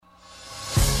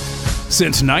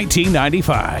Since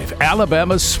 1995,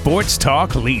 Alabama's sports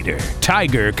talk leader,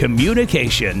 Tiger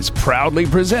Communications, proudly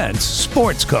presents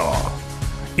Sports Call.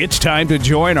 It's time to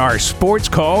join our Sports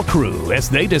Call crew as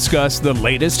they discuss the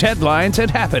latest headlines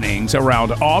and happenings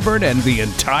around Auburn and the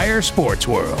entire sports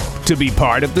world. To be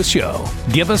part of the show,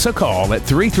 give us a call at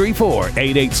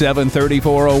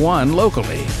 334-887-3401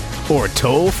 locally or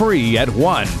toll free at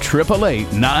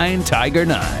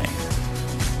 1-888-9-TIGER-9.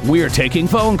 We're taking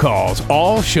phone calls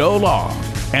all show long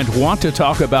and want to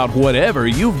talk about whatever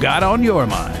you've got on your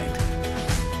mind.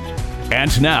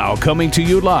 And now, coming to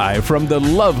you live from the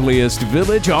loveliest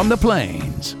village on the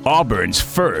plains, Auburn's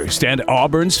first and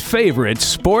Auburn's favorite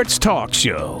sports talk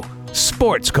show,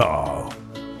 Sports Call.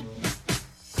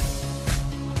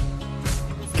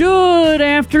 Good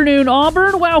afternoon,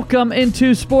 Auburn. Welcome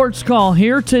into Sports Call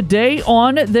here today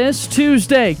on this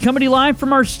Tuesday. Coming to you live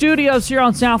from our studios here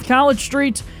on South College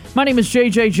Street. My name is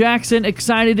JJ Jackson.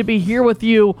 Excited to be here with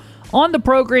you on the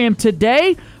program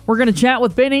today. We're going to chat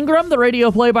with Ben Ingram, the radio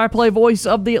play-by-play voice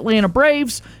of the Atlanta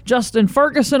Braves. Justin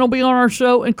Ferguson will be on our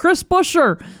show, and Chris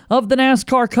Buescher of the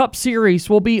NASCAR Cup Series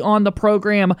will be on the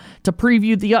program to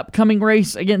preview the upcoming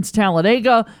race against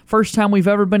Talladega. First time we've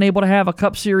ever been able to have a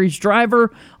Cup Series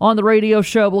driver on the radio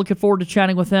show. We're looking forward to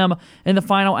chatting with them in the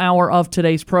final hour of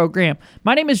today's program.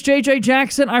 My name is JJ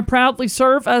Jackson. I proudly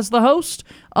serve as the host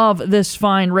of this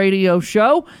fine radio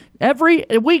show every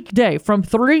weekday from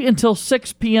 3 until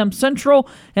 6 p.m. Central,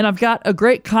 and I've got a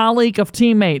great colleague of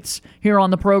teammates here on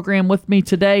the program with me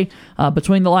today,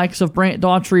 between the likes of Brant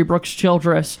Daughtry, Brooks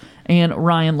Childress, and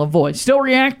Ryan Lavoie. Still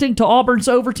reacting to Auburn's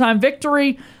overtime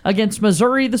victory against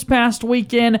Missouri this past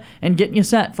weekend and getting you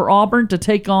set for Auburn to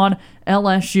take on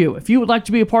LSU. If you would like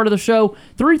to be a part of the show,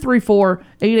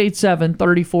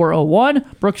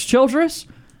 334-887-3401. Brooks Childress,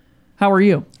 how are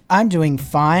you? I'm doing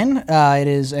fine. It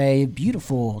is a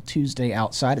beautiful Tuesday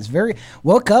outside. It's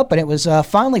woke up and it was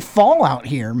finally fall out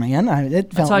here, man.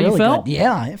 It felt really good.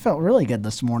 Yeah, it felt really good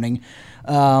this morning.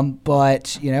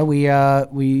 But you know, we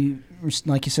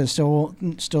like you said, still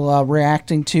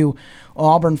reacting to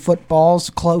Auburn football's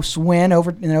close win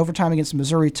in overtime against the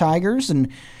Missouri Tigers. And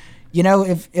you know,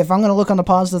 if I'm going to look on the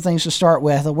positive things to start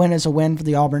with, a win is a win for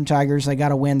the Auburn Tigers. They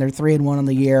got a win. They're 3-1 on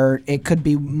the year. It could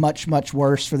be much, much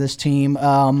worse for this team. But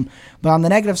on the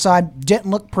negative side,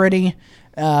 didn't look pretty.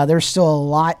 There's still a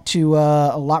lot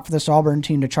for this Auburn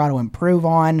team to try to improve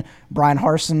on. Brian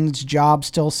Harson's job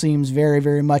still seems very,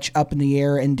 very much up in the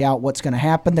air and doubt what's going to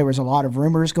happen. There was a lot of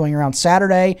rumors going around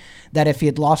Saturday that if he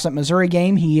had lost that Missouri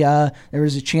game, there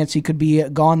was a chance he could be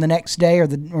gone the next day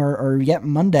or yet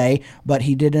Monday. But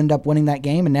he did end up winning that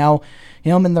game, and now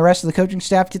him and the rest of the coaching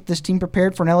staff get this team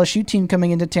prepared for an LSU team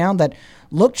coming into town that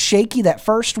looked shaky that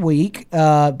first week,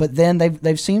 but then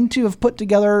they've seemed to have put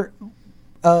together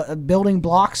building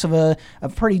blocks of a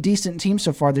pretty decent team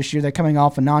so far this year. They're coming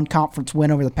off a non-conference win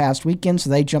over the past weekend,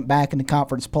 so they jump back into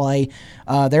conference play.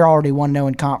 They're already 1-0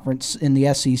 in conference in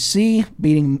the SEC,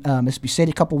 beating Mississippi State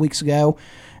a couple weeks ago.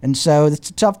 And so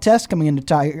it's a tough test coming into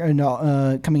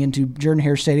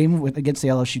Jordan-Hare Stadium against the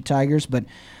LSU Tigers, but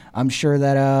I'm sure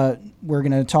that we're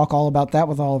going to talk all about that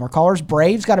with all of our callers.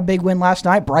 Braves got a big win last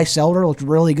night. Bryce Elder looked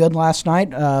really good last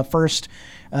night. First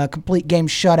complete game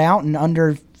shutout and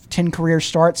under 10 career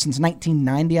starts since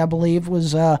 1990, I believe,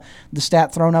 was the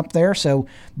stat thrown up there. So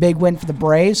big win for the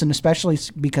Braves, and especially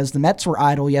because the Mets were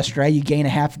idle yesterday. You gain a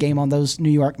half game on those New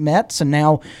York Mets, and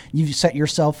now you've set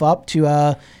yourself up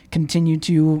to continue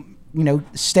to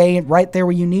stay right there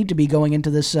where you need to be going into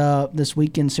this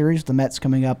weekend series with the Mets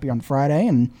coming up here on Friday.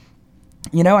 And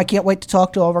I can't wait to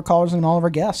talk to all of our callers and all of our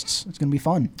guests. It's going to be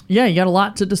fun. Yeah, you got a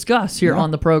lot to discuss here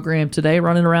on the program today,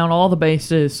 running around all the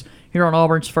bases here on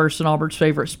Auburn's first and Auburn's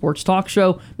favorite sports talk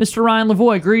show. Mr. Ryan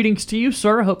Lavoie, greetings to you,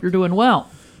 sir. I hope you're doing well.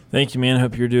 Thank you, man. I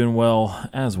hope you're doing well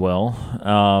as well.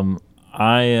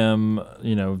 I am,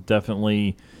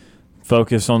 definitely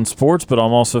focused on sports, but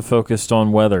I'm also focused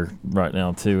on weather right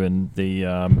now, too. And the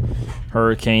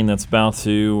hurricane that's about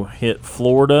to hit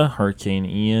Florida, Hurricane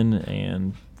Ian,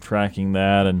 and tracking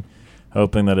that and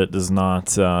hoping that it does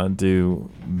not do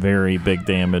very big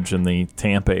damage in the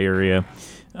Tampa area.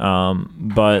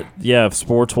 But yeah,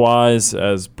 sports-wise,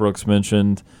 as Brooks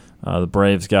mentioned, the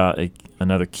Braves got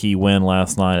another key win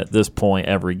last night. At this point,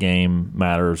 every game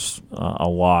matters a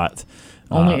lot.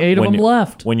 Only 8 of them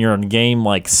left. When you're in game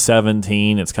like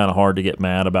 17, it's kind of hard to get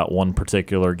mad about one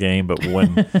particular game. But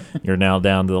when you're now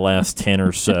down to the last 10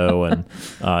 or so, and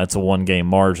it's a one-game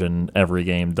margin, every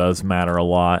game does matter a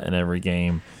lot, and every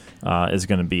game is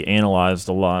going to be analyzed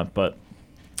a lot. But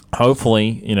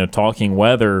hopefully, talking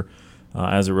weather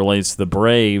as it relates to the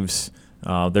Braves,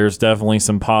 there's definitely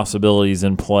some possibilities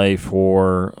in play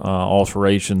for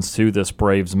alterations to this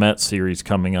Braves-Mets series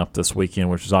coming up this weekend,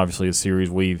 which is obviously a series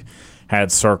we've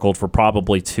had circled for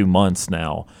probably 2 months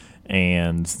now.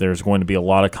 And there's going to be a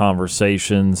lot of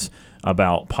conversations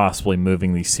about possibly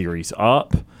moving these series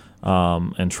up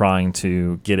and trying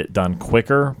to get it done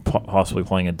quicker, possibly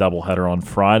playing a doubleheader on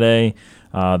Friday.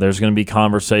 There's going to be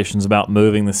conversations about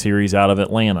moving the series out of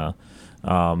Atlanta.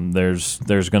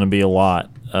 There's going to be a lot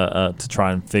to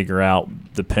try and figure out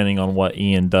depending on what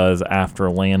Ian does after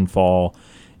landfall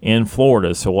in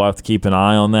Florida. So we'll have to keep an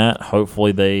eye on that.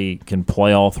 Hopefully they can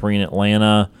play all 3 in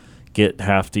Atlanta, get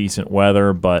half-decent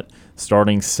weather, but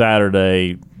starting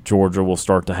Saturday, Georgia will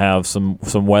start to have some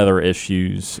weather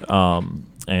issues.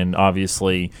 And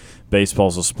obviously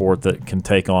baseball's a sport that can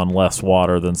take on less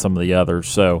water than some of the others.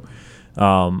 So,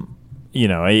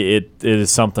 it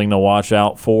is something to watch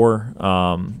out for.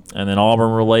 And then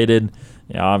Auburn-related,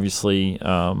 obviously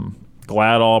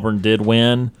glad Auburn did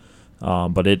win,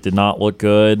 but it did not look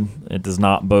good. It does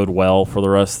not bode well for the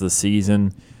rest of the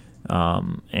season.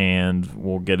 And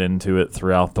we'll get into it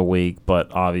throughout the week,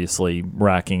 but obviously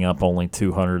racking up only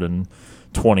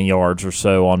 220 yards or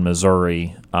so on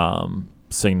Missouri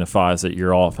signifies that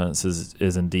your offense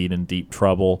is indeed in deep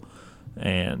trouble,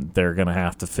 and they're going to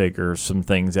have to figure some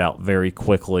things out very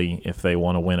quickly if they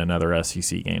want to win another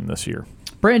SEC game this year.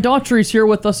 Brant Daughtry's here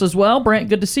with us as well. Brant,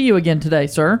 good to see you again today,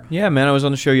 sir. Yeah, man, I was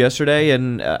on the show yesterday,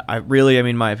 and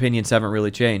my opinions haven't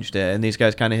really changed, and these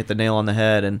guys kind of hit the nail on the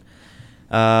head, and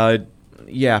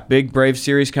big Brave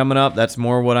series coming up. That's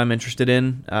more what I'm interested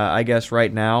in, I guess,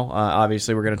 right now.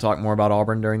 Obviously, we're going to talk more about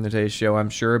Auburn during today's show, I'm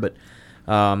sure. But,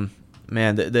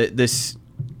 this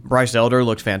Bryce Elder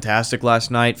looked fantastic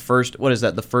last night.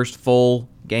 The first full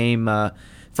game,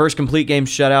 first complete game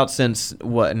shutout since,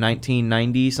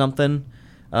 1990-something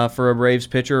for a Braves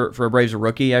pitcher, for a Braves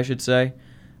rookie, I should say.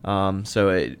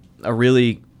 A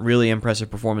really, really impressive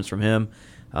performance from him.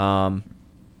 Man,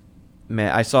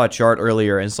 I saw a chart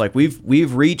earlier, and it's like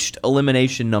we've reached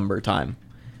elimination number time.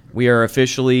 We are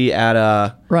officially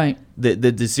at right.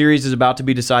 The series is about to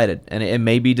be decided, and it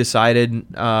may be decided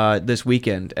this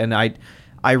weekend. And I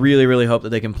really, really hope that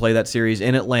they can play that series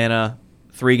in Atlanta,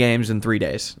 3 games in 3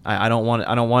 days. I don't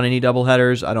want any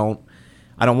doubleheaders. I don't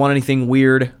want anything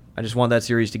weird. I just want that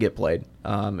series to get played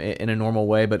in a normal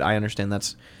way. But I understand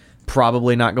that's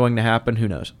probably not going to happen. Who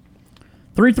knows?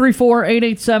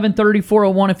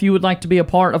 334-887-3401 if you would like to be a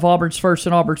part of Auburn's first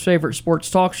and Auburn's favorite sports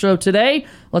talk show today.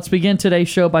 Let's begin today's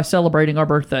show by celebrating our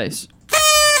birthdays.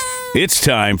 It's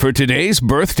time for today's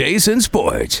birthdays in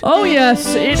sports. Oh,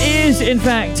 yes, it is, in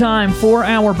fact, time for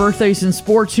our birthdays in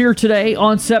sports here today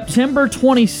on September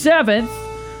 27th,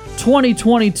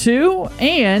 2022.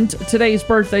 And today's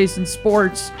birthdays in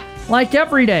sports, like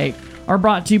every day, are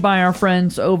brought to you by our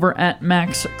friends over at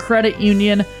Max Credit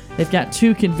Union. They've got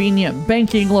 2 convenient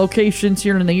banking locations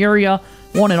here in the area,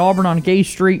 one in Auburn on Gay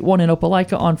Street, one in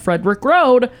Opelika on Frederick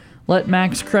Road. Let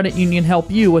Max Credit Union help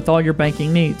you with all your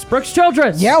banking needs. Brooks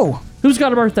Childress. Yo. Who's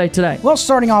got a birthday today? Well,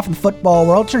 starting off in the football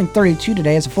world, turning 32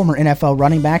 today is a former NFL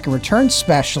running back and return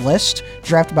specialist,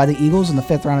 drafted by the Eagles in the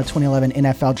 5th round of 2011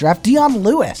 NFL Draft. Dion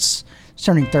Lewis is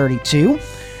turning 32.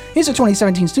 He's a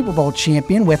 2017 Super Bowl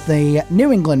champion with the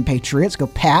New England Patriots. Go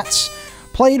Pats.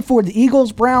 Played for the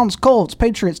Eagles, Browns, Colts,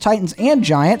 Patriots, Titans, and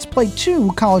Giants. Played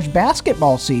 2 college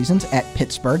basketball seasons at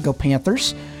Pittsburgh. Go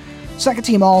Panthers.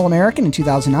 Second-team All-American in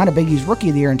 2009. A Big East Rookie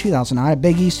of the Year in 2009. A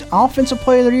Big East Offensive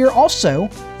Player of the Year also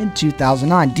in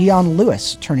 2009. Dion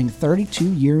Lewis, turning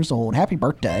 32 years old. Happy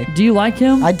birthday. Do you like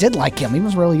him? I did like him. He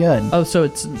was really good. Oh, so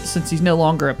it's since he's no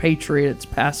longer a Patriot, it's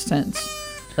past tense.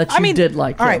 That you did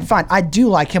like him. All right, fine. I do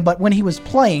like him, but when he was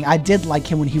playing, I did like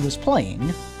him when he was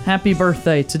playing. Happy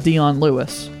birthday to Dion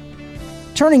Lewis.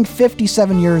 Turning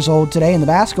 57 years old today in the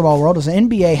basketball world is an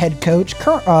NBA head coach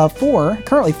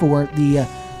currently for the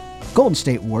Golden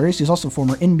State Warriors. He's also a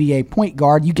former NBA point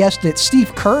guard. You guessed it,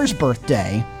 Steve Kerr's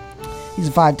birthday. He's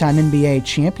a 5-time NBA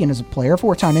champion as a player,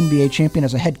 4-time NBA champion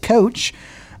as a head coach.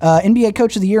 NBA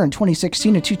Coach of the Year in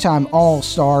 2016, a 2-time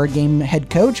All-Star Game head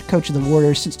coach of the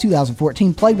Warriors since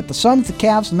 2014. Played with the Suns, the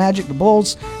Cavs, the Magic, the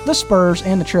Bulls, the Spurs,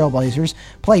 and the Trailblazers.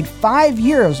 Played 5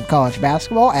 years of college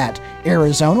basketball at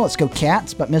Arizona. Let's go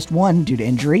Cats, but missed 1 due to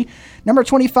injury. Number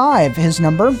 25, his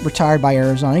number, retired by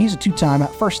Arizona. He's a 2-time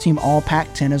first-team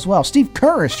All-Pac-10 as well. Steve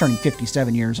Kerr is turning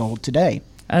 57 years old today.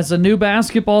 As the new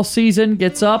basketball season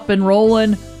gets up and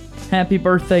rolling, happy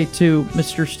birthday to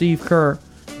Mr. Steve Kerr.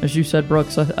 As you said,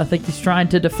 Brooks, I think he's trying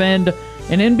to defend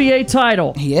an NBA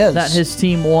title. He is. That his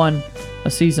team won a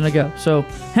season ago. So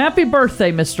happy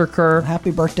birthday, Mr. Kerr.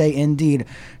 Happy birthday indeed.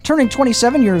 Turning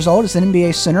 27 years old is an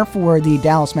NBA center for the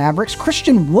Dallas Mavericks.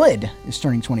 Christian Wood is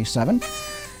turning 27.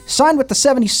 Signed with the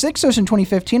 76ers in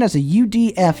 2015 as a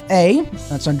UDFA.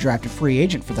 That's undrafted free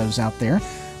agent for those out there.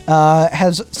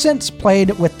 Has since played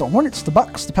with the Hornets, the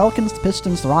Bucks, the Pelicans, the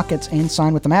Pistons, the Rockets, and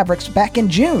signed with the Mavericks back in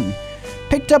June.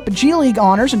 Picked up G League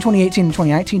honors in 2018 and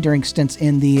 2019 during stints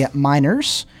in the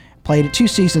minors. Played 2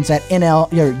 seasons at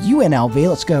UNLV.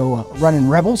 Let's go Running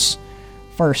Rebels.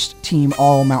 First team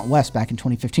All Mount West back in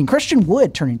 2015. Christian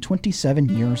Wood turning 27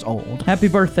 years old. Happy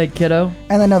birthday, kiddo.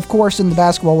 And then, of course, in the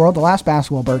basketball world, the last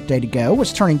basketball birthday to go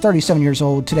was turning 37 years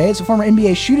old today. It's a former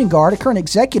NBA shooting guard, a current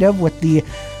executive with the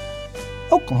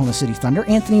Oklahoma City Thunder,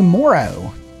 Anthony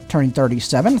Morrow, turning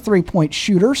 37. Three-point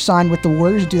shooter, signed with the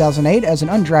Warriors in 2008 as an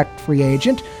undrafted free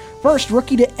agent. First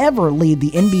rookie to ever lead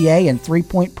the NBA in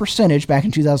three-point percentage back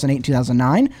in 2008 and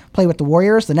 2009. Played with the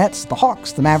Warriors, the Nets, the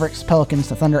Hawks, the Mavericks, Pelicans,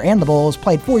 the Thunder, and the Bulls.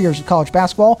 Played 4 years of college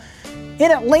basketball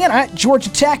in Atlanta at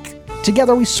Georgia Tech.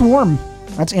 Together we swarm.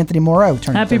 That's Anthony Morrow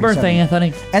turning Happy 37. birthday,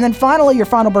 Anthony. And then finally, your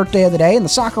final birthday of the day in the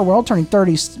soccer world, turning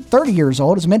 30 years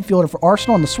old, is a midfielder for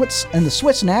Arsenal and the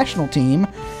Swiss national team,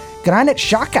 Granit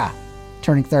Xhaka,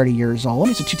 turning 30 years old.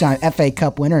 He's a 2-time FA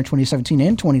Cup winner in 2017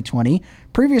 and 2020.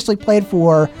 Previously played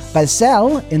for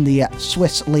Basel in the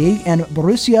Swiss league and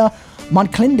Borussia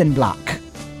Mönchengladbach.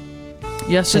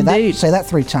 Yes, indeed. Say that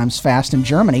 3 times fast in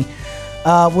Germany.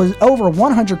 Was over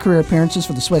 100 career appearances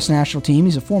for the Swiss national team.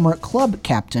 He's a former club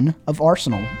captain of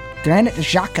Arsenal. Granit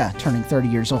Xhaka turning 30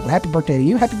 years old. Happy birthday to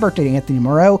you. Happy birthday to Anthony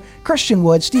Morrow, Christian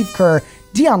Wood, Steve Kerr,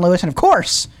 Dion Lewis, and of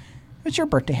course, it's your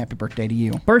birthday. Happy birthday to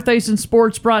you. Birthdays in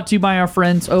sports brought to you by our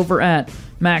friends over at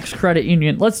Max Credit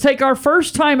Union. Let's take our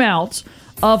first time out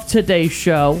of today's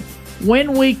show.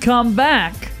 When we come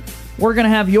back, we're going to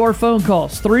have your phone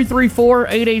calls.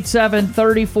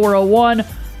 334-887-3401.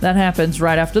 That happens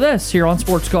right after this here on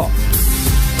Sports Call.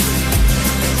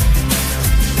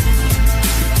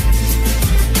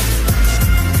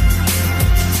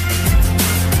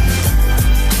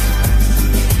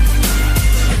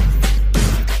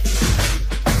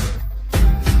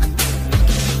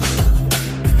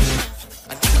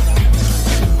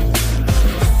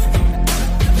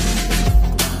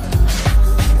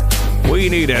 We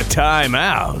need a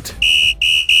timeout.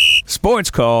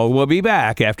 Sports Call will be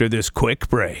back after this quick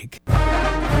break.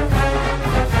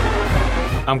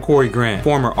 I'm Corey Grant,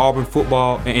 former Auburn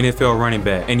football and NFL running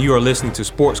back, and you are listening to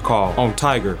Sports Call on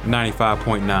Tiger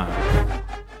 95.9.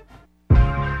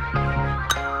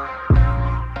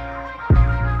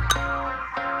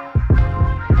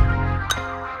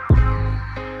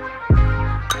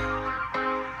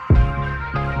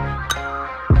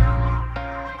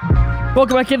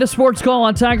 Welcome back into Sports Call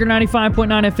on Tiger 95.9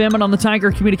 FM and on the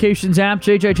Tiger Communications app.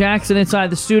 JJ Jackson inside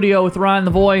the studio with Ryan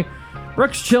Lavoie,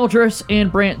 Brooks Childress, and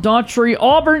Brant Daughtry.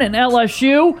 Auburn and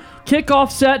LSU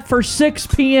kickoff set for 6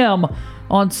 p.m.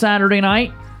 on Saturday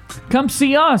night. Come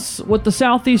see us with the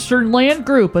Southeastern Land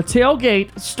Group, a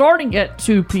tailgate starting at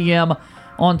 2 p.m.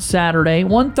 on Saturday,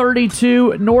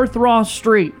 132 North Ross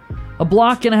Street, a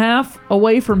block and a half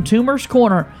away from Toomer's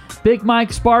Corner. Big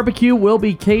Mike's Barbecue will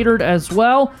be catered as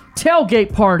well.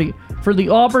 Tailgate party for the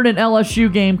Auburn and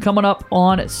LSU game coming up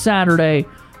on Saturday.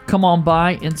 Come on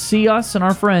by and see us and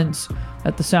our friends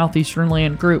at the Southeastern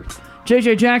Land Group.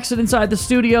 JJ Jackson inside the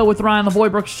studio with Ryan Lavoie,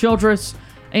 Brooks Childress,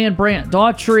 and Brant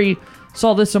Daughtry.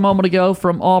 Saw this a moment ago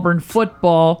from Auburn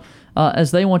football as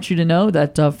they want you to know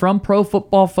that from Pro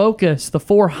Football Focus, the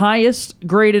 4 highest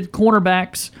graded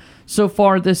cornerbacks so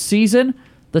far this season,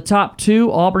 the top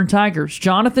 2 Auburn Tigers.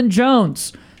 Jonathan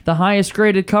Jones, the highest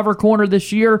graded cover corner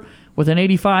this year with an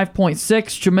 85.6.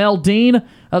 Jamel Dean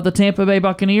of the Tampa Bay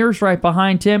Buccaneers right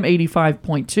behind him,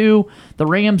 85.2. The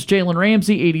Rams, Jalen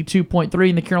Ramsey, 82.3.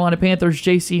 And the Carolina Panthers,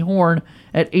 J.C. Horn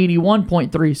at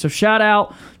 81.3. So shout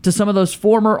out to some of those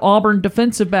former Auburn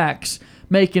defensive backs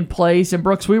making plays. And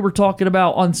Brooks, we were talking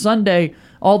about on Sunday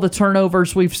all the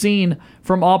turnovers we've seen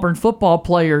from Auburn football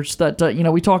players that,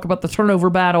 we talk about the turnover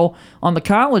battle on the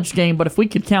college game, but if we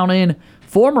could count in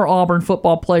former Auburn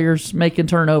football players making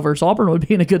turnovers, Auburn would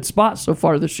be in a good spot so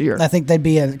far this year. I think they'd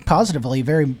be positively,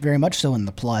 very, very much so in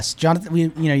the plus. Jonathan,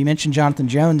 you mentioned Jonathan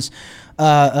Jones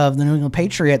of the New England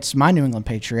Patriots, my New England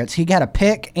Patriots. He got a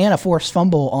pick and a forced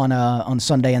fumble on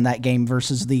Sunday in that game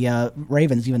versus the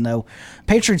Ravens, even though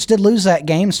Patriots did lose that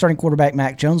game. Starting quarterback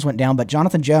Mac Jones went down, but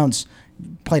Jonathan Jones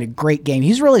played a great game.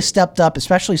 He's really stepped up,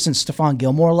 especially since Stephon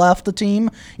Gilmore left the team.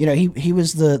 He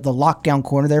was the lockdown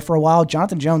corner there for a while.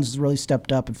 Jonathan Jones has really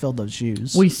stepped up and filled those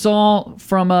shoes. We saw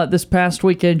from this past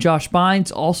weekend, Josh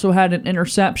Bynes also had an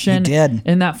interception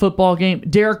in that football game.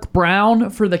 Derek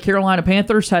Brown for the Carolina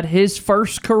Panthers had his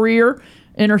first career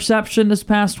interception this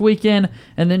past weekend.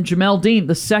 And then Jamel Dean,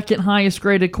 the second highest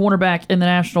graded cornerback in the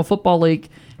National Football League,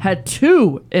 had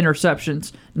 2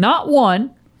 interceptions. Not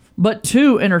 1, but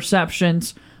 2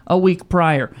 interceptions a week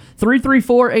prior.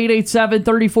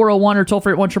 334-887-3401 or toll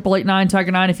free at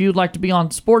 1-888-9-TIGER-9 if you'd like to be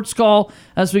on Sports Call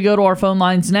as we go to our phone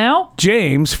lines now.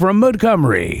 James from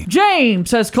Montgomery. James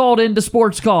has called into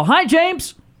Sports Call. Hi,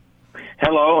 James.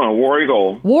 Hello, War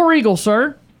Eagle. War Eagle,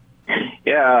 sir.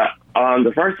 Yeah,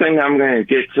 the first thing I'm going to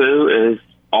get to is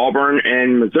Auburn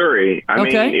and Missouri. I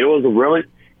mean, it was a really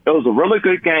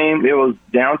good game. It was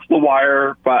down to the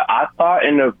wire, but I thought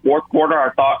in the fourth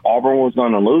quarter, Auburn was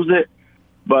going to lose it.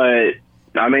 But,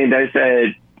 I mean, they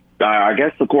said, I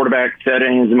guess the quarterback said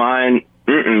in his mind,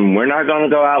 we're not going to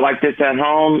go out like this at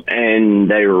home. And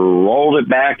they rolled it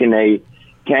back, and they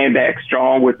came back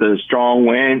strong with a strong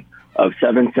win of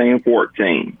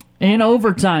 17-14. In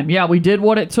overtime. Yeah, we did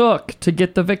what it took to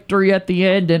get the victory at the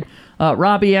end. And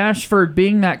Robbie Ashford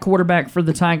being that quarterback for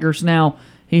the Tigers now,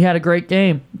 he had a great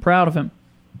game. I'm proud of him.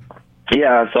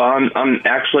 Yeah, so I'm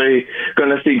actually going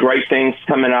to see great things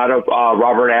coming out of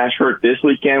Robert Ashford this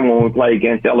weekend when we play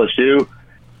against LSU.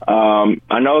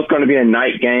 I know it's going to be a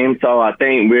night game, so I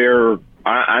think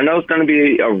I know it's going to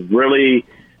be a really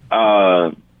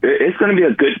it's going to be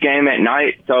a good game at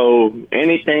night. So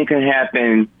anything can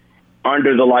happen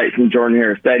under the lights in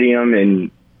Jordan-Hare Stadium,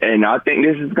 and I think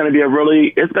this is going to be a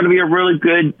really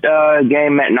good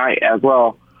game at night as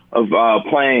well, of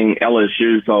playing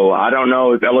LSU. So I don't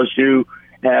know if LSU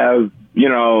have,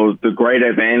 the great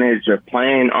advantage of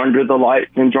playing under the lights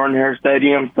in Jordan-Hare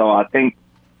Stadium. So I think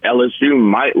LSU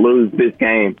might lose this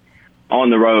game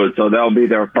on the road. So that'll be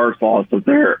their first loss of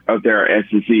their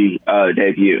SEC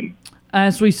debut.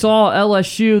 As we saw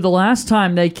LSU the last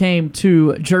time they came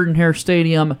to Jordan-Hare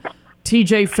Stadium,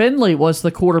 TJ Finley was the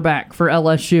quarterback for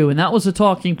LSU, and that was a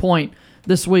talking point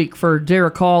this week for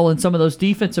Derek Hall and some of those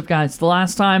defensive guys. The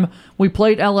last time we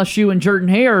played LSU in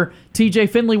Jordan-Hare, TJ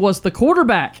Finley was the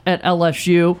quarterback at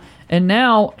LSU, and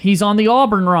now he's on the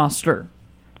Auburn roster.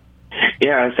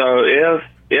 Yeah, so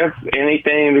if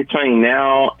anything between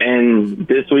now and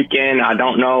this weekend, I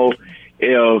don't know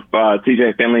if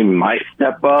TJ Finley might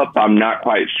step up. I'm not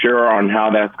quite sure on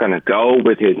how that's going to go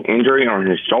with his injury on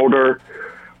his shoulder,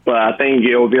 but I think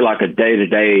it will be like a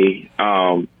day-to-day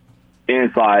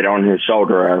inside on his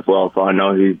shoulder as well. So I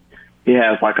know he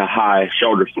has like a high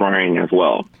shoulder sprain as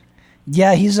well.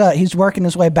 Yeah, he's working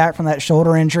his way back from that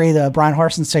shoulder injury. Brian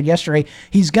Harsin said yesterday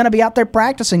he's going to be out there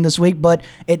practicing this week, but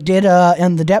it did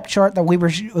in the depth chart that we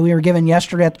were given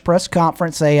yesterday at the press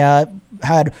conference, they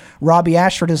had Robbie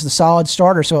Ashford as the solid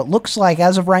starter. So it looks like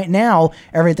as of right now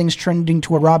everything's trending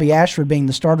toward Robbie Ashford being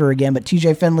the starter again. But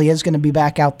TJ Finley is going to be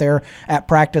back out there at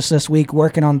practice this week,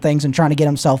 working on things and trying to get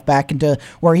himself back into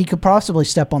where he could possibly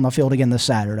step on the field again this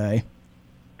Saturday.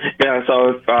 Yeah,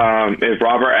 so if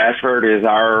Robert Ashford is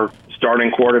our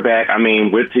starting quarterback, I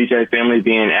mean, with TJ Finley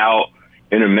being out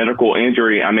in a medical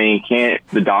injury, I mean, can't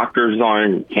the doctors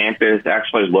on campus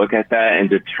actually look at that and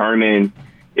determine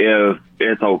if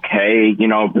it's okay,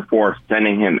 before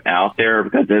sending him out there?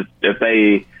 Because if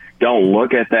they don't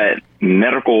look at that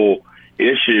medical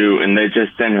issue and they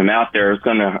just send him out there, it's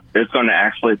gonna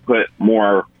actually put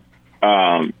more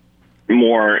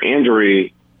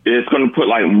injury. It's gonna put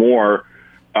more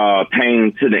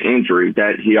pain to the injury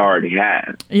that he already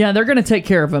has. Yeah, they're going to take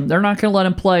care of him. They're not going to let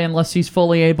him play unless he's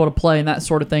fully able to play and that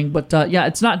sort of thing. But,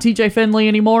 it's not TJ Finley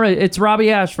anymore. It's Robbie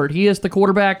Ashford. He is the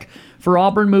quarterback for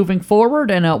Auburn moving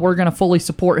forward, and we're going to fully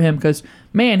support him because,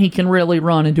 man, he can really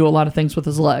run and do a lot of things with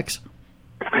his legs.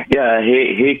 Yeah,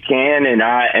 he can, and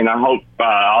I hope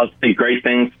I'll see great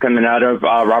things coming out of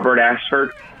Robert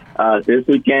Ashford this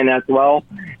weekend as well.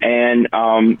 And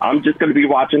I'm just going to be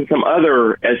watching some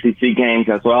other SEC games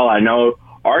as well. I know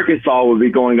Arkansas will be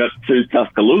going up to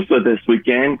Tuscaloosa this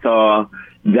weekend, so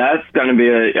that's going to be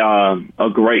a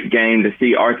great game to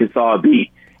see Arkansas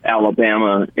beat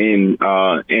Alabama in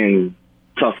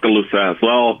Tuscaloosa as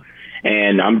well.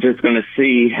 And I'm just going to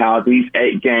see how these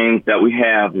 8 games that we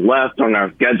have left on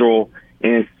our schedule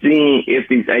and seeing if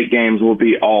these 8 games will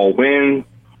be all wins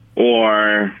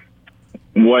or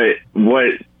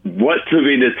what to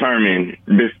be determined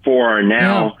before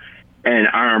now and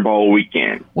Iron Bowl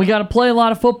weekend. We got to play a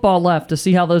lot of football left to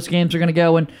see how those games are going to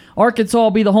go. And Arkansas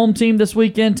will be the home team this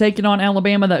weekend, taking on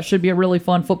Alabama. That should be a really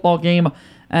fun football game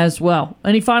as well.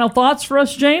 Any final thoughts for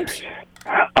us, James?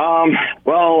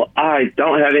 Well, I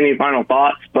don't have any final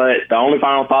thoughts, but the only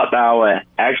final thought that I would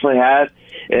actually have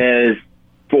is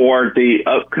for the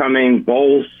upcoming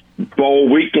bowl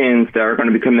weekends that are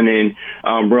going to be coming in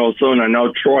real soon. I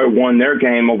know Troy won their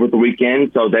game over the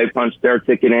weekend, so they punched their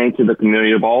ticket into the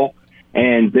Community Bowl.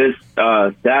 And this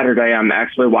Saturday, I'm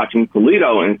actually watching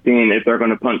Toledo and seeing if they're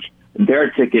going to punch their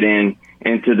ticket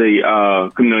into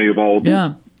the Community Bowl.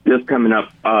 Yeah. This coming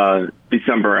up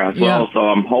December as well. So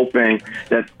I'm hoping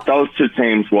that those two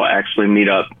teams will actually meet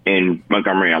up in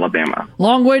Montgomery, Alabama.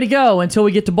 Long way to go until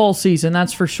we get to bowl season,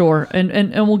 that's for sure.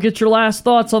 And we'll get your last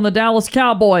thoughts on the Dallas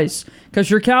Cowboys, because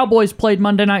your Cowboys played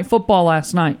Monday Night Football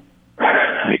last night.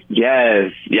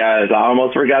 Yes. I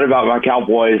almost forgot about my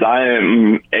Cowboys. I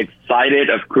am excited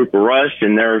of Cooper Rush,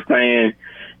 and they're saying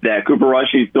that Cooper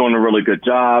Rush is doing a really good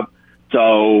job.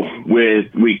 So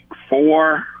with week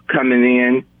 4 coming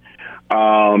in,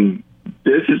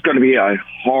 this is going to be a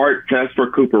hard test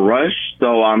for Cooper Rush.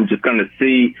 So I'm just going to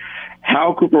see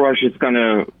how Cooper Rush is going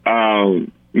to, how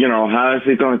is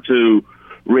he going to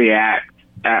react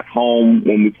at home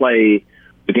when we play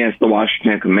against the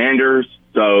Washington Commanders.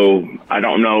 So I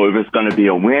don't know if it's going to be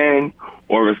a win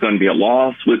or if it's going to be a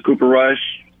loss with Cooper Rush.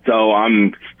 So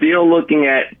I'm still looking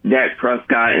at Dak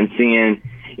Prescott and seeing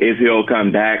if he'll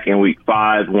come back in week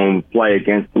 5 when we play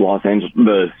against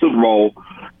the Super Bowl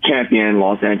champion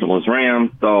Los Angeles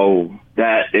Rams. So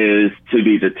that is to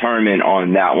be determined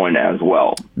on that one as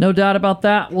well. No doubt about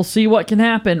that. We'll see what can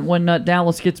happen when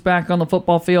Dallas gets back on the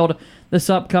football field this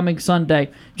upcoming Sunday.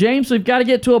 James, we've got to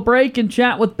get to a break and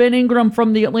chat with Ben Ingram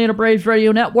from the Atlanta Braves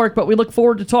Radio Network, but we look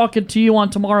forward to talking to you on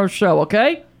tomorrow's show,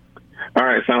 okay? All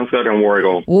right, sounds good. And War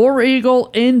Eagle. War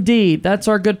Eagle, indeed. That's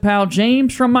our good pal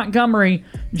James from Montgomery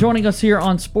joining us here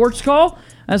on Sports Call.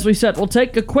 As we said, we'll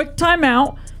take a quick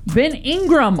timeout. Ben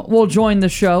Ingram will join the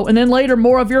show, and then later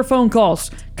more of your phone calls.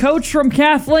 Coach from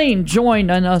Kathleen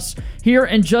joining us here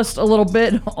in just a little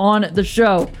bit on the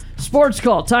show. Sports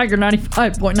Call, Tiger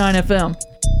 95.9 FM.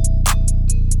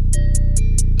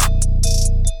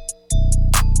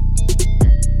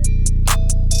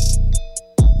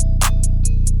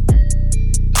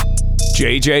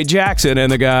 JJ Jackson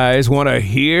and the guys want to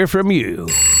hear from you.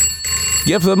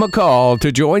 Give them a call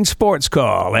to join Sports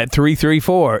Call at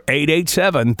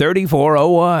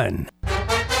 334-887-3401.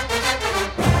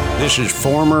 This is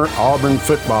former Auburn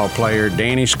football player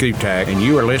Danny Skutak, and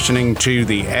you are listening to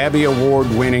the Abby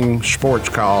Award-winning Sports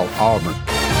Call Auburn.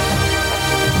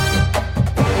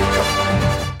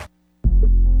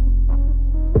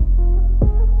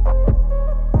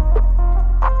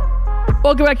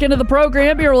 Welcome back into the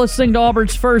program. You're listening to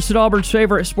Auburn's first and Auburn's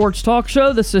favorite sports talk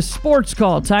show. This is Sports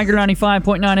Call, Tiger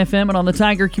 95.9 FM, and on the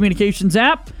Tiger Communications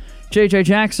app. JJ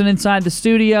Jackson inside the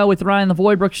studio with Ryan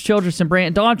Lavoie, Brooks Childress, and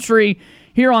Brant Daughtry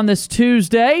here on this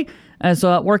Tuesday as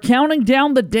we're counting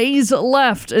down the days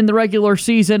left in the regular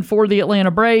season for the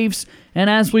Atlanta Braves. And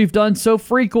as we've done so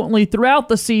frequently throughout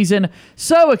the season,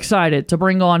 so excited to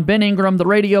bring on Ben Ingram, the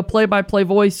radio play-by-play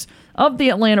voice of the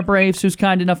Atlanta Braves, who's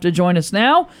kind enough to join us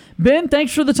now. Ben,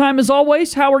 thanks for the time as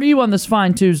always. How are you on this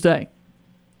fine Tuesday?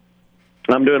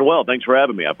 I'm doing well. Thanks for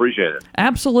having me. I appreciate it.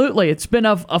 Absolutely. It's been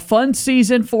a fun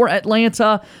season for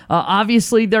Atlanta.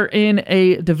 Obviously, they're in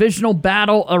a divisional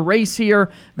battle, a race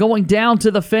here going down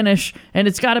to the finish, and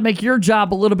it's got to make your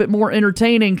job a little bit more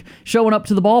entertaining showing up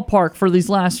to the ballpark for these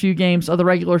last few games of the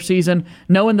regular season,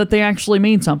 knowing that they actually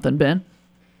mean something, Ben.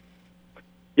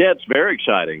 Yeah, it's very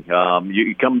exciting.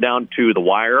 You come down to the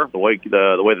wire, the way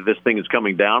that this thing is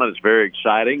coming down, and it's very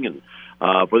exciting. And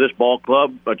for this ball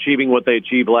club achieving what they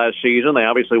achieved last season, they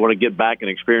obviously want to get back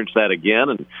and experience that again.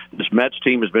 And this Mets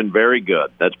team has been very good.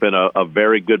 That's been a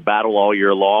very good battle all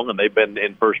year long, and they've been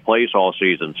in first place all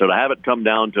season. So to have it come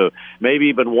down to maybe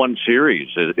even one series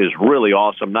is really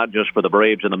awesome, not just for the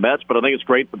Braves and the Mets, but I think it's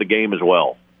great for the game as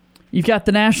well. You've got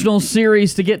the National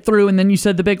Series to get through, and then you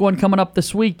said the big one coming up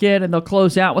this weekend, and they'll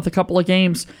close out with a couple of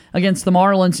games against the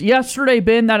Marlins. Yesterday,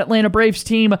 Ben, that Atlanta Braves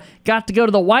team got to go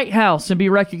to the White House and be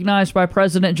recognized by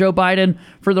President Joe Biden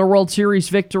for their World Series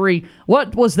victory.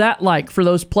 What was that like for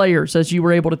those players as you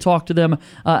were able to talk to them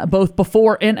both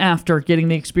before and after getting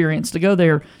the experience to go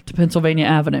there to Pennsylvania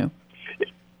Avenue?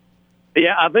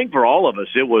 Yeah, I think for all of us,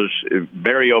 it was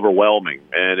very overwhelming,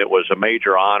 and it was a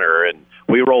major honor. And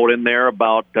we rolled in there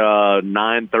about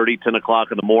 9:30, 10 o'clock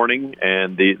in the morning,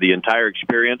 and the entire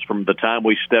experience from the time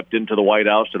we stepped into the White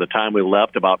House to the time we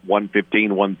left, about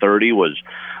 1:15, 1:30, was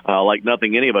like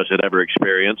nothing any of us had ever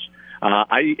experienced.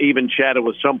 I even chatted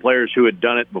with some players who had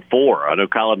done it before. I know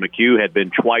Colin McHugh had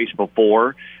been twice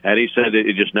before, and he said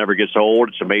it just never gets old.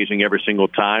 It's amazing every single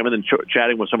time. And then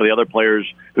chatting with some of the other players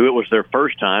who it was their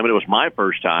first time, and it was my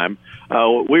first time,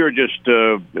 we were just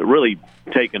really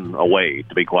taken away,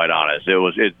 to be quite honest.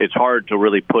 It's hard to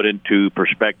really put into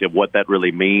perspective what that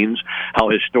really means, how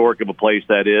historic of a place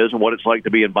that is, and what it's like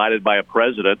to be invited by a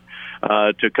president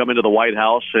to come into the White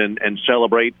House and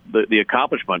celebrate the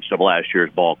accomplishments of last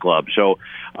year's ball club. So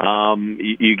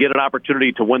you get an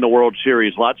opportunity to win the World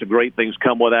Series. Lots of great things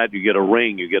come with that. You get a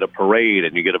ring, you get a parade,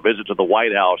 and you get a visit to the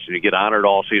White House, and you get honored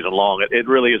all season long. It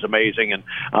really is amazing, and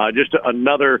just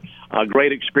another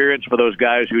great experience for those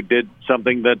guys who did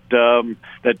something that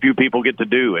few people get to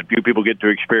do and few people get to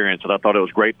experience. And I thought it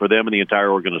was great for them and the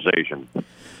entire organization.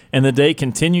 And the day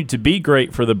continued to be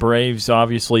great for the Braves,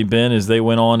 obviously, Ben, as they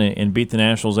went on and beat the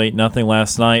Nationals 8-0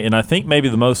 last night. And I think maybe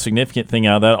the most significant thing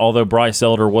out of that, although Bryce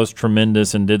Elder was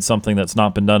tremendous and did something that's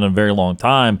not been done in a very long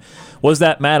time, was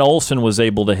that Matt Olson was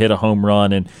able to hit a home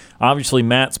run. And obviously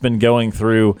Matt's been going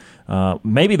through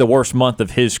maybe the worst month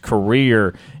of his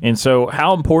career. And so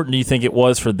how important do you think it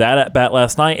was for that at-bat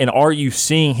last night? And are you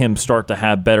seeing him start to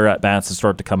have better at-bats and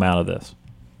start to come out of this?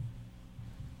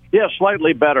 Yeah,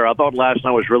 slightly better. I thought last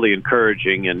night was really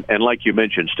encouraging, and like you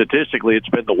mentioned, statistically it's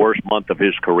been the worst month of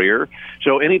his career.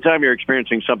 So anytime you're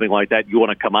experiencing something like that, you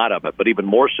want to come out of it, but even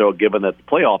more so given that the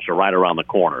playoffs are right around the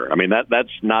corner. I mean, that's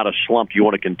not a slump you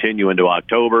want to continue into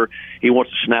October. He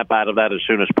wants to snap out of that as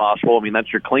soon as possible. I mean,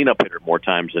 that's your cleanup hitter more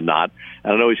times than not.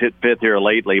 And I know he's hit fifth here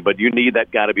lately, but you need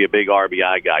that guy to be a big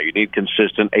RBI guy. You need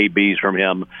consistent ABs from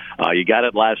him. You got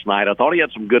it last night. I thought he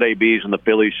had some good ABs in the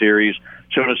Philly series.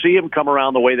 So to see him come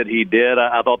around the way that he did,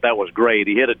 I thought that was great.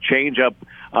 He hit a changeup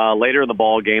later in the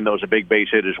ball game that was a big base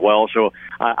hit as well. So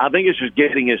I think it's just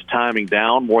getting his timing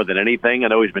down more than anything. I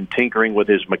know he's been tinkering with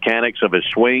his mechanics of his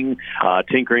swing,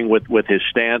 tinkering with his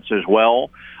stance as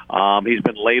well. He's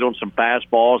been late on some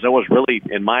fastballs. That was really,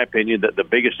 in my opinion, the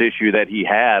biggest issue that he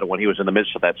had when he was in the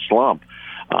midst of that slump.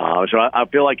 So I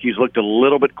feel like he's looked a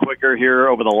little bit quicker here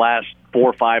over the last 4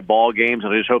 or 5 ball games,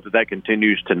 and I just hope that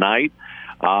continues tonight.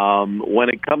 When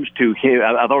it comes to him,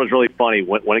 I thought it was really funny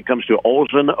when it comes to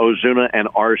Olson, Ozuna, and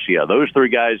Arcia. Those 3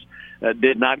 guys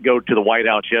did not go to the White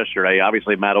House yesterday.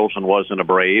 Obviously, Matt Olson wasn't a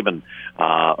Brave, and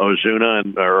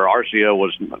Ozuna or Arcia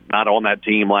was not on that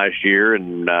team last year,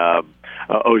 and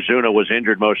Ozuna was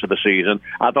injured most of the season.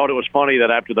 I thought it was funny that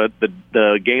after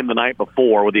the game the night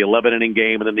before with the 11-inning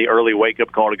game and then the early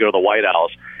wake-up call to go to the White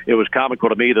House, it was comical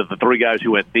to me that the 3 guys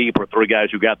who went deep were 3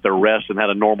 guys who got their rest and had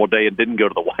a normal day and didn't go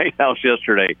to the White House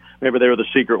yesterday. Maybe they were the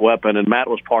secret weapon, and Matt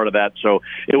was part of that. So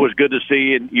it was good to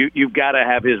see, and you've got to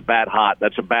have his bat hot.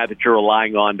 That's a bat that you're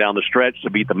relying on down the stretch to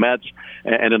beat the Mets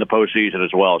and in the postseason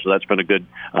as well. So that's been a good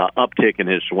uptick in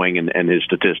his swing and his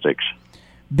statistics.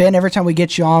 Ben, every time we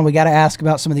get you on, we got to ask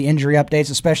about some of the injury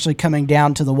updates, especially coming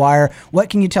down to the wire. What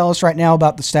can you tell us right now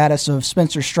about the status of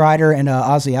Spencer Strider and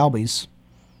Ozzie Albies?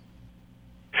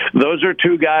 Those are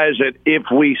 2 guys that if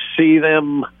we see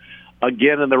them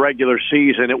again in the regular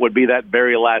season, it would be that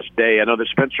very last day. I know that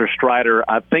Spencer Strider,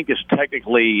 I think, is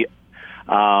technically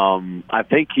I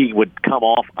think he would come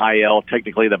off IL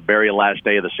technically the very last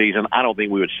day of the season. I don't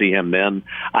think we would see him then.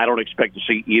 I don't expect to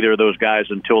see either of those guys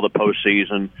until the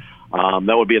postseason.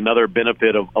 That would be another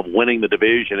benefit of winning the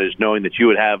division, is knowing that you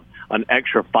would have an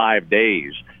extra 5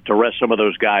 days to rest some of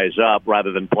those guys up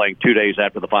rather than playing 2 days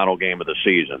after the final game of the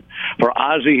season. For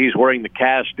Ozzie, he's wearing the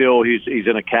cast still. He's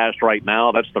in a cast right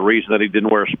now. That's the reason that he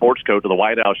didn't wear a sports coat to the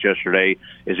White House yesterday,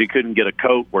 is he couldn't get a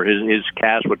coat where his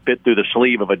cast would fit through the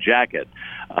sleeve of a jacket.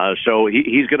 So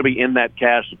he's going to be in that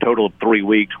cast a total of 3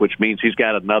 weeks, which means he's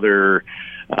got another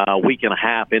week and a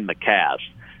half in the cast.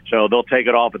 So they'll take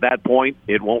it off at that point.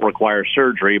 It won't require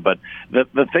surgery. But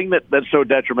the thing that's so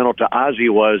detrimental to Ozzie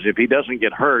was if he doesn't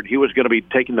get hurt, he was going to be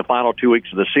taking the final 2 weeks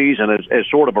of the season as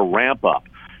sort of a ramp-up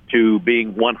to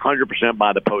being 100%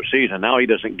 by the postseason. Now he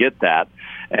doesn't get that.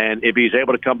 And if he's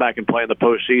able to come back and play in the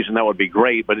postseason, that would be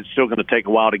great. But it's still going to take a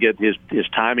while to get his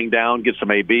timing down, get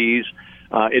some ABs.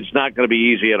 It's not going to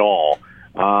be easy at all.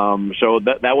 So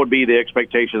that would be the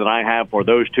expectation that I have for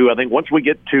those 2. I think once we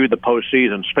get to the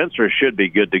postseason, Spencer should be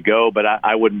good to go, but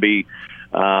I wouldn't be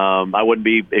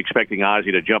expecting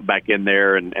Ozzie to jump back in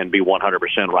there and be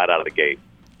 100% right out of the gate.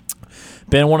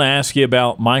 Ben, I want to ask you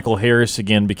about Michael Harris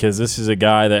again, because this is a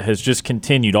guy that has just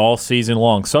continued all season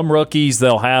long. Some rookies,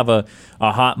 they'll have a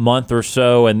hot month or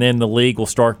so, and then the league will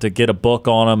start to get a book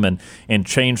on them and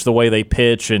change the way they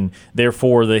pitch, and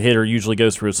therefore the hitter usually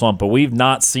goes through a slump. But we've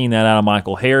not seen that out of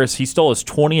Michael Harris. He stole his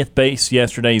 20th base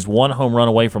yesterday. He's 1 home run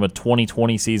away from a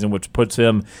 2020 season, which puts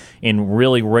him in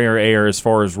really rare air as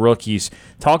far as rookies.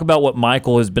 Talk about what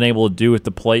Michael has been able to do at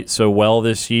the plate so well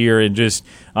this year, and just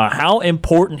how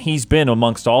important he's been.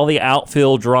 amongst all the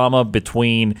outfield drama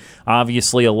between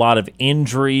obviously a lot of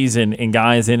injuries and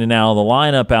guys in and out of the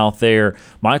lineup out there,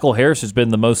 Michael Harris has been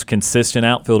the most consistent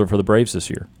outfielder for the Braves this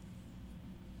year.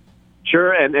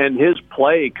 Sure, and his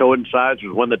play coincides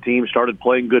with when the team started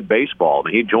playing good baseball. I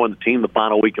mean, he joined the team the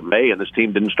final week of May, and this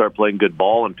team didn't start playing good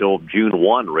ball until June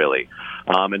 1, really.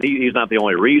 And he's not the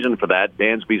only reason for that.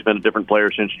 Dansby's been a different player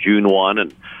since June 1,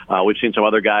 and we've seen some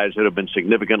other guys that have been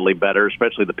significantly better,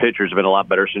 especially the pitchers have been a lot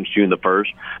better since June the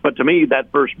 1st. But to me,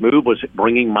 that first move was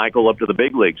bringing Michael up to the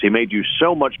big leagues. He made you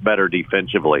so much better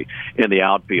defensively in the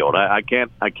outfield. I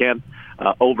can't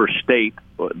overstate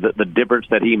the difference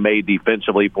that he made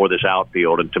defensively for this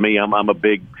outfield. And to me, I'm a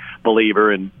big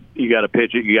believer in you got to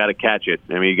pitch it, you got to catch it.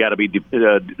 I mean, you got to be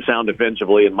sound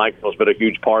defensively, and Michael's been a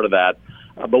huge part of that.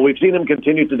 But we've seen him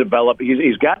continue to develop.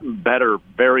 He's gotten better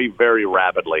very, very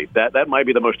rapidly. That might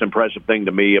be the most impressive thing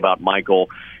to me about Michael.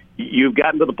 You've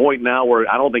gotten to the point now where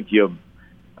I don't think you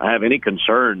have any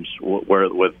concerns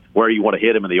with where you want to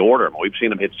hit him in the order. We've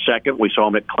seen him hit second. We saw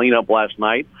him hit cleanup last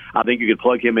night. I think you could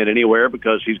plug him in anywhere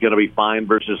because he's going to be fine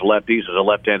versus lefties as a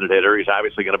left-handed hitter. He's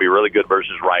obviously going to be really good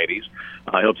versus righties.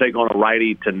 He'll take on a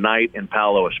righty tonight in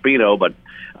Paolo Espino, but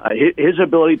his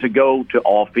ability to go to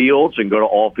all fields and go to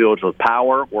all fields with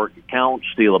power, work a count,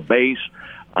 steal a base,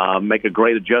 make a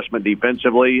great adjustment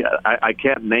defensively. I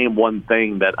can't name one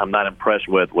thing that I'm not impressed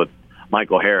with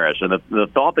Michael Harris. And the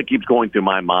thought that keeps going through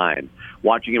my mind,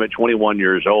 watching him at 21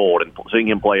 years old and seeing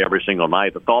him play every single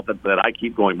night, the thought that I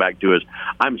keep going back to is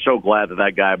I'm so glad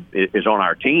that guy is on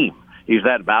our team. He's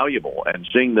that valuable. And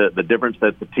seeing the difference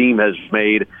that the team has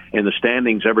made in the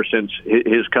standings ever since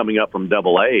his coming up from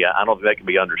AA, I don't think that can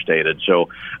be understated. So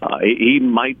he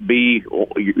might be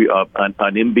an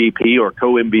MVP or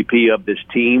co-MVP of this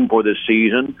team for this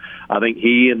season. I think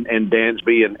he and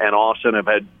Dansby and Austin have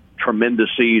had tremendous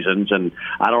seasons, and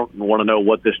I don't want to know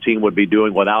what this team would be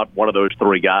doing without one of those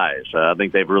three guys. I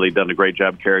think they've really done a great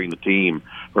job carrying the team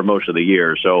for most of the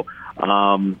year. So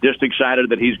just excited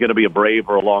that he's going to be a Brave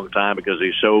for a long time because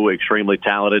he's so extremely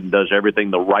talented and does everything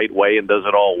the right way and does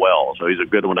it all well. So he's a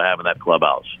good one to have in that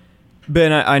clubhouse.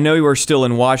 Ben, I know you are still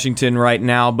in Washington right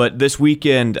now, but this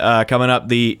weekend coming up,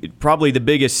 probably the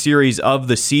biggest series of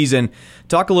the season.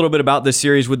 Talk a little bit about this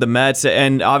series with the Mets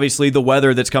and obviously the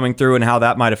weather that's coming through and how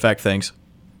that might affect things.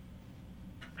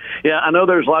 Yeah, I know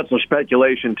there's lots of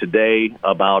speculation today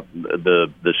about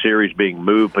the series being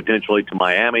moved potentially to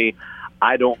Miami.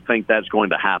 I don't think that's going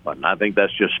to happen. I think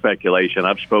that's just speculation.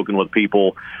 I've spoken with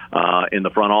people in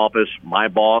the front office, my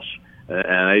boss,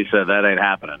 and they said that ain't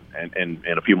happening, and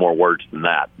a few more words than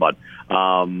that. But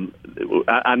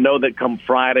I know that come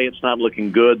Friday, it's not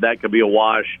looking good. That could be a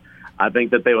wash. I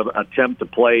think that they would attempt to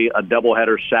play a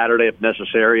doubleheader Saturday if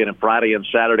necessary, and if Friday and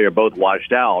Saturday are both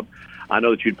washed out, I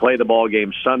know that you'd play the ball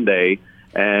game Sunday,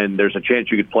 and there's a chance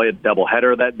you could play a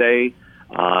doubleheader that day.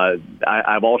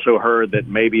 I've also heard that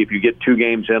maybe if you get two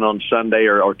games in on Sunday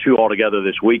or two altogether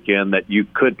this weekend, that you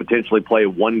could potentially play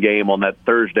one game on that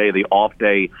Thursday, the off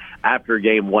day after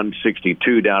game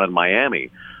 162 down in Miami.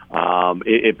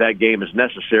 If that game is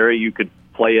necessary, you could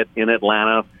play it in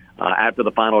Atlanta after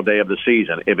the final day of the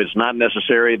season. If it's not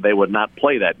necessary, they would not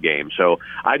play that game. So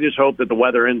I just hope that the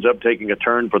weather ends up taking a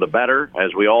turn for the better,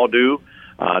 as we all do.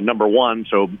 Number one,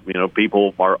 so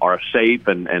people are safe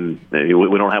and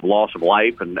we don't have loss of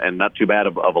life and not too bad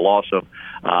of a loss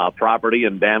of property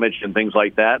and damage and things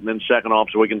like that. And then second off,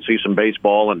 so we can see some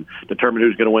baseball and determine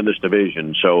who's going to win this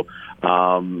division. So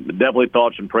definitely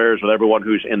thoughts and prayers with everyone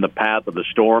who's in the path of the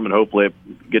storm, and hopefully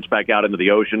it gets back out into the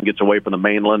ocean, gets away from the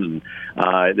mainland,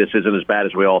 and this isn't as bad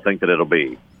as we all think that it'll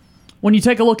be. When you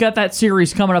take a look at that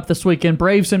series coming up this weekend,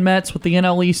 Braves and Mets with the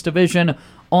NL East division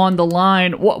on the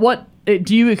line, what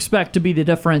do you expect to be the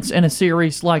difference in a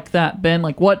series like that, Ben?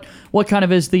 Like what kind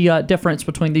of is the difference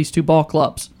between these two ball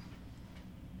clubs?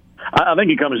 I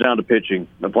think it comes down to pitching,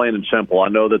 plain and simple. I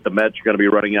know that the Mets are going to be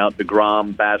running out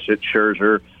DeGrom, Bassett,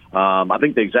 Scherzer. I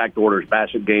think the exact order is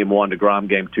Bassett game 1, DeGrom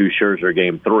game 2, Scherzer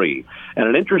game 3. And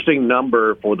an interesting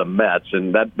number for the Mets,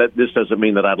 and that this doesn't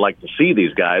mean that I'd like to see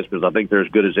these guys because I think they're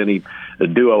as good as any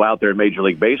duo out there in Major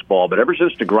League Baseball. But ever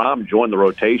since DeGrom joined the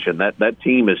rotation, that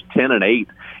team is 10-8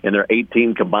 in their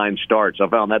 18 combined starts. I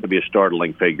found that to be a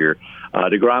startling figure.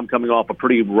 DeGrom coming off a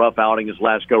pretty rough outing his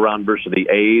last go-round versus the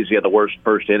A's. He had the worst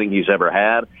first inning he's ever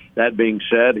had. That being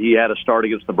said, he had a start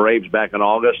against the Braves back in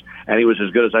August, and he was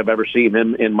as good as I've ever seen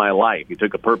him in my life. He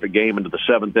took a perfect game into the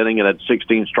 7th inning and had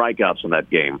 16 strikeouts in that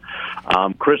game.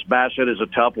 Chris Bassett is a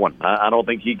tough one. I don't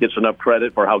think he gets enough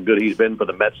credit for how good he's been for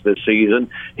the Mets this season.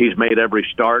 He's made every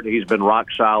start. He's been rock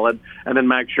solid. And then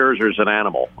Max Scherzer is an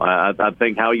animal. I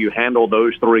think how you handle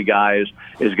those three guys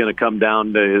is going to come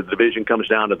down to the division comes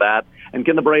down to that. And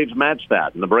can the Braves match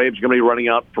that? And the Braves are going to be running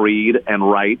out Fried and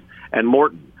Wright and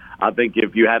Morton. I think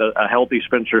if you had a healthy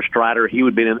Spencer Strider, he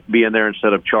would be in there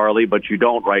instead of Charlie, but you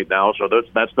don't right now. So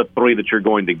that's the three that you're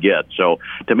going to get. So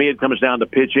to me, it comes down to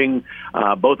pitching.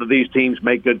 Both of these teams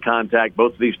make good contact.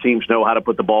 Both of these teams know how to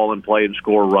put the ball in play and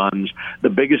score runs. The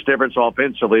biggest difference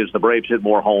offensively is the Braves hit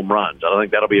more home runs. I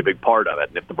think that'll be a big part of it.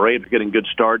 And if the Braves are getting good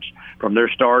starts from their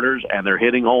starters and they're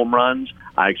hitting home runs,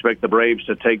 I expect the Braves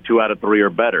to take 2 out of 3 or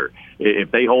better.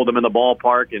 If they hold them in the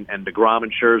ballpark and DeGrom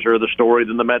and Scherzer are the story,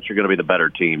 then the Mets are going to be the better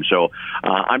team. So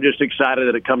I'm just excited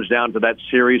that it comes down to that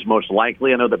series most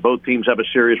likely. I know that both teams have a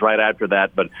series right after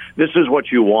that, but this is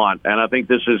what you want. And I think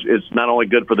it's not only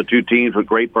good for the two teams, but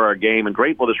great for our game and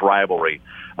great for this rivalry.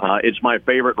 It's my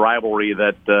favorite rivalry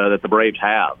that the Braves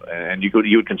have. And you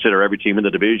would consider every team in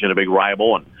the division a big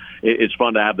rival, and it's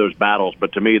fun to have those battles.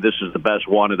 But to me, this is the best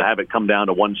one, and to have it come down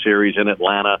to one series in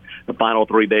Atlanta the final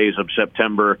 3 days of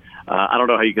September, I don't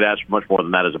know how you could ask for much more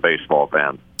than that as a baseball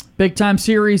fan. Big-time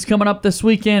series coming up this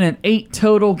weekend and 8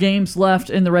 total games left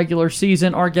in the regular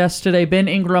season. Our guest today, Ben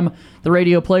Ingram, the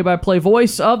radio play-by-play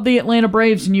voice of the Atlanta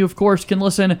Braves, and you, of course, can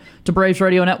listen to Braves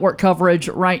Radio Network coverage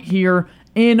right here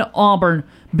in Auburn.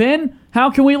 Ben, how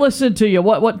can we listen to you?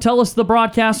 What tell us the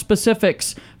broadcast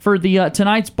specifics for the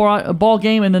tonight's ball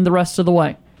game and then the rest of the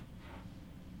way.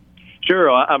 Sure.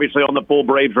 Obviously, on the full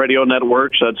Braves Radio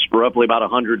Network, so that's roughly about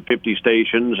 150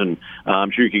 stations, and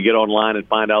I'm sure you can get online and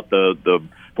find out the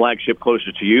flagship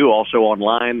closest to you. Also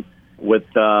online with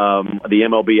the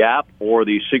MLB app or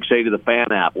the 680 The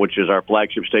Fan app, which is our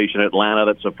flagship station in Atlanta.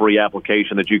 That's a free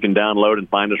application that you can download and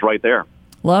find us right there.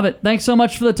 Love it. Thanks so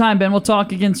much for the time, Ben. We'll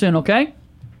talk again soon, okay?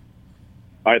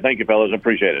 All right. Thank you, fellas. I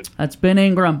appreciate it. That's Ben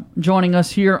Ingram joining us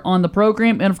here on the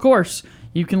program. And, of course,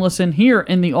 you can listen here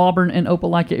in the Auburn and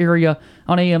Opelika area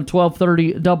on AM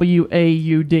 1230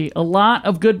 WAUD. A lot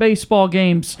of good baseball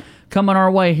games coming our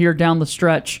way here down the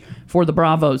stretch for the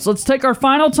Bravos. Let's take our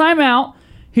final timeout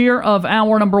here of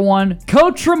hour number 1.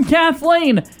 Coach from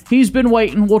Kathleen, he's been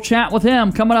waiting. We'll chat with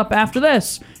him coming up after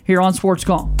this here on Sports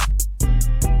Call.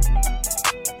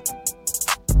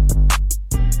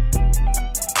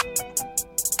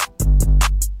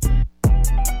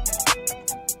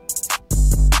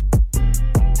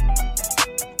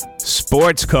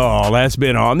 Sports Call has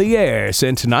been on the air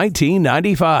since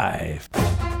 1995.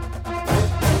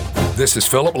 This is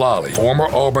Philip Lally, former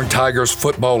Auburn Tigers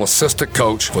football assistant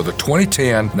coach for the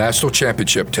 2010 National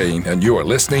Championship team, and you are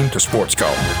listening to Sports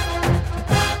Call.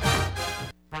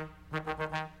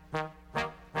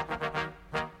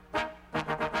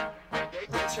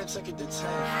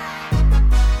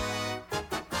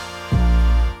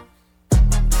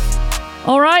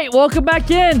 All right, welcome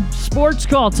back in. Sports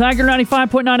Call, Tiger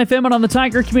 95.9 FM and on the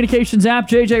Tiger Communications app.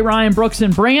 JJ, Ryan, Brooks,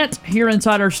 and Brant here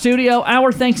inside our studio.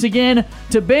 Our thanks again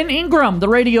to Ben Ingram, the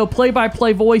radio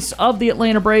play-by-play voice of the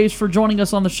Atlanta Braves, for joining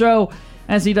us on the show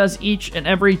as he does each and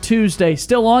every Tuesday.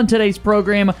 Still on today's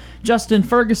program, Justin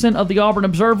Ferguson of the Auburn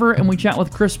Observer, and we chat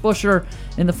with Chris Buescher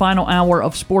in the final hour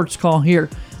of Sports Call here.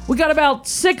 We got about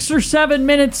 6 or 7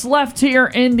 minutes left here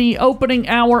in the opening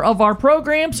hour of our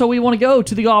program, so we want to go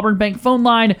to the Auburn Bank phone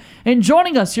line. And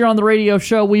joining us here on the radio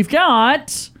show, we've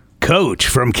got Coach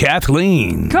from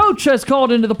Kathleen. Coach has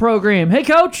called into the program. Hey,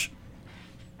 Coach.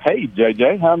 Hey,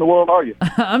 JJ. How in the world are you?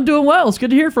 I'm doing well. It's good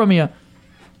to hear from you.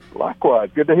 Likewise.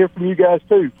 Good to hear from you guys,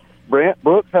 too. Brant,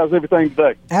 Brooks, how's everything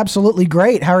today? Absolutely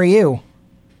great. How are you?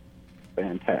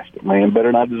 Fantastic, man. Better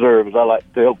than I deserve, as I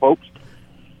like to tell folks.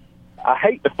 I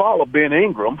hate to follow Ben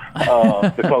Ingram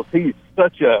because he's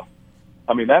such a –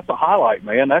 I mean, that's a highlight,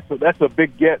 man. That's a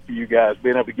big get for you guys,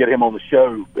 being able to get him on the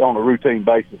show on a routine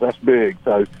basis. That's big.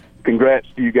 So congrats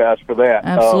to you guys for that.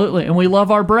 Absolutely. And we love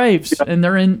our Braves, and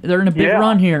they're in a big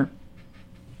run here.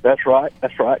 That's right.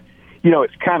 That's right. You know,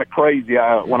 it's kind of crazy.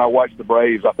 When I watch the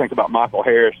Braves, I think about Michael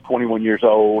Harris, 21 years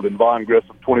old, and Vaughn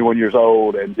Grissom, 21 years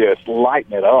old, and just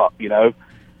lighting it up, you know.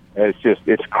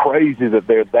 It's crazy that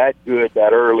they're that good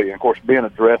that early. And, of course, Ben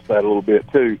addressed that a little bit,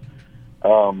 too.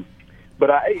 But,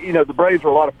 the Braves are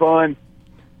a lot of fun.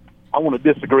 I want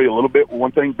to disagree a little bit with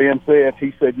one thing Ben said.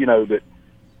 He said, that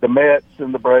the Mets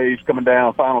and the Braves coming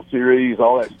down, final series,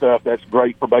 all that stuff, that's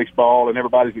great for baseball, and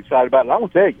everybody's excited about it. I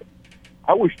want to tell you,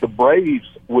 I wish the Braves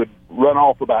would run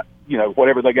off about,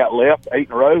 whatever they got left, 8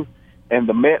 in a row, and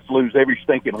the Mets lose every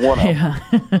stinking one of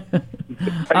them.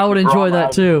 I would enjoy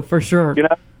that, too, for sure.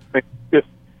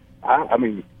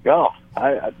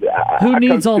 Who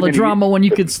needs all the drama when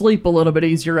you can sleep a little bit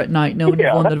easier at night knowing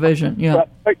you've won the division? Yeah, that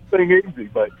makes things easy,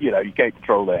 but you can't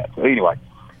control that. So anyway,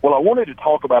 well, I wanted to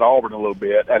talk about Auburn a little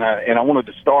bit, and I wanted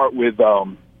to start with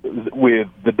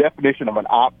the definition of an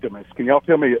optimist. Can y'all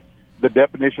tell me the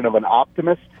definition of an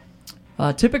optimist?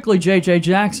 Typically J.J.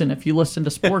 Jackson, if you listen to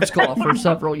Sports Call for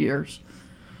several years.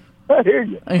 I hear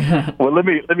you. Well, let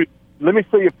me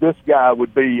see if this guy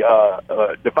would be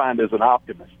defined as an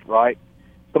optimist, right?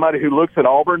 Somebody who looks at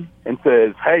Auburn and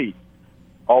says, "Hey,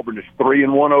 Auburn is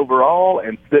 3-1 overall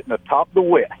and sitting atop the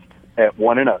West at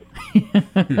 1-0."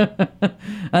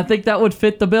 I think that would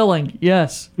fit the billing.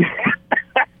 Yes.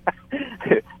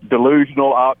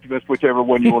 Delusional, optimist, whichever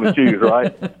one you want to choose,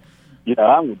 right? I'm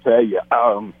going to tell you,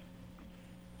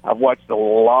 I've watched a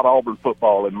lot of Auburn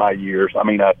football in my years. I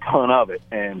mean, a ton of it,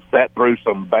 and sat through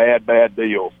some bad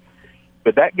deals.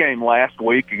 But that game last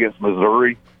week against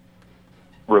Missouri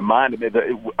reminded me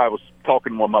that I was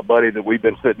talking with my buddy that we've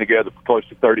been sitting together for close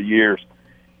to 30 years.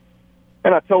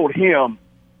 And I told him,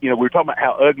 we were talking about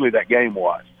how ugly that game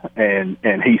was. And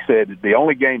he said that the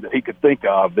only game that he could think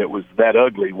of that was that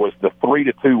ugly was the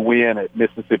 3-2 win at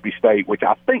Mississippi State, which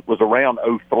I think was around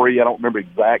 2003. I don't remember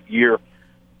exact year.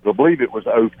 I believe it was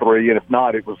 2003, and if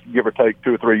not, it was give or take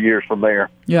 2 or 3 years from there.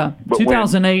 Yeah, but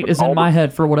 2008 is in my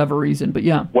head for whatever reason, but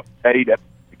yeah. 8, that's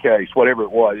the case, whatever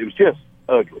it was. It was just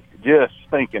ugly, just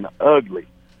stinking ugly.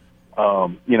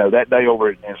 That day over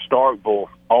in Starkville,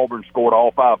 Auburn scored all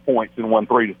 5 points and won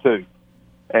 3-2.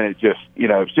 And it just,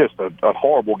 it's just a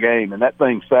horrible game. And that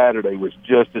thing Saturday was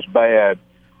just as bad.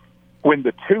 When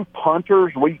the two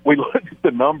punters, we looked at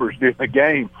the numbers during the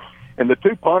game, and the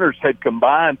two punters had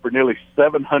combined for nearly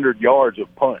 700 yards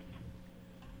of punts.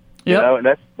 Yep.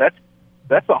 And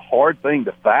that's a hard thing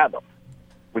to fathom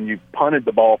when you punted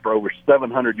the ball for over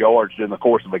 700 yards in the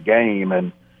course of a game.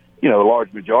 And, a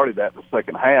large majority of that in the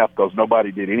second half, because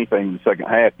nobody did anything in the second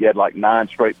half. You had like 9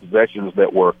 straight possessions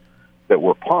that were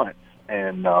punts.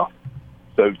 And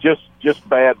so just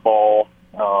bad ball.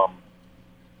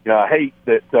 I hate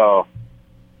that, that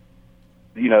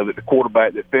the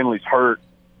quarterback, that Finley's hurt.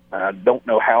 I don't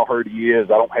know how hurt he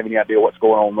is. I don't have any idea what's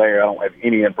going on there. I don't have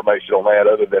any information on that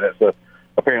other than it's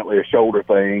apparently a shoulder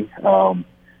thing.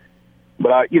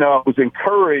 But I was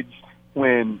encouraged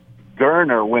when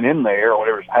Gerner went in there, or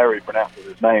whatever, however he pronounces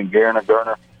his name,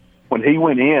 Gerner. When he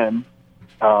went in,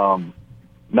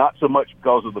 not so much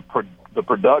because of the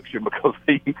production, because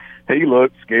he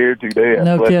looked scared to death.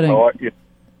 No kidding.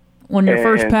 When your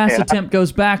first pass attempt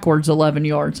goes backwards 11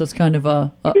 yards, that's kind of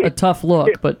a tough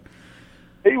look. But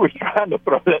he was trying to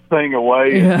throw that thing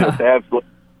away and just absolutely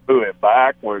threw it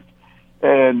backwards.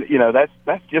 And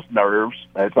that's just nerves.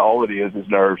 That's all it is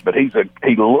nerves. But he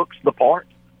looks the part.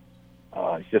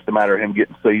 It's just a matter of him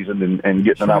getting seasoned and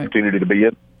getting an opportunity to be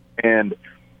in. And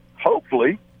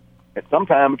hopefully, at some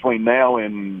time between now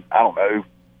and, I don't know,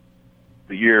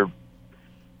 the year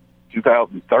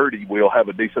 2030, we'll have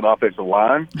a decent offensive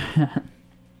line.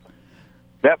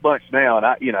 That bunch now, and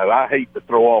I hate to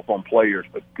throw off on players,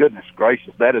 but goodness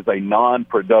gracious, that is a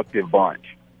non-productive bunch.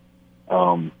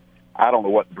 I don't know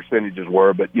what the percentages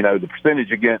were, but the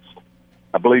percentage against,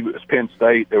 I believe it was Penn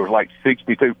State, there was like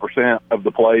 62% of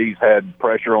the plays had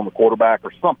pressure on the quarterback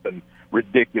or something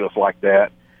ridiculous like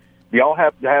that. Do y'all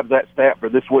have to have that stat for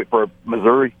this week for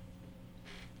Missouri?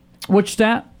 Which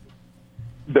stat?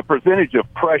 The percentage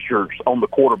of pressures on the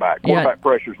quarterback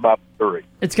pressures by Missouri.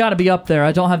 It's got to be up there.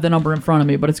 I don't have the number in front of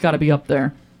me, but it's got to be up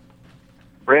there.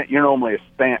 Brent, you're normally a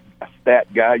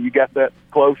stat guy. You got that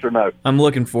close or no? I'm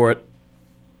looking for it.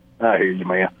 I hear you,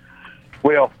 man.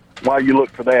 Well, while you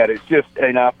look for that, it's just,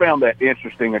 and I found that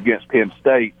interesting against Penn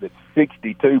State that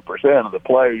 62% of the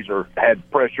plays had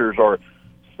pressures or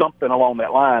something along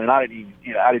that line, and I didn't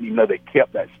even know they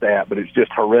kept that stat, but it's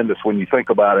just horrendous when you think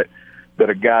about it, that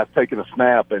a guy's taking a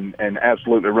snap and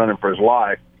absolutely running for his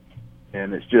life,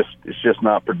 and it's just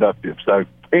not productive. So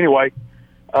anyway,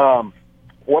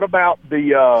 what about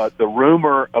the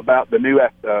rumor about the new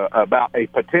about a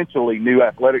potentially new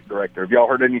athletic director? Have y'all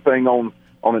heard anything on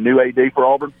a new AD for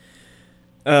Auburn?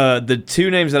 The two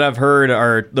names that I've heard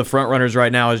are the front runners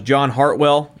right now is John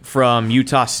Hartwell from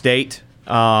Utah State,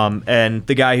 and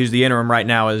the guy who's the interim right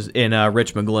now is in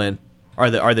Rich McGlynn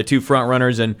are the two front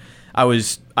runners. And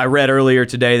I read earlier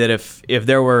today that if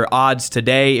there were odds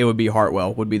today, it would be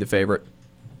Hartwell would be the favorite.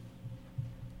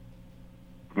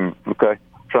 Okay,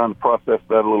 trying to process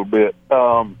that a little bit.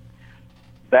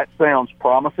 That sounds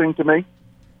promising to me.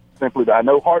 Simply, I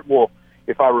know Hartwell.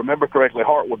 If I remember correctly,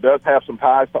 Hartwell does have some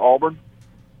ties to Auburn.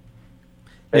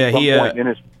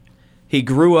 He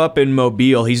grew up in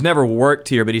Mobile. He's never worked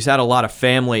here, but he's had a lot of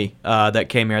family that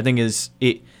came here. I think his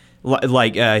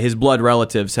blood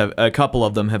relatives have a couple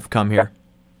of them have come here.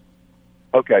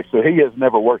 Okay, so he has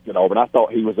never worked at Auburn. I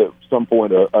thought he was at some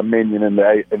point a minion in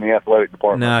the athletic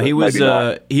department. No, he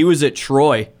was at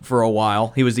Troy for a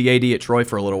while. He was the AD at Troy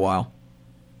for a little while.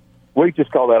 We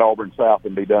just call that Auburn South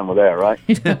and be done with that, right?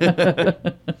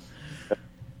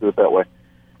 do it that way.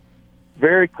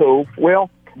 Very cool. Well,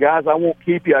 guys, I won't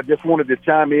keep you. I just wanted to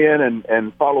chime in,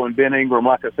 and following Ben Ingram,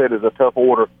 like I said, is a tough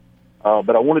order.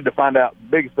 But I wanted to find out, the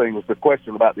biggest thing was the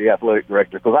question about the athletic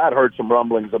director, because I had heard some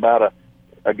rumblings about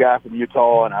a guy from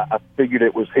Utah, and I figured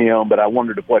it was him, but I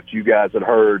wondered if what you guys had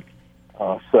heard.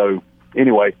 So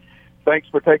anyway, thanks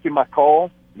for taking my call.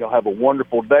 Y'all have a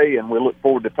wonderful day, and we look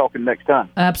forward to talking next time.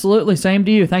 Absolutely. Same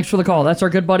to you. Thanks for the call. That's our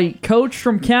good buddy, Coach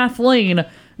from Kathleen,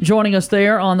 joining us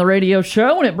there on the radio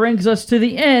show, and it brings us to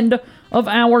the end of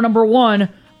hour number 1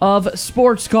 of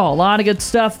Sports Call. A lot of good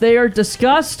stuff there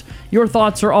discussed. Your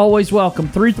thoughts are always welcome.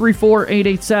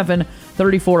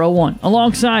 334-887-3401.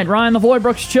 Alongside Ryan Lavoie,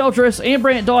 Brooks Childress, and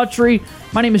Brant Daughtry,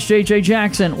 my name is JJ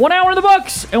Jackson. 1 hour in the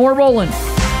books, and we're rolling.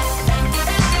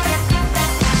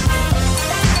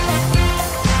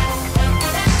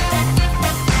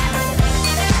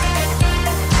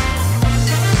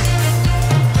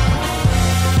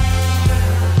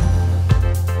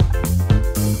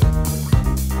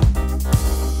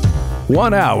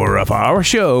 One hour of our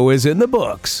show is in the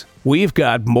books. We've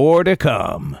got more to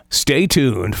come. Stay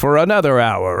tuned for another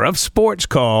hour of Sports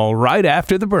Call right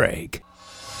after the break.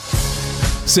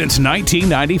 Since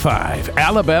 1995,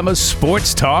 Alabama's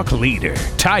sports talk leader,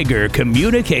 Tiger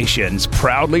Communications,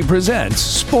 proudly presents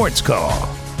Sports Call.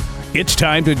 It's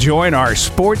time to join our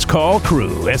Sports Call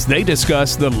crew as they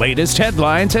discuss the latest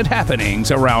headlines and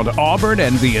happenings around Auburn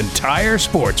and the entire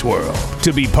sports world.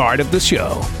 To be part of the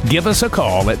show, give us a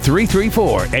call at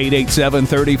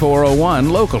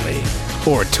 334-887-3401 locally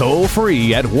or toll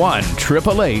free at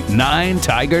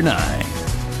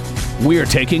 1-888-9-TIGER-9. We're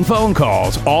taking phone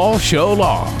calls all show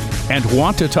long and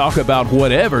want to talk about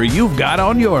whatever you've got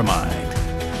on your mind.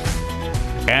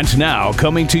 And now,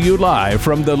 coming to you live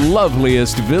from the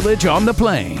loveliest village on the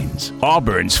plains,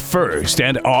 Auburn's first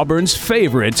and Auburn's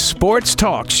favorite sports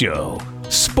talk show,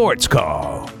 Sports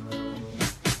Call.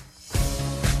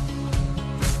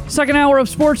 Second hour of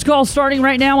Sports Call starting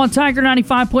right now on Tiger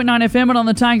 95.9 FM and on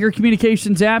the Tiger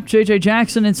Communications app. JJ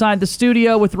Jackson inside the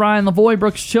studio with Ryan Lavoie,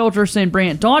 Brooks Childress, and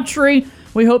Brant Daughtry.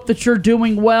 We hope that you're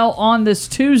doing well on this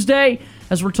Tuesday,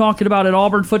 as we're talking about an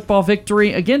Auburn football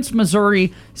victory against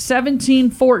Missouri,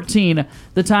 17-14.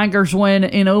 The Tigers win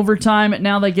in overtime.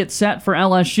 Now they get set for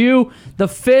LSU, the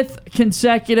 5th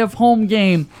consecutive home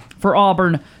game for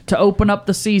Auburn to open up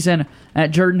the season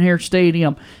at Jordan-Hare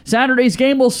Stadium. Saturday's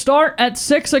game will start at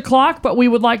 6 o'clock, but we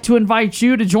would like to invite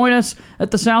you to join us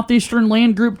at the Southeastern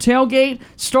Land Group tailgate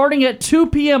starting at 2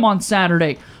 p.m. on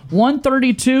Saturday.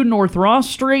 132 North Ross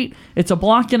Street. It's a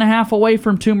block and a half away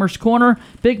from Toomer's Corner.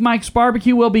 Big Mike's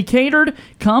Barbecue will be catered.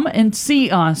 Come and see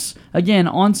us again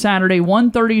on Saturday,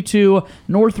 132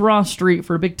 North Ross Street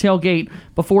for a big tailgate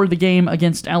before the game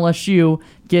against LSU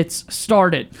gets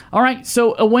started. All right,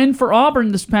 so a win for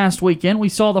Auburn this past weekend. We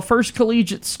saw the first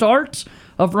collegiate start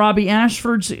of Robbie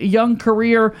Ashford's young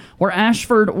career, where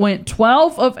Ashford went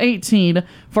 12 of 18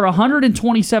 for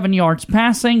 127 yards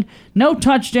passing, no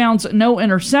touchdowns, no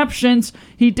interceptions.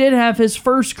 He did have his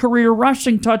first career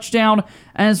rushing touchdown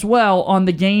as well on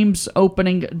the game's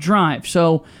opening drive.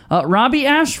 So Robbie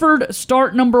Ashford,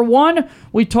 start number 1.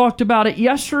 We talked about it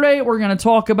yesterday. We're going to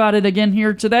talk about it again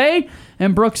here today.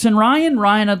 And Brooks and Ryan,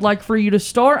 I'd like for you to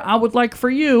start. I would like for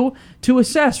you to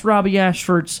assess Robbie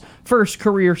Ashford's first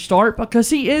career start, because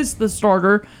he is the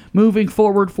starter moving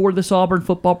forward for this Auburn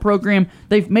football program.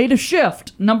 They've made a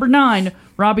shift. Number 9,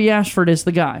 Robbie Ashford is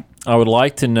the guy. I would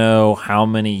like to know how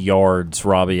many yards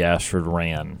Robbie Ashford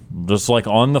ran, just like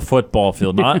on the football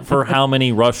field, not for how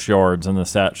many rush yards in the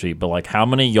stat sheet, but like how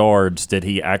many yards did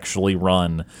he actually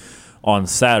run on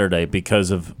Saturday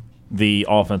because of the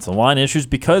offensive line issues.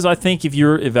 Because I think if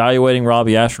you're evaluating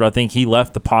Robbie Ashford, I think he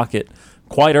left the pocket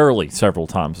quite early several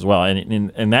times as well.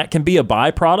 And that can be a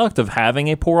byproduct of having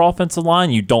a poor offensive line.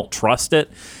 You don't trust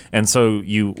it. And so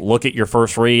you look at your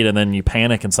first read and then you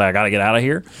panic and say, I got to get out of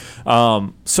here.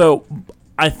 So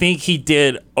I think he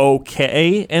did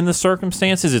okay in the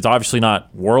circumstances. It's obviously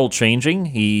not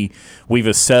world-changing. We've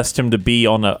assessed him to be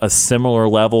on a similar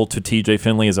level to TJ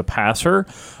Finley as a passer.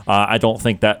 I don't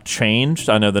think that changed.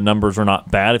 I know the numbers are not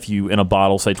bad. If you, in a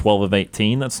bottle, say 12 of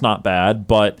 18, that's not bad.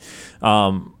 But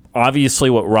obviously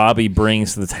what Robbie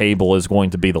brings to the table is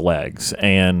going to be the legs.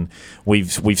 And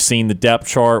we've seen the depth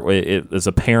chart. It is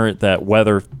apparent that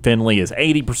whether Finley is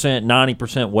 80%,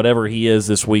 90%, whatever he is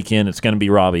this weekend, it's going to be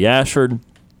Robbie Ashford.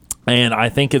 And I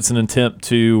think it's an attempt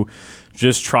to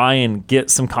just try and get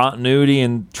some continuity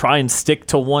and try and stick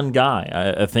to one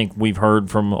guy. I think we've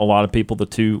heard from a lot of people the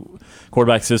two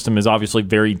quarterback system is obviously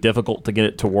very difficult to get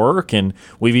it to work, and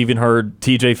we've even heard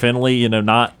TJ Finley,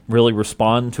 not really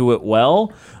respond to it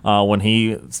well when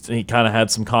he kind of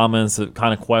had some comments that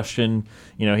kind of questioned,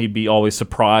 he'd be always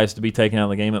surprised to be taken out of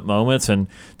the game at moments, and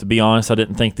to be honest, I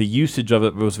didn't think the usage of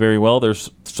it was very well. There's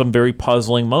some very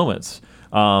puzzling moments.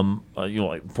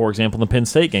 Like for example, in the Penn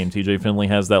State game, TJ Finley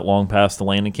has that long pass to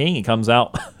Landon King. He comes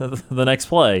out the next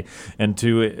play, and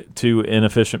two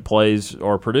inefficient plays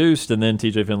are produced, and then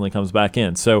TJ Finley comes back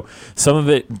in. So some of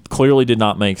it clearly did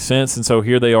not make sense, and so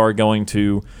here they are going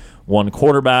to one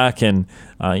quarterback, and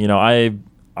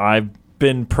I've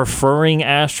been preferring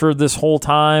Ashford this whole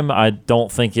time. I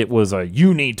don't think it was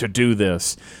you need to do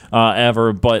this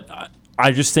ever, but I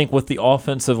just think with the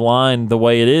offensive line the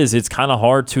way it is, it's kind of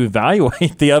hard to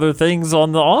evaluate the other things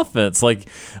on the offense. Like,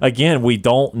 again, we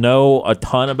don't know a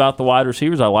ton about the wide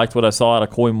receivers. I liked what I saw out of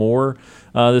Coy Moore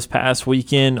this past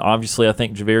weekend. Obviously, I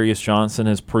think Javarius Johnson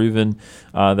has proven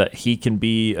that he can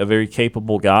be a very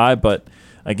capable guy, but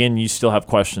again, you still have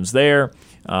questions there.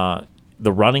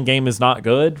 The running game is not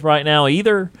good right now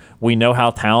either. We know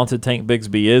how talented Tank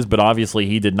Bigsby is, but obviously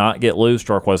he did not get loose.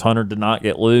 Jarquez Hunter did not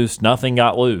get loose. Nothing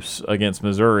got loose against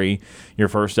Missouri, your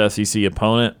first SEC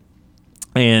opponent.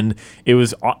 And it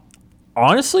was,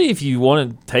 honestly, if you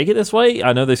want to take it this way,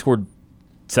 I know they scored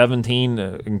 17,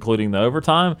 including the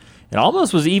overtime. It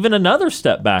almost was even another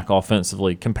step back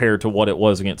offensively compared to what it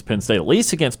was against Penn State. At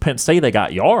least against Penn State, they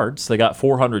got yards. They got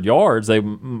 400 yards.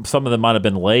 Some of them might have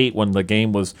been late when the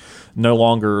game was no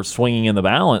longer swinging in the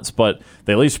balance, but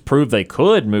they at least proved they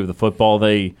could move the football.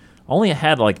 They only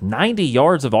had like 90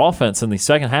 yards of offense in the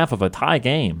second half of a tie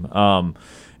game.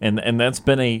 And that's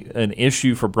been an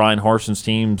issue for Brian Harsin's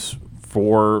teams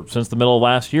since the middle of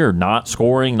last year. Not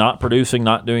scoring, not producing,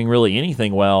 not doing really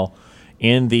anything well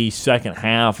in the second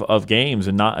half of games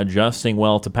and not adjusting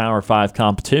well to Power 5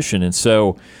 competition. And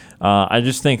so I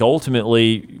just think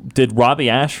ultimately, did Robbie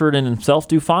Ashford and himself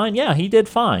do fine? Yeah, he did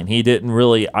fine. He didn't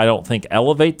really, I don't think,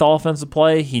 elevate the offensive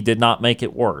play. He did not make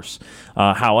it worse.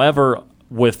 However,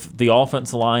 with the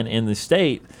offensive line in the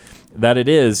state that it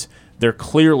is, they're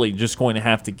clearly just going to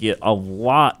have to get a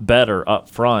lot better up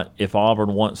front if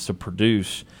Auburn wants to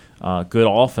produce good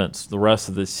offense the rest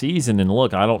of the season. And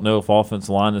look, I don't know if offensive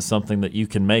line is something that you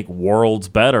can make worlds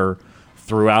better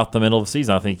throughout the middle of the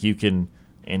season. I think you can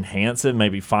enhance it,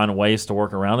 maybe find ways to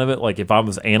work around it. Like if I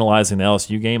was analyzing the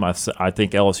LSU game, I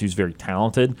think LSU is very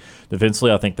talented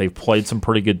defensively. I think they've played some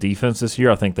pretty good defense this year.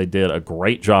 I think they did a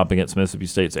great job against Mississippi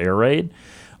State's air raid.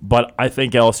 But I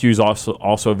think LSU is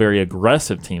also a very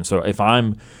aggressive team. So if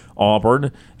I'm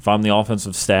Auburn, if I'm the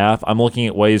offensive staff, I'm looking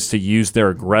at ways to use their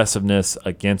aggressiveness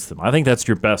against them. I think that's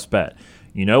your best bet.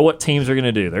 You know what teams are going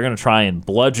to do. They're going to try and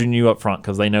bludgeon you up front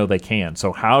because they know they can.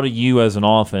 So how do you as an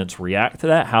offense react to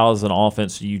that? How as an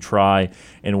offense do you try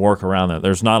and work around that?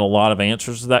 There's not a lot of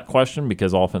answers to that question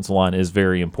because offensive line is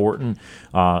very important,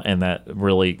 and that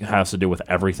really has to do with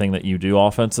everything that you do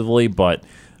offensively. But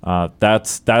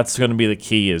that's going to be the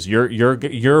key is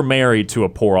you're married to a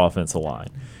poor offensive line.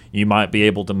 You might be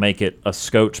able to make it a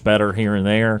scotch better here and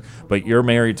there, but you're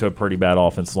married to a pretty bad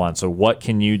offensive line. So what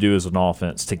can you do as an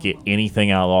offense to get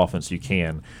anything out of the offense you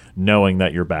can, knowing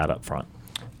that you're bad up front?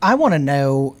 I want to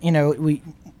know,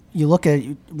 you look at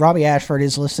Robbie Ashford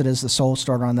is listed as the sole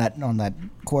starter on that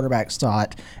quarterback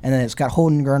spot, and then it's got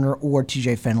Holden Geriner or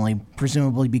TJ Finley,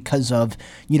 presumably because of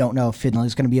you don't know if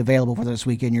Finley's going to be available for this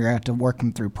weekend. You're going to have to work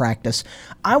him through practice.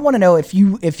 I want to know if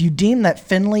you deem that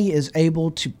Finley is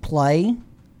able to play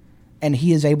and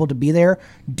he is able to be there,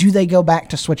 do they go back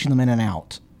to switching them in and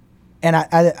out? And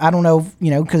I don't know,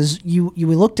 because we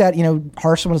looked at,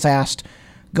 Harsin was asked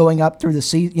going up through the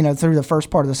season, through the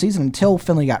first part of the season until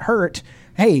Finley got hurt.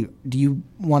 Hey, do you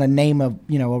want to name a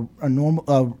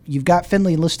normal? You've got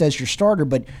Finley listed as your starter,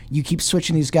 but you keep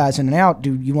switching these guys in and out.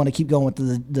 Do you want to keep going with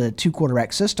the two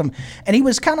quarterback system? And he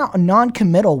was kind of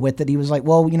non-committal with it. He was like,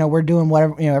 well, we're doing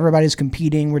whatever. Everybody's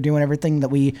competing. We're doing everything that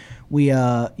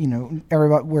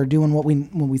everybody we're doing what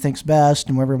we think's best,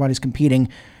 and everybody's competing.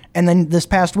 And then this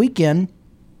past weekend,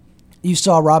 you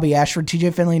saw Robbie Ashford,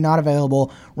 TJ Finley not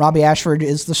available. Robbie Ashford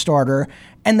is the starter.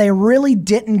 And they really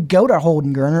didn't go to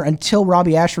Holden Geriner until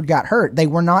Robbie Ashford got hurt. They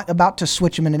were not about to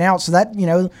switch him in and out. So that,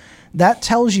 that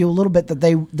tells you a little bit that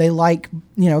they like,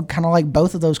 kind of like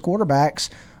both of those quarterbacks,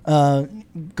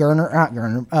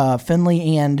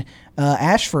 Finley and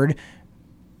Ashford,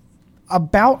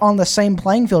 about on the same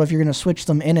playing field if you're going to switch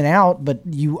them in and out. But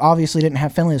you obviously didn't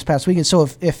have Finley this past weekend. So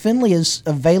if Finley is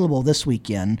available this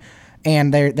weekend,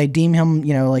 and they deem him,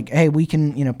 hey, we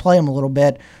can, play him a little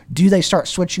bit, do they start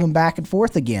switching him back and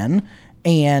forth again?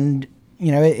 And,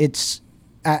 it's,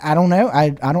 I don't know. I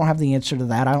don't have the answer to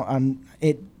that.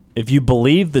 if you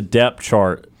believe the depth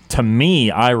chart, to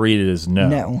me, I read it as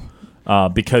no.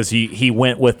 Because he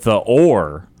went with the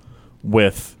or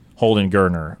with Holden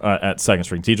Geriner at second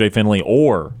string, TJ Finley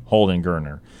or Holden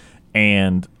Geriner.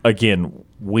 And, again,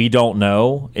 we don't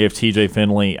know if TJ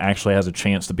Finley actually has a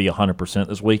chance to be 100%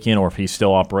 this weekend or if he's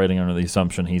still operating under the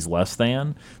assumption he's less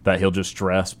than, that he'll just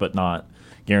dress but not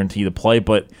guarantee the play.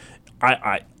 But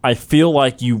I feel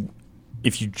like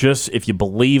if you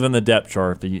believe in the depth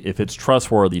chart, if it's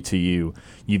trustworthy to you,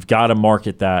 you've got to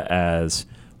market that as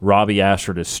Robbie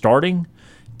Ashford is starting,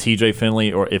 TJ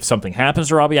Finley, or if something happens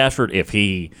to Robbie Ashford, if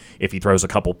he throws a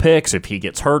couple picks, if he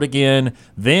gets hurt again,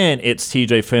 then it's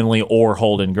TJ Finley or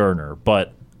Holden Geriner.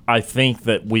 But I think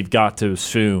that we've got to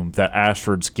assume that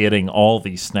Ashford's getting all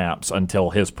these snaps until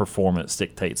his performance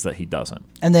dictates that he doesn't.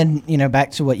 And then,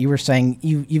 back to what you were saying,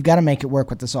 you've got to make it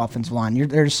work with this offensive line. You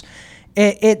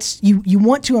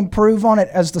want to improve on it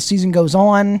as the season goes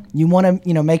on. You want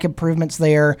to make improvements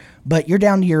there, but you're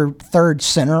down to your third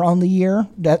center on the year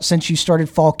since you started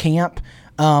fall camp.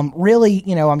 Really,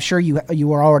 I'm sure you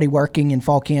were already working in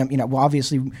fall camp. Well,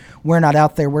 obviously we're not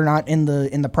out there. We're not in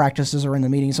the practices or in the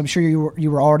meetings. I'm sure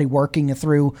you were already working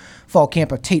through fall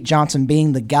camp of Tate Johnson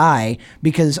being the guy,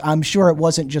 because I'm sure it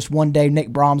wasn't just one day Nick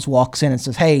Brahms walks in and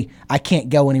says, "Hey, I can't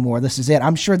go anymore. This is it."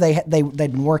 I'm sure they'd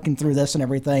been working through this and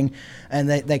everything, and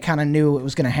they kind of knew it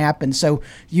was going to happen. So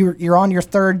you're on your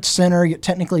third center. You're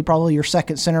technically probably your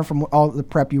second center from all the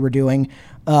prep you were doing,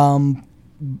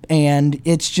 and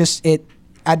it's just it.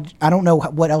 I don't know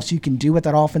what else you can do with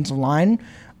that offensive line.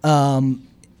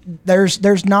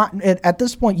 There's not at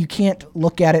this point, you can't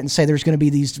look at it and say there's going to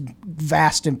be these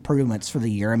vast improvements for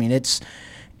the year. I mean, it's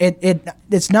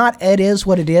not. It is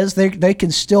what it is. They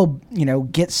can still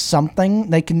get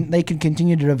something. They can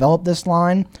continue to develop this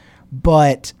line,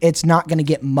 but it's not going to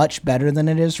get much better than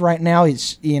it is right now.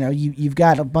 It's you've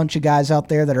got a bunch of guys out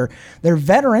there they're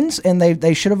veterans and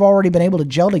they should have already been able to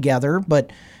gel together,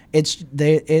 but.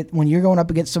 When you're going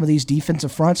up against some of these defensive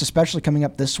fronts, especially coming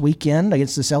up this weekend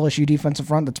against this LSU defensive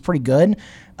front that's pretty good,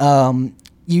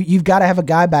 you've got to have a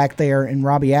guy back there in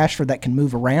Robbie Ashford that can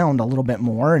move around a little bit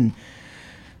more. And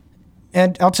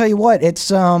I'll tell you what, it's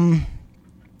going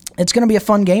to be a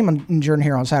fun game in Jordan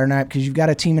here on Saturday night, because you've got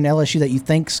a team in LSU that you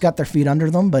think's got their feet under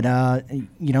them, but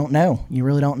you don't know. You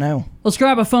really don't know. Let's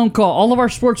grab a phone call. All of our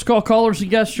sports call callers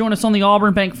and guests join us on the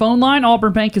Auburn Bank phone line.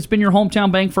 Auburn Bank has been your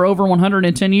hometown bank for over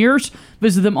 110 years.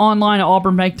 Visit them online at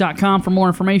auburnbank.com for more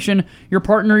information. Your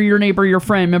partner, your neighbor, your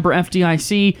friend. Member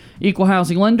FDIC, Equal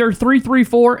Housing Lender,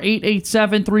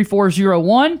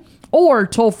 334-887-3401, or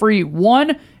toll free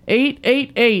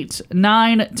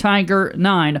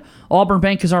 1-888-9-TIGER-9. Auburn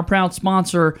Bank is our proud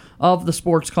sponsor of the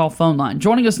Sports Call phone line.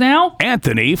 Joining us now,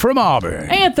 Anthony from Auburn.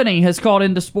 Anthony has called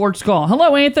into Sports Call.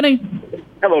 Hello, Anthony.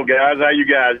 Hello, guys. How you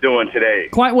guys doing today?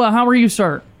 Quite well. How are you,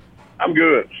 sir? I'm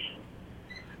good.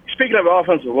 Speaking of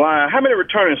offensive line, how many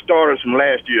returning starters from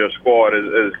last year's squad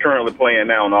is currently playing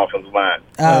now on the offensive line?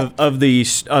 Of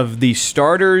the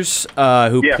starters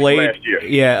who played last year.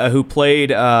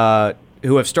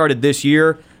 Who have started this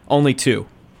year, only two.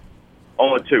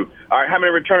 Only two. All right, how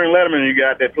many returning lettermen you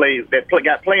got that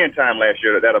got playing time last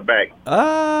year that are back?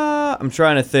 I'm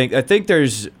trying to think. I think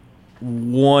there's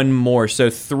one more. So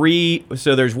three.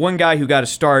 So there's one guy who got a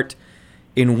start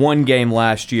in one game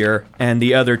last year, and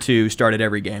the other two started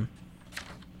every game.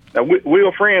 Now,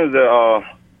 Will Friend's the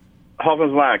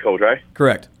offensive line coach, right?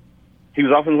 Correct. He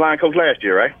was offensive line coach last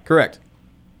year, right? Correct.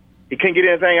 He couldn't get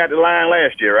anything out the line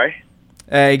last year, right?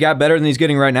 He got better than he's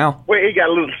getting right now. Well, he got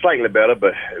a little slightly better,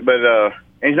 but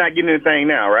he's not getting anything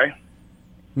now, right?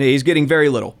 No, he's getting very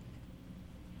little.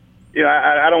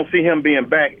 I don't see him being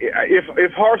back.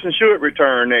 If Harsin should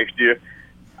return next year,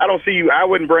 I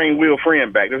wouldn't bring Will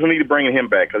Friend back. There's no need to bring him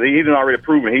back because he's already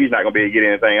proven he's not going to be able to get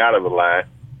anything out of the line.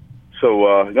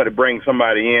 So you got to bring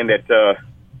somebody in that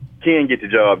can get the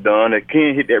job done, that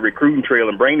can hit that recruiting trail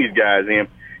and bring these guys in.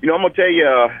 I'm going to tell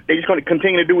you, they're just going to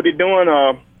continue to do what they're doing,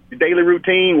 the daily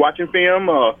routine, watching film,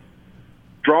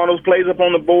 drawing those plays up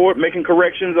on the board, making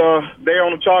corrections there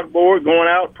on the chalkboard, going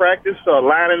out, practice,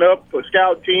 lining up a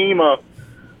scout team,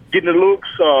 getting the looks,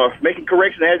 making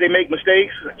corrections as they make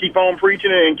mistakes, keep on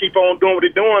preaching and keep on doing what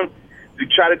they're doing to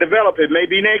try to develop it.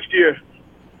 Maybe next year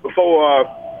before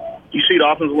you see the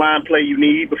offensive line play you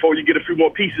need, before you get a few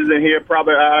more pieces in here,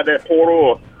 probably out of that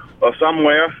portal or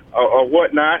somewhere or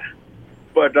whatnot.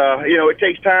 But, it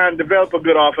takes time to develop a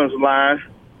good offensive line.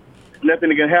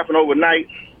 Nothing can happen overnight.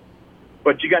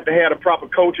 But you got to have the proper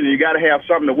coaching, and you got to have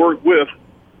something to work with.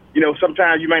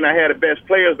 Sometimes you may not have the best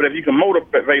players, but if you can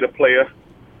motivate a player,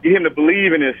 get him to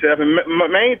believe in himself. And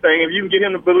main thing, if you can get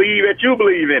him to believe that you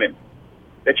believe in him,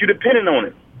 that you're dependent on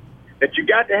him, that you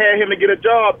got to have him to get a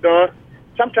job done.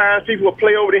 Sometimes people will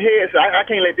play over the head. So I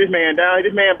can't let this man down.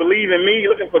 This man believes in me,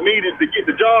 looking for me to get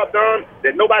the job done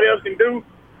that nobody else can do.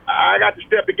 I got to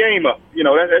step the game up. You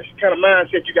know, that's the kind of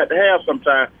mindset you got to have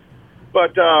sometimes.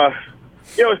 But,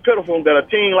 you know, it's pitiful that a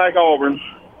team like Auburn,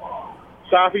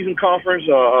 Southeastern Conference,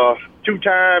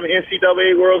 two-time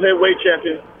NCAA World Heavyweight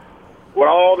Champion, with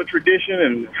all the tradition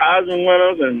and Heisman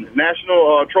winners and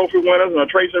national trophy winners and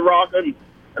Tracy Rocker and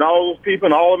all those people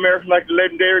and All-Americans like the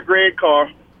legendary Greg Carr,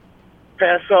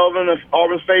 Pat Sullivan,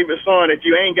 Auburn's favorite son, that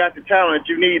you ain't got the talent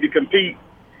you need to compete,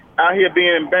 out here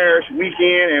being embarrassed week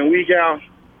in and week out.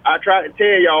 I try to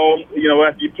tell y'all, you know,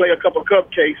 after you play a couple of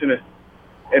cupcakes and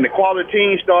the quality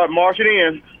teams start marching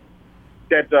in,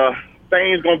 that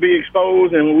things going to be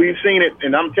exposed, and we've seen it.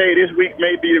 And I'm telling you, this week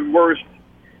may be the worst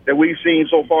that we've seen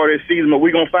so far this season, but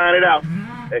we're going to find it out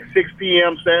at 6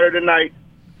 p.m. Saturday night,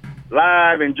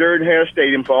 live in Jordan-Hare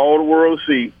Stadium for all the world to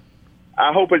see.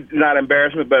 I hope it's not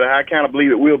embarrassment, but I kind of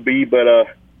believe it will be. But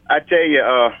I tell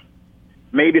you,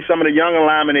 maybe some of the young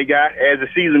linemen they got as the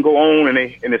season go on, and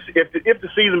if the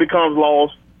season becomes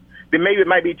lost, then maybe it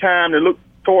might be time to look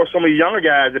towards some of the younger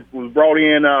guys that was brought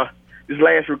in this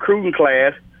last recruiting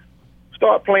class.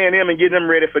 Start playing them and getting them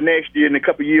ready for next year and a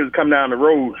couple of years to come down the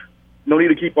road. No need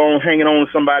to keep on hanging on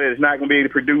to somebody that's not going to be able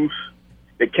to produce,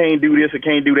 that can't do this or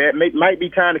can't do that. Might be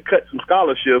time to cut some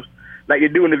scholarships like they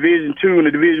do in Division II and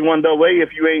the Division I AA.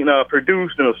 If you ain't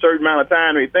produced in a certain amount of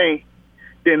time, they think,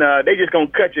 then they just going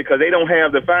to cut you because they don't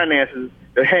have the finances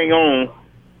to hang on.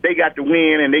 They got to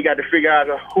win, and they got to figure out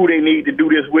who they need to do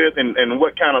this with and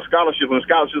what kind of scholarships. When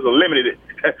scholarships are limited,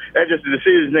 that's just the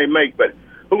decisions they make. But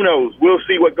who knows? We'll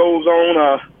see what goes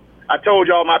on. I told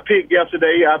y'all my pick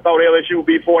yesterday. I thought LSU would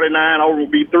be 49, Auburn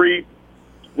would be 3.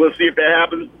 We'll see if that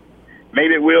happens.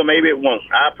 Maybe it will, maybe it won't.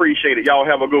 I appreciate it. Y'all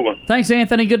have a good one. Thanks,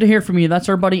 Anthony. Good to hear from you. That's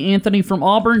our buddy Anthony from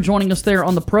Auburn joining us there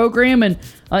on the program. And,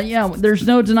 yeah, there's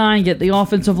no denying it. The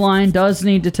offensive line does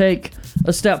need to take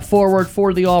a step forward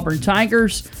for the Auburn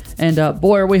Tigers. And,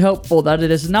 boy, are we hopeful that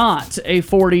it is not a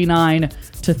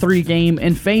 49-3 game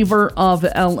in favor of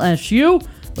LSU.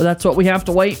 But that's what we have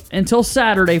to wait until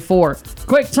Saturday for.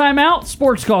 Quick timeout.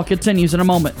 Sports Call continues in a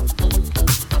moment.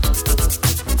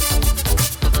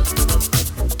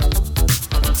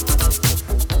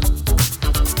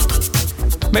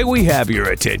 May we have your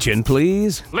attention,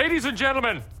 please? Ladies and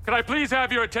gentlemen, can I please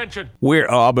have your attention? We're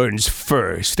Auburn's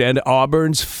first and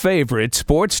Auburn's favorite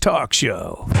sports talk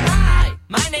show. Hi,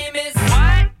 my name is...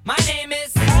 What? My name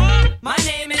is... My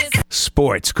name is...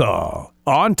 Sports Call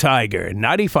on Tiger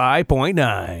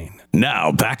 95.9.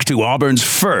 Now back to Auburn's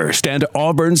first and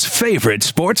Auburn's favorite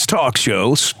sports talk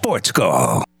show, Sports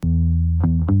Call.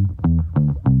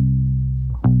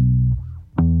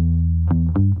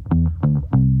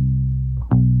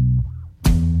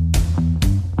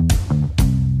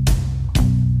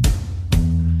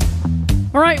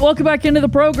 All right, welcome back into the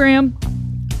program.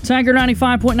 Tiger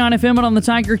 95.9 FM and on the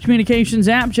Tiger Communications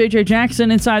app. JJ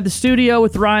Jackson inside the studio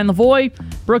with Ryan Lavoie,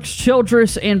 Brooks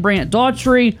Childress, and Brant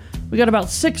Daughtry. We got about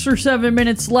 6 or 7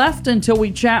 minutes left until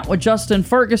we chat with Justin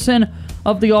Ferguson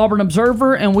of the Auburn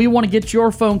Observer, and we want to get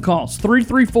your phone calls.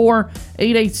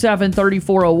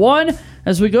 334-887-3401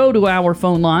 as we go to our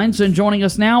phone lines. And joining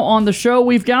us now on the show,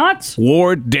 we've got...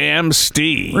 Ward Dam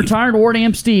Steve. Retired Ward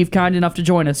Dam Steve, kind enough to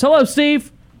join us. Hello,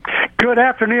 Steve. Good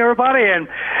afternoon, everybody, and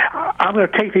I'm going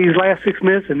to take these last 6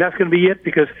 minutes, and that's going to be it,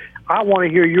 because I want to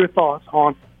hear your thoughts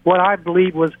on what I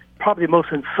believe was probably the most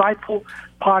insightful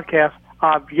podcast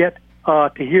I've yet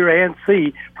to hear and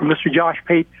see from Mr. Josh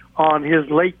Pate on his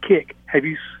late kick. Have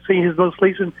you seen his most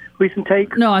recent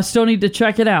take? No, I still need to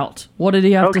check it out. What did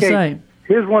he have to say?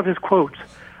 Here's one of his quotes.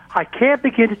 I can't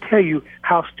begin to tell you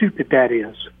how stupid that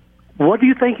is. What do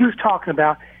you think he was talking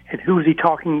about, and who is he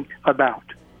talking about?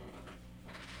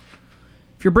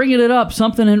 If you're bringing it up,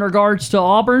 something in regards to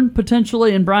Auburn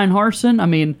potentially and Brian Harsin. I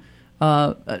mean,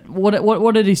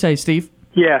 what did he say, Steve?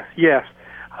 Yes.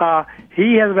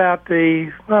 He has about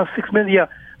a 6-minute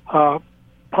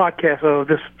podcast of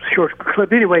this short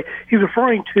clip. Anyway, he's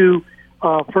referring to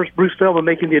first Bruce Feldman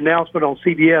making the announcement on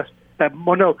CBS. It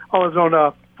was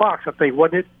on Fox, I think,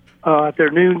 wasn't it? At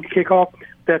their noon kickoff.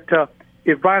 That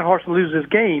if Brian Harsin loses his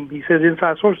game, he says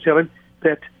inside sources tell him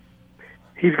that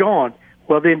he's gone.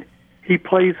 Well, then he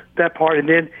plays that part, and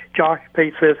then Josh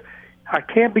Pate says, I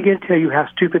can't begin to tell you how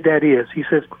stupid that is. He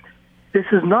says, this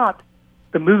is not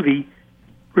the movie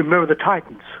Remember the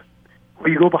Titans,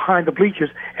 where you go behind the bleachers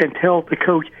and tell the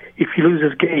coach if you lose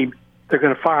this game, they're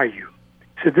going to fire you.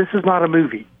 He said, this is not a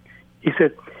movie. He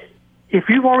said, if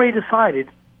you've already decided,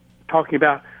 talking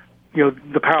about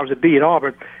the powers that be at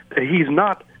Auburn, that he's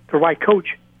not the right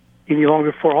coach any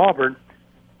longer for Auburn,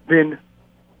 then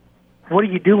what are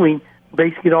you doing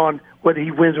basing it on whether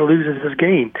he wins or loses this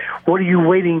game? What are you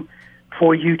waiting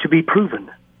for you to be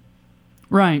proven?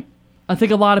 Right. I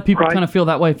think a lot of people kind of feel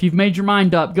that way. If you've made your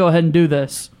mind up, go ahead and do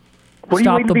this.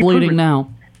 Stop the bleeding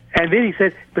now. And then he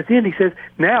says,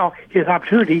 now his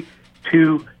opportunity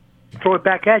to throw it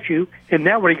back at you, and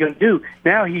now what are you going to do?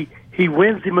 Now he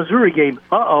wins the Missouri game.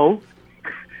 Uh-oh.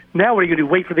 Now what are you going to do,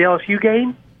 wait for the LSU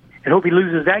game and hope he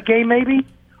loses that game maybe?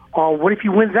 Or what if he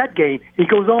wins that game? He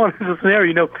goes on in the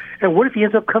scenario, and what if he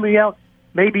ends up coming out,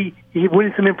 maybe he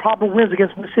wins some improbable wins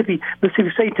against Mississippi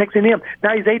State, Texas A&M.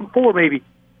 Now he's 8-4 maybe.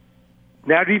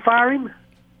 Now do you fire him?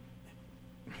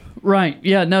 Right.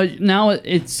 Yeah. No. Now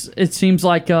it seems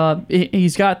like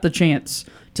he's got the chance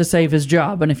to save his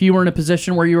job, and if you were in a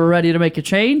position where you were ready to make a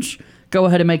change, go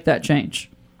ahead and make that change.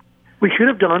 We should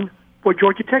have done what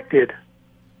Georgia Tech did.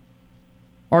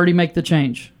 Already make the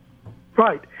change.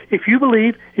 Right. If you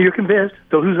believe and you're convinced,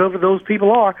 whoever those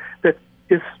people are, that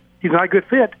he's not a good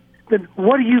fit, then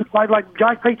what are you, like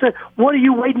Josh Pate said, what are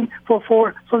you waiting for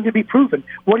something to be proven?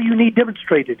 What do you need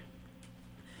demonstrated?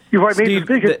 You've already made a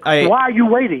decision. Why are you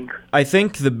waiting? I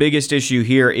think the biggest issue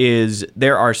here is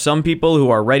there are some people who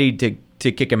are ready to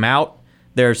kick him out.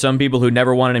 There are some people who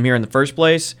never wanted him here in the first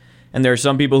place, and there are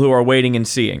some people who are waiting and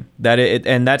seeing.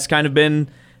 And that's kind of been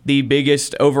the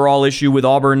biggest overall issue with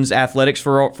Auburn's athletics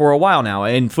for a while now,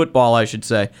 in football, I should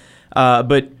say.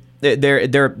 But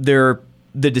the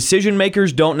decision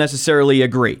makers don't necessarily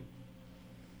agree.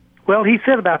 Well, he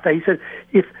said about that. He said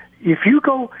if you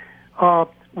go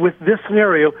with this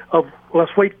scenario of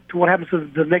let's wait to what happens to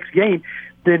the next game,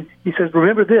 then he says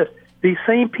remember this: these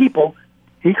same people,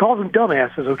 he calls them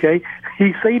dumbasses. Okay,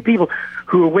 these same people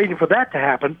who are waiting for that to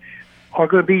happen are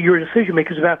going to be your decision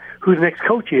makers about who the next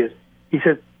coach is. He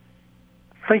said,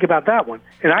 think about that one.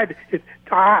 And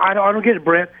I don't get it,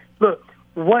 Brent. Look,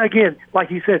 what again? Like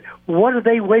he said, what are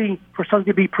they waiting for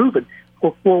something to be proven?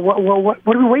 Well,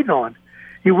 what are we waiting on?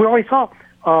 We already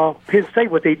saw Penn State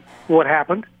what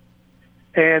happened,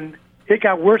 and it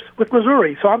got worse with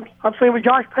Missouri. So I'm saying with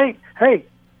Josh Pate, hey,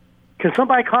 can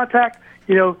somebody contact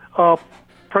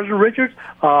President Richards?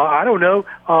 I don't know,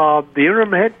 the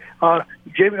interim head,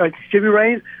 Jimmy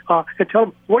Raines, and tell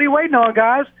them, what are you waiting on,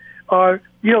 guys?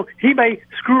 He may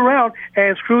screw around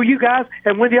and screw you guys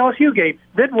and win the LSU game.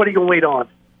 Then what are you going to wait on?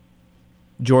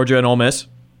 Georgia and Ole Miss.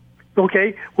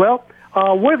 Okay, well,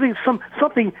 what if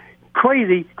something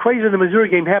crazy in the Missouri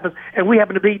game happens and we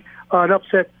happen to beat an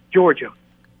upset Georgia?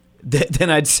 Then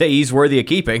I'd say he's worthy of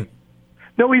keeping.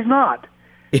 No, he's not.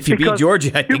 If you beat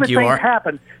Georgia, I think you are.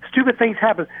 Stupid things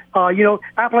happen.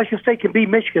 Appalachian State can beat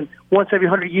Michigan once every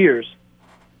 100 years.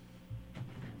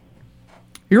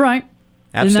 You're right.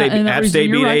 App State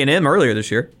beat A&M earlier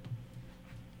this year.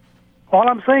 All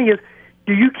I'm saying is,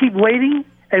 do you keep waiting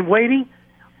and waiting,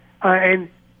 and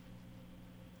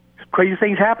crazy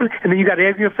things happen, and then you got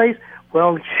egg in your face?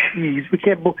 Well, jeez, we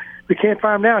can't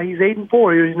fire him now. He's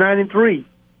 8-4. He's 9-3.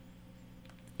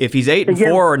 If he's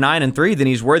 8-4 or 9-3, then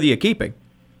he's worthy of keeping.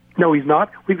 No, he's not.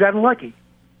 We've gotten lucky.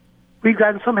 We've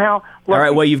gotten somehow lucky. All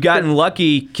right. Well, you've gotten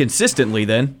lucky consistently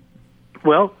then.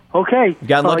 Well, okay. You've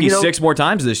gotten lucky 6 more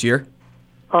times this year.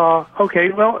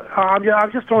 Okay, well,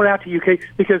 I'm just throwing it out to you, okay,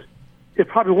 because it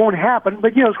probably won't happen.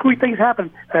 But, screwy things happen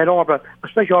at Auburn,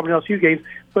 especially Auburn LSU games.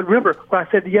 But remember what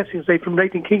I said yesterday from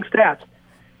Nathan King stats.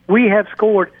 We have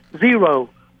scored 0,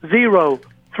 0,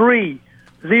 3,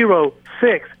 0,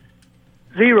 6,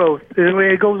 0, and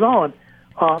it goes on.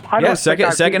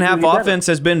 Second half offense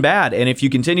has been bad, and if you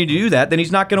continue to do that, then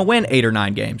he's not going to win 8 or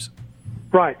 9 games.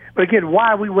 Right. But again,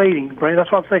 why are we waiting, Brandon?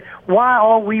 That's what I'm saying. Why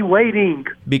are we waiting?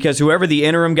 Because whoever the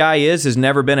interim guy is has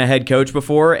never been a head coach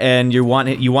before, and you want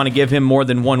to give him more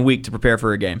than 1 week to prepare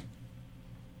for a game.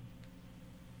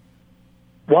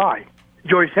 Why?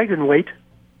 Georgia Tech didn't wait.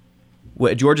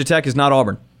 Well, Georgia Tech is not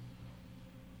Auburn.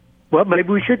 Well, maybe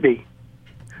we should be.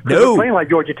 No. We're playing like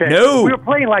Georgia Tech. No. We're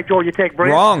playing like Georgia Tech,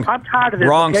 Brandon. Wrong. I'm tired of this.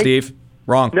 Wrong, okay? Steve.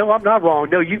 Wrong. No, I'm not wrong.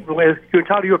 No, you're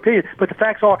entitled to your opinion. But the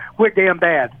facts are, we're damn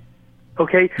bad.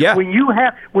 Okay. Yeah. When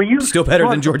you still better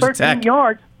than Georgia Tech.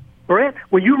 Yards, Brent.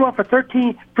 When you run for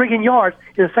 13 friggin' yards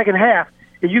in the second half,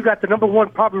 and you got the number one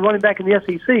probably running back in the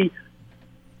SEC,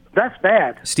 that's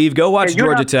bad. Steve, go watch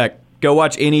Georgia Tech. Go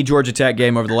watch any Georgia Tech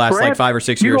game over the last Brent, 5 or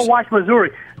 6 years. You go watch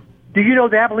Missouri. Do you know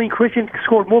the Abilene Christian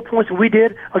scored more points than we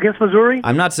did against Missouri?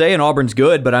 I'm not saying Auburn's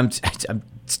good, but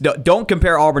don't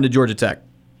compare Auburn to Georgia Tech.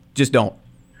 Just don't.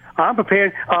 I'm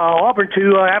comparing Auburn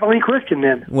to Abilene Christian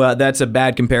then. Well, that's a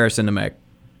bad comparison to make.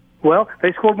 Well,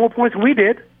 they scored more points than we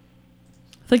did.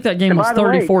 I think that game was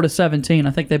 34-17.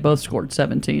 I think they both scored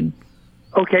 17.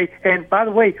 Okay, and by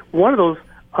the way, one of those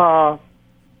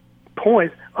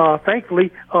points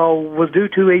thankfully, was due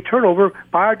to a turnover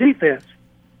by our defense.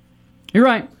 You're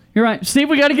right. Steve,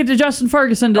 we got to get to Justin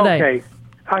Ferguson today.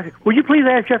 Okay. Will you please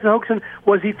ask Justin Ferguson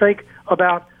what does he think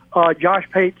about Josh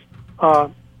Pate's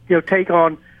take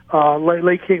on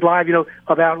Late Kick Live,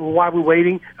 about why we're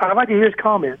waiting? I'd like to hear his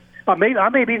comments. I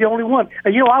may be the only one.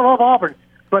 And, I love Auburn,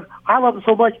 but I love them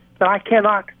so much that I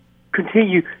cannot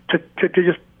continue to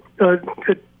just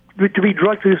to be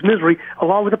drugged through this misery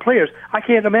along with the players. I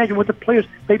can't imagine what the players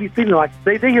may be feeling like.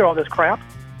 They hear all this crap.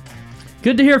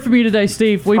 Good to hear from you today,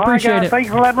 Steve. We appreciate it. Thank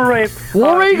you for letting me rave.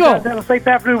 War Eagle. Have a safe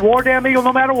afternoon. War Damn Eagle,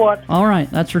 no matter what. All right.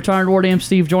 That's retired War Damn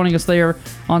Steve joining us there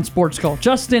on Sports Call.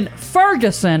 Justin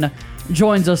Ferguson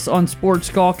joins us on Sports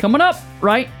Call coming up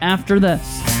right after this.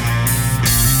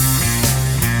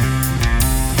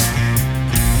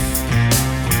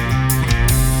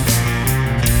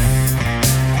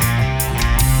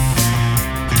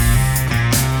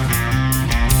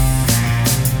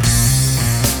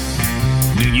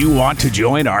 You want to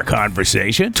join our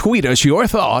conversation? Tweet us your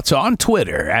thoughts on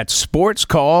Twitter at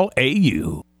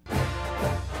SportsCallAU.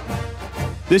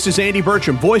 This is Andy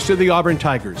Burcham, voice of the Auburn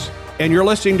Tigers, and you're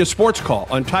listening to Sports Call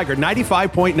on Tiger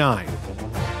 95.9.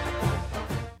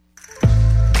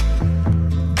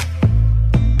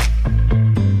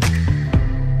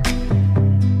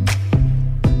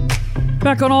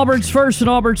 Back on Auburn's first and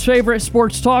Auburn's favorite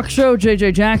sports talk show,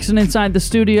 JJ Jackson inside the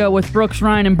studio with Brooks,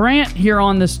 Ryan, and Brant here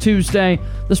on this Tuesday.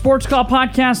 The Sports Call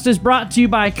podcast is brought to you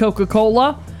by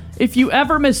Coca-Cola. If you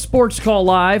ever miss Sports Call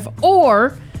Live,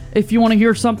 or if you want to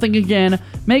hear something again,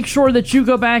 make sure that you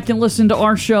go back and listen to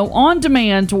our show on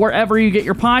demand wherever you get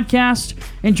your podcast.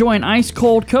 Enjoy an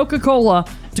ice-cold Coca-Cola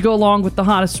to go along with the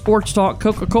hottest sports talk.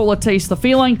 Coca-Cola, taste the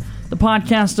feeling. The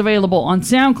podcast available on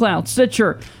SoundCloud,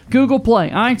 Stitcher, Google Play,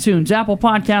 iTunes, Apple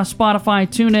Podcasts, Spotify.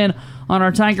 Tune in on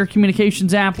our Tiger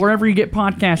Communications app. Wherever you get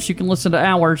podcasts, you can listen to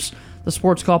ours. The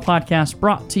Sports Call podcast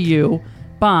brought to you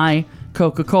by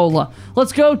Coca-Cola.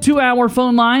 Let's go to our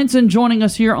phone lines, and joining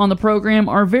us here on the program,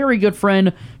 our very good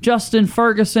friend Justin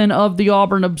Ferguson of the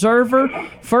Auburn Observer.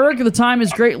 Ferg, the time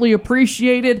is greatly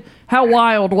appreciated. How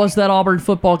wild was that Auburn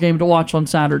football game to watch on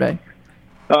Saturday?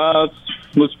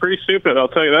 It was pretty stupid, I'll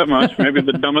tell you that much. Maybe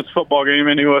the dumbest football game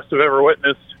any of us have ever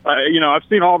witnessed. I've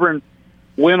seen Auburn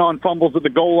win on fumbles at the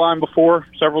goal line before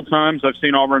several times. I've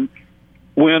seen Auburn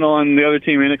win on the other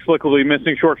team inexplicably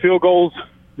missing short field goals.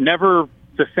 Never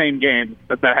the same game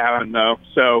that happened, though.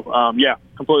 So,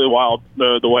 completely wild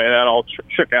the way that all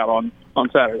shook out on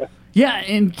Saturday. Yeah,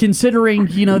 and considering,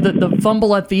 the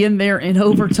fumble at the end there in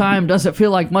overtime doesn't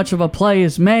feel like much of a play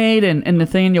is made, and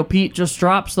Nathaniel Pete just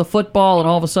drops the football, and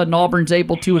all of a sudden Auburn's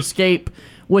able to escape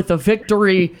with a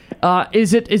victory.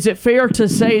 Is it fair to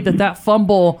say that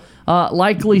fumble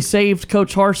likely saved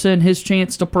Coach Harsin his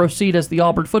chance to proceed as the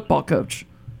Auburn football coach?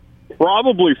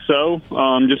 Probably so,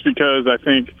 just because I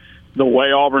think the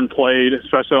way Auburn played,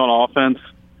 especially on offense,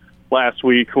 last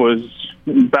week was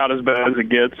about as bad as it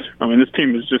gets. I mean, this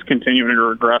team is just continuing to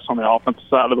regress on the offensive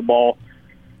side of the ball.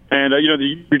 And, your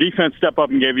defense stepped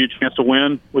up and gave you a chance to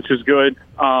win, which is good.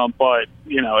 But,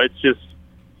 it's just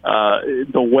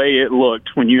the way it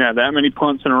looked when you have that many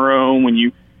punts in a row, when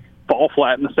you fall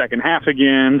flat in the second half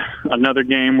again, another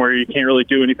game where you can't really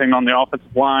do anything on the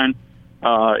offensive line.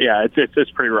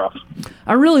 It's pretty rough.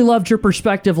 I really loved your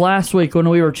perspective last week when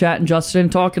we were chatting, Justin,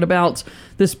 talking about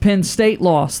this Penn State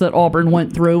loss that Auburn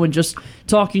went through, and just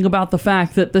talking about the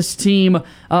fact that this team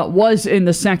was in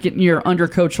the second year under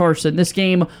Coach Harsin. This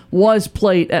game was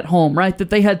played at home, right? That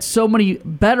they had so many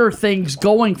better things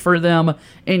going for them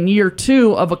in year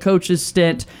two of a coach's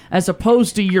stint as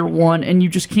opposed to year one, and you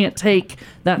just can't take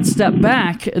that step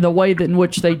back the way in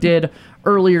which they did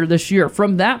earlier this year.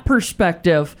 From that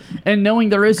perspective, and knowing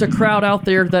there is a crowd out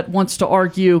there that wants to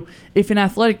argue if an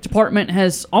athletic department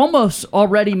has almost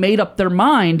already made up their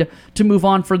mind to move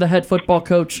on for the head football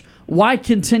coach, why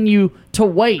continue to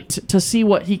wait to see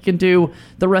what he can do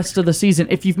the rest of the season?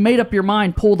 If you've made up your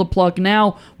mind, pull the plug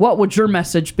now. What would your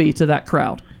message be to that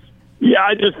crowd? Yeah,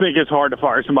 I just think it's hard to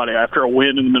fire somebody after a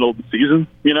win in the middle of the season.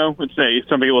 Some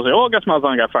people will say, "Oh, Gus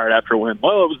Malzahn got fired after a win."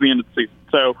 Well, it was the end of the season,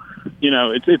 so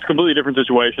it's a completely different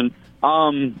situation.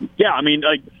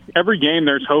 Every game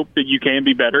there's hope that you can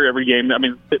be better. Every game,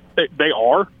 they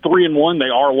are 3-1. They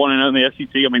are 1-0 in the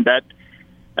SEC. That,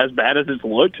 as bad as it's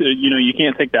looked, you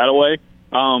can't take that away.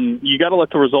 You got to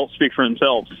let the results speak for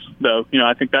themselves, though.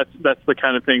 I think that's the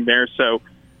kind of thing there. So.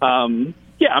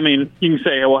 You can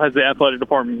say, well, has the athletic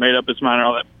department made up its mind and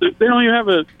all that? They don't even have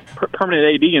a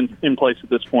permanent AD in place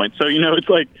at this point. So, it's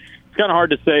kind of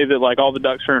hard to say that, all the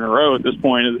ducks are in a row at this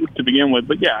point to begin with.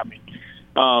 But, as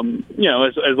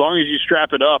long as you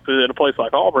strap it up at a place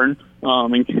like Auburn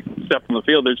and step on the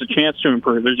field, there's a chance to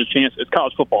improve. There's a chance. It's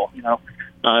college football,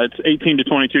 It's 18 to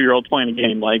 22-year-olds playing a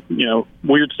game.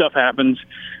 Weird stuff happens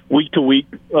week to week.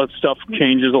 Stuff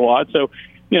changes a lot. So,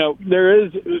 there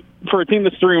is, for a team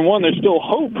that's 3-1, there's still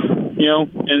hope,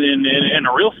 in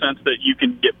a real sense that you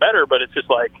can get better, but it's just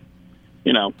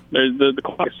the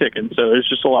clock is ticking, so there's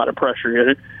just a lot of pressure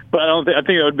here. But I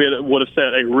think it would have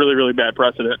set a really, really bad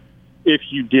precedent if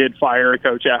you did fire a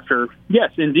coach after,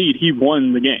 yes, indeed, he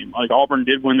won the game. Auburn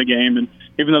did win the game, and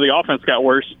even though the offense got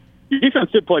worse, the defense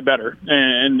did play better.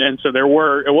 And so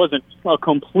it wasn't a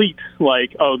complete,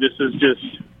 this is just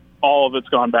all of it's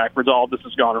gone backwards, all of this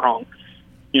has gone wrong.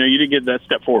 You didn't get that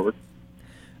step forward.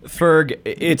 Ferg,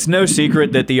 it's no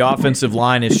secret that the offensive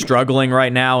line is struggling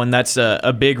right now, and that's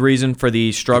a big reason for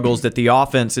the struggles that the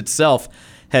offense itself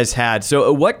has had.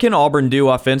 So what can Auburn do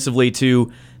offensively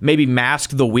to maybe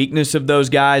mask the weakness of those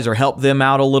guys or help them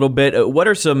out a little bit? What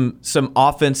are some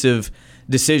offensive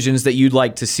decisions that you'd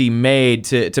like to see made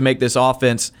to make this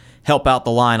offense help out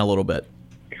the line a little bit?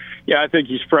 Yeah, I think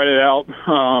you spread it out,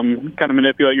 kind of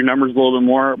manipulate your numbers a little bit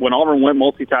more. When Auburn went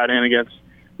multi-tight end against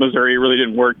Missouri, it really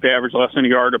didn't work. They averaged less than a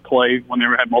yard a play when they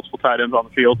had multiple tight ends on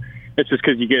the field. It's just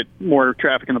because you get more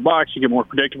traffic in the box, you get more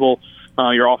predictable.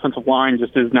 Your offensive line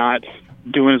just is not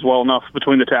doing as well enough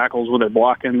between the tackles with their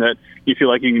blocking that you feel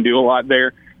like you can do a lot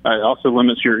there. It also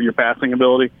limits your passing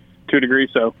ability to a degree.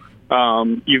 So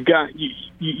you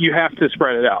have to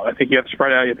spread it out. I think you have to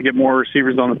spread it out. You have to get more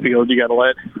receivers on the field. You got to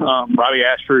let Robbie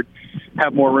Ashford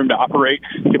have more room to operate,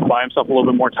 get by himself a little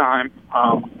bit more time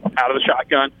out of the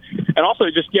shotgun, and also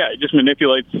it just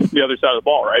manipulates the other side of the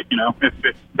ball, right?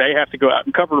 If they have to go out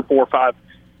and cover 4 or 5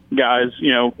 guys,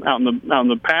 out in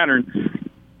the pattern,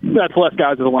 that's less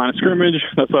guys at the line of scrimmage.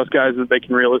 That's less guys that they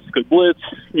can realistically blitz.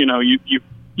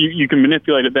 You can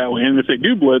manipulate it that way. And if they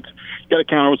do blitz, you got to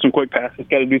counter with some quick passes.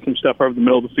 Got to do some stuff over the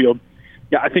middle of the field.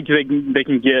 Yeah, I think they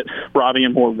can get Robbie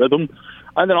in more rhythm.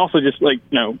 And then also just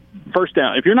first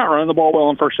down. If you're not running the ball well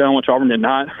on first down, which Auburn did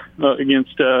not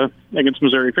against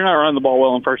Missouri, if you're not running the ball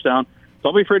well on first down,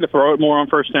 don't be afraid to throw it more on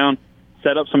first down.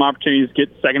 Set up some opportunities,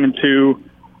 get 2nd and 2,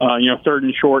 3rd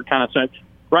and short kind of sense.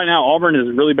 Right now, Auburn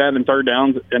is really bad in third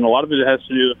downs, and a lot of it has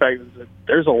to do with the fact that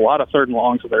there's a lot of 3rd and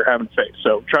longs that they're having to face.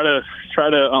 So try to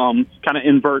kind of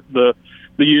invert the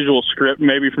usual script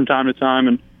maybe from time to time,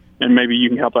 and maybe you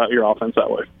can help out your offense that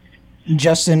way.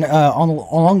 Justin,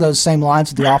 along those same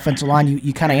lines with the offensive line,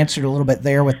 you kind of answered a little bit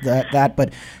there with that,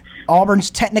 but Auburn's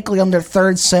technically on their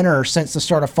 3rd center since the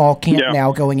start of fall camp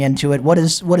now going into it. What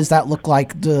does that look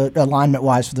like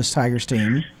alignment-wise for this Tigers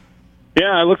team?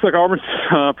 Yeah, it looks like Auburn's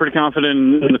pretty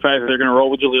confident in the fact that they're going to roll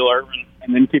with Jaleel Irvin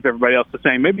and then keep everybody else the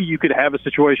same. Maybe you could have a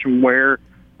situation where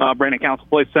Brandon Council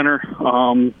plays center.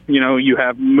 You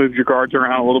have moved your guards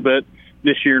around a little bit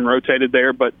this year and rotated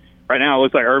there, but right now it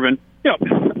looks like Irvin.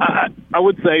 I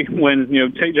would say when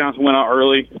Tate Johnson went out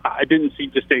early, I didn't see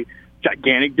just a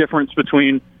gigantic difference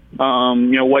between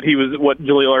what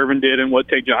Jaleel Irvin did and what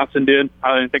Tate Johnson did.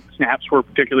 I didn't think the snaps were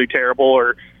particularly terrible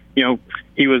or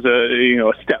he was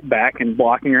a step back in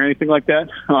blocking or anything like that.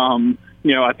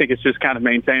 I think it's just kind of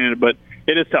maintaining it, but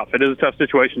it is tough. It is a tough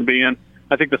situation to be in.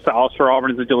 I think the solace for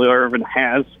Auburn is that Jaleel Irvin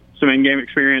has some in-game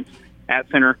experience at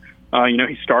center.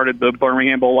 He started the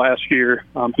Birmingham Bowl last year.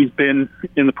 He's been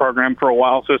in the program for a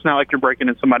while, so it's not like you're breaking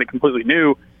in somebody completely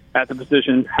new at the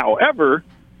position. However,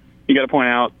 you got to point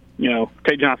out,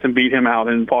 Tate Johnson beat him out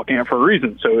in fall camp for a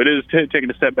reason. So it is taking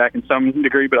a step back in some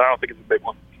degree, but I don't think it's a big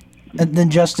one. And then,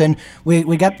 Justin,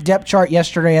 we got the depth chart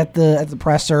yesterday at the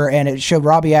presser, and it showed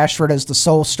Robbie Ashford as the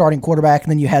sole starting quarterback,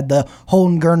 and then you had the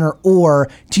Holden Geriner or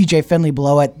TJ Finley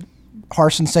below it.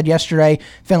 Harsin said yesterday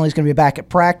Finley's going to be back at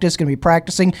practice, going to be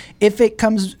practicing. If it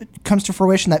comes to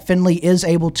fruition that Finley is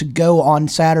able to go on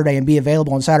Saturday and be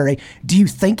available on Saturday, do you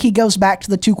think he goes back to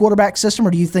the 2-quarterback system,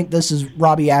 or do you think this is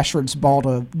Robbie Ashford's ball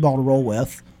to roll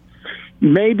with?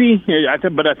 Maybe,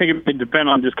 but I think it would depend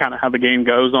on just kind of how the game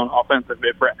goes on offense.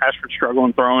 If Ashford's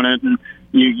struggling throwing it, and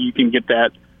you can get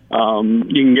that,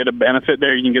 you can get a benefit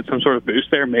there, you can get some sort of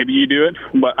boost there. Maybe you do it,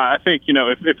 but I think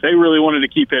if they really wanted to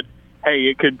keep it, hey,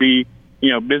 it could be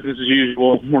business as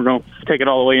usual. We're going to take it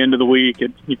all the way into the week.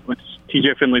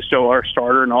 TJ Finley's still our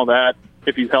starter and all that.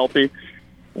 If he's healthy,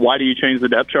 why do you change the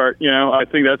depth chart? I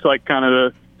think that's like kind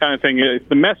of the thing.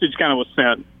 The message kind of was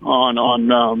sent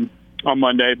on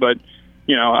Monday, but.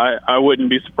 I wouldn't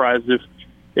be surprised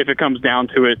if it comes down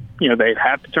to it, they'd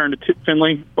have to turn to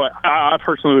Finley. But I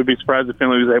personally would be surprised if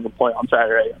Finley was able to play on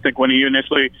Saturday. I think when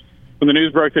the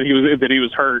news broke that he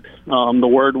was hurt, the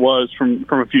word was from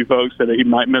a few folks that he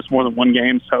might miss more than one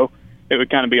game. So it would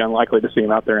kind of be unlikely to see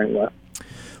him out there anyway.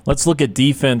 Let's look at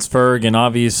defense, Ferg, and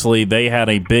obviously they had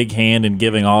a big hand in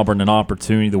giving Auburn an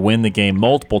opportunity to win the game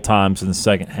multiple times in the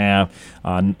second half,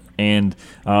 and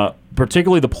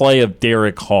particularly the play of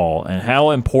Derek Hall. And how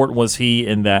important was he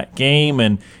in that game,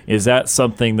 and is that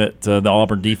something that the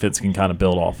Auburn defense can kind of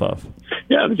build off of?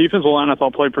 Yeah, the defensive line I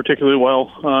thought played particularly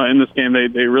well in this game.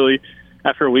 They really,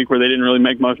 after a week where they didn't really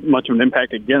make much of an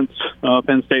impact against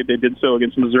Penn State, they did so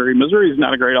against Missouri. Missouri is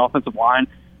not a great offensive line,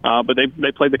 but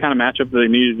they played the kind of matchup that they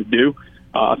needed to do.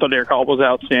 I thought Derek Hall was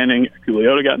outstanding.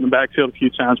 Leota got in the backfield a few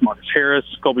times. Marcus Harris,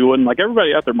 Colby Wooden, like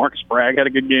everybody out there. Marcus Bragg had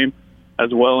a good game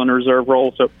as well in a reserve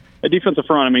role. So a defensive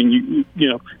front, I mean, you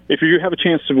know, if you have a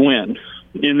chance to win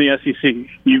in the SEC,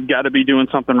 you've got to be doing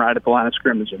something right at the line of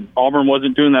scrimmage. And Auburn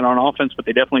wasn't doing that on offense, but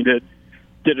they definitely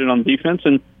did it on defense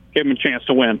and gave them a chance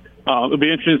to win. It'll be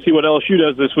interesting to see what LSU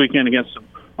does this weekend against them.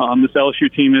 This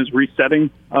LSU team is resetting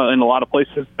in a lot of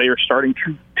places. They are starting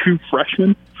two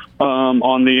freshmen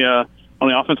on the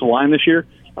offensive line this year,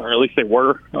 or at least they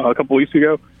were a couple weeks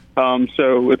ago.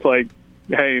 So it's like,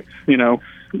 hey, you know,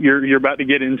 you're about to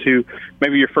get into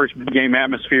maybe your first game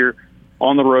atmosphere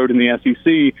on the road in the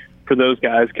SEC. For those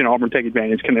guys, can Auburn take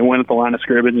advantage? Can they win at the line of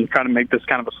scrimmage and kind of make this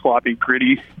kind of a sloppy,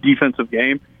 gritty defensive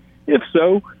game? If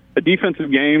so, a defensive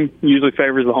game usually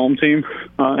favors the home team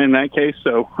in that case.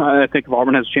 So I think if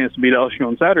Auburn has a chance to beat LSU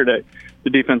on Saturday, the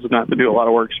defense is not to do a lot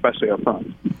of work, especially up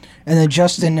front. And then,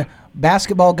 Justin,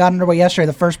 basketball got underway yesterday.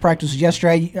 The first practice was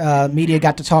yesterday. Media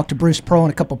got to talk to Bruce Pearl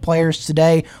and a couple players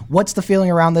today. What's the feeling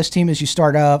around this team as you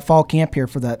start fall camp here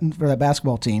for that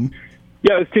basketball team?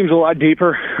 Yeah, this team's a lot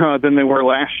deeper than they were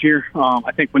last year.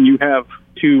 I think when you have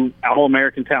two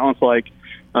All-American talents like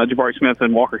Jabari Smith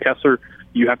and Walker Kessler,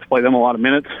 you have to play them a lot of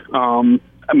minutes.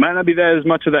 It might not be that as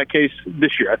much of that case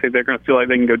this year. I think they're going to feel like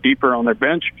they can go deeper on their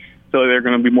bench, so they're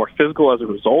going to be more physical as a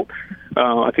result.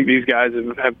 I think these guys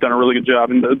have done a really good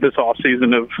job in this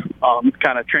offseason of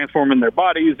kind of transforming their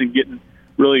bodies and getting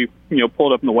really, you know,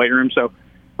 pulled up in the weight room. So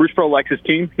Bruce Pearl likes his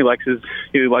team. He likes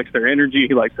their energy.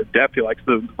 He likes the depth. He likes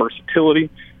the versatility.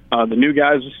 The new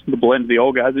guys, the blend of the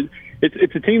old guys.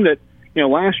 It's a team that, you know,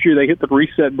 last year they hit the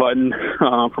reset button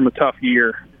from a tough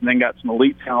year and then got some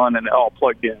elite talent and it all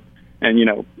plugged in. And, you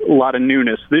know, a lot of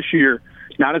newness. This year,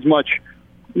 not as much,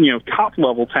 you know,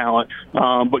 top-level talent,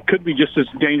 but could be just as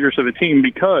dangerous of a team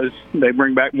because they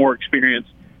bring back more experience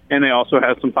and they also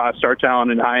have some five-star talent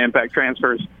and high-impact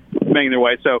transfers making their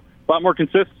way. So a lot more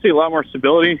consistency, a lot more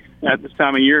stability at this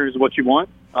time of year is what you want.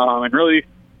 And really,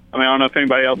 I mean, I don't know if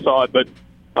anybody else saw it, but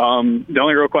the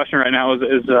only real question right now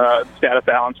is status of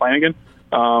Allen Flanagan.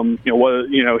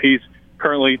 He's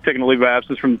currently taking a leave of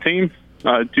absence from the team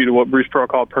due to what Bruce Pearl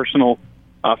called personal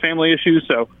family issues.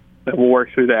 So we'll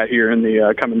work through that here in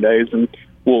the coming days, and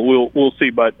we'll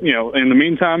see. But you know, in the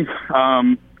meantime,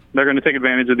 they're going to take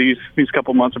advantage of these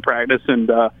couple months of practice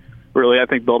and really, I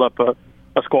think, build up a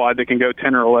squad that can go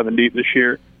 10 or 11 deep this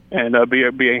year and be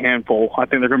a handful. I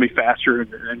think they're going to be faster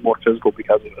and more physical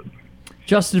because of it.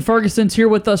 Justin Ferguson's here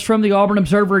with us from the Auburn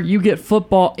Observer. You get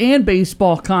football and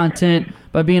baseball content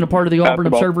by being a part of the Auburn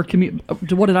Observer community.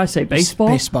 What did I say? Baseball?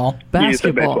 Baseball.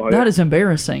 Basketball. That is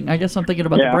embarrassing. I guess I'm thinking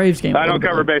about the Braves game. I don't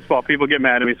cover baseball. People get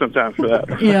mad at me sometimes for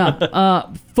that.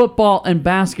 Yeah. Football and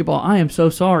basketball. I am so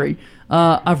sorry.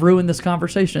 I've ruined this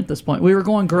conversation at this point. We were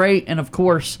going great, and of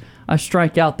course, I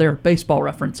strike out there. Baseball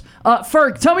reference.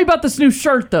 Ferg, tell me about this new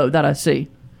shirt, though, that I see.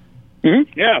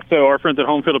 Mm-hmm. Yeah, so our friends at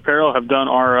Home Field Apparel have done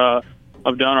our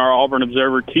Auburn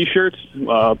Observer T-shirts.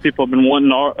 People have been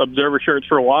wanting our Observer shirts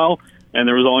for a while, and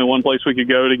there was only one place we could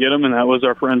go to get them, and that was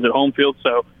our friends at Home Field.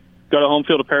 So go to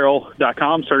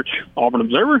homefieldapparel.com, search Auburn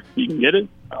Observer. You can get it.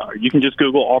 You can just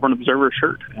Google Auburn Observer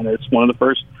shirt, and it's one of the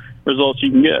first results you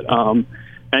can get.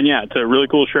 And yeah, it's a really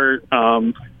cool shirt.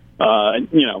 I've been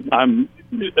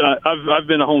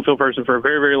a home field person for a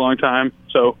very, very long time.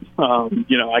 So, I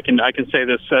can say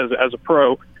this as a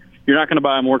pro, you're not going to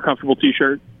buy a more comfortable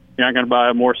T-shirt. You're not going to buy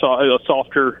a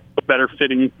softer, better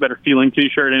fitting, better feeling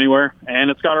T-shirt anywhere. And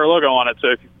it's got our logo on it. So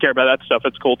if you care about that stuff,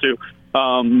 it's cool too.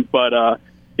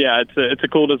 It's a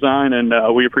cool design, and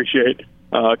we appreciate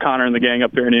Connor and the gang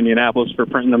up there in Indianapolis for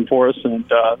printing them for us. And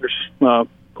there's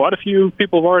quite a few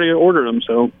people have already ordered them,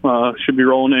 so should be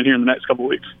rolling in here in the next couple of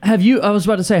weeks. Have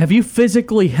you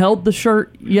physically held the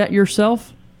shirt yet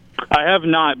yourself? I have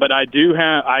not, but I do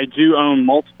own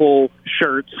multiple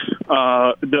shirts.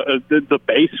 The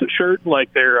base shirt,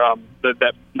 like their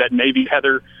that navy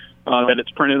heather that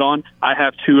it's printed on. I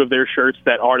have two of their shirts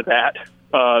that are that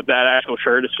actual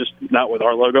shirt. It's just not with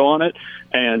our logo on it.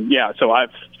 And yeah, so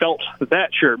I've felt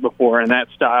that shirt before, and that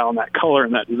style, and that color,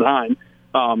 and that design.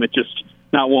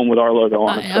 not one with our logo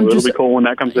on it. So it'll be cool when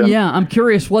that comes in. Yeah, I'm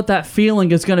curious what that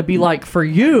feeling is going to be like for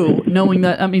you, knowing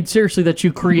that, I mean, seriously, that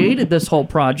you created this whole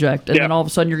project, and then all of a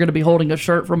sudden you're going to be holding a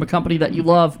shirt from a company that you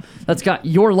love that's got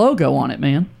your logo on it,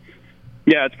 man.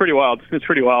 Yeah, it's pretty wild. It's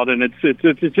pretty wild, and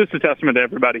it's just a testament to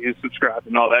everybody who's subscribed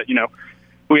and all that. You know,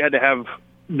 we had to have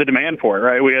the demand for it,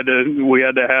 right? We had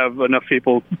to have enough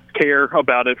people care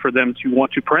about it for them to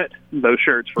want to print those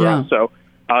shirts for us. So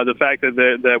the fact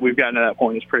that we've gotten to that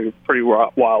point is pretty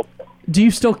wild. Do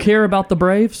you still care about the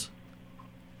Braves?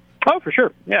 Oh, for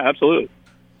sure. Yeah, absolutely.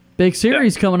 Big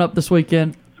series coming up this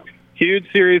weekend.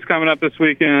 Huge series coming up this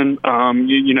weekend.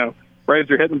 You know,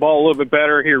 Braves are hitting the ball a little bit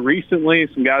better here recently.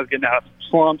 Some guys getting out of some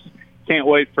slumps. Can't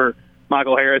wait for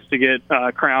Michael Harris to get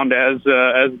crowned as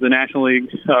the National League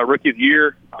Rookie of the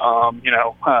Year. You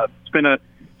know, it's been a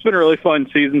really fun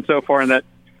season so far, and that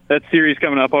series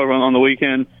coming up over on the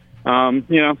weekend.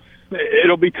 You know,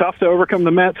 it'll be tough to overcome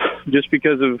the Mets just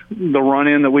because of the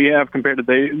run-in that we have compared to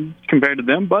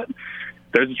them. But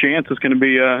there's a chance it's going to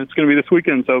be this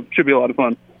weekend, so it should be a lot of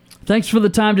fun. Thanks for the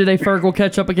time today, Ferg. We'll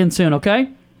catch up again soon. Okay.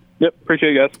 Yep,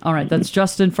 appreciate you guys. All right, that's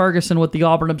Justin Ferguson with the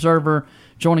Auburn Observer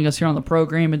joining us here on the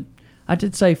program. And I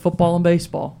did say football and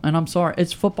baseball, and I'm sorry,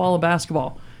 it's football and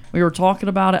basketball. We were talking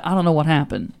about it. I don't know what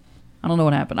happened.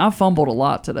 I fumbled a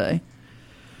lot today.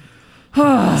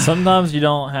 Sometimes you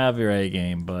don't have your A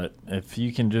game, but if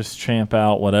you can just champ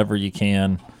out whatever you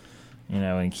can, you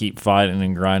know, and keep fighting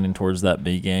and grinding towards that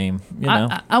B game, you know.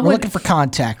 We're looking for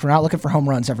contact. We're not looking for home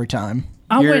runs every time.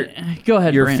 Go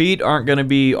ahead, Your Brent. feet aren't going to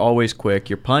be always quick.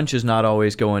 Your punch is not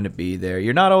always going to be there.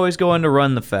 You're not always going to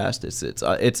run the fastest.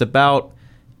 It's about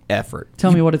effort.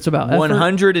 Tell me what it's about.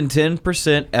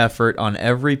 110% effort on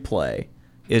every play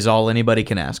is all anybody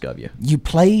can ask of you. You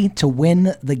play to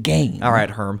win the game. All right,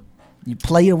 Herm. You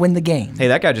play to win the game. Hey,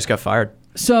 that guy just got fired.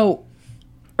 So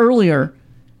earlier,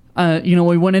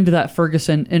 we went into that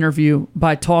Ferguson interview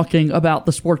by talking about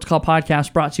the Sports Call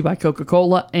podcast brought to you by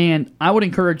Coca-Cola, and I would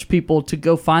encourage people to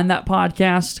go find that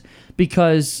podcast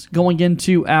because going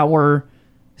into our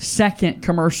second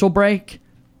commercial break,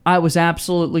 I was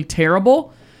absolutely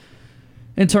terrible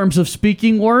in terms of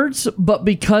speaking words, but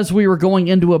because we were going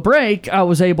into a break, I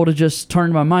was able to just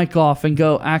turn my mic off and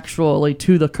go actually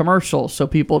to the commercial so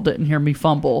people didn't hear me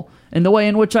fumble in the way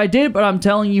in which I did, but I'm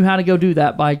telling you how to go do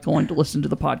that by going to listen to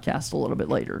the podcast a little bit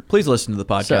later. Please listen to the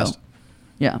podcast. So,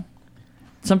 yeah.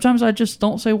 Sometimes I just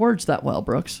don't say words that well,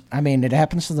 Brooks. I mean, it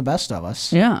happens to the best of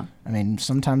us. Yeah. I mean,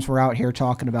 sometimes we're out here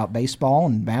talking about baseball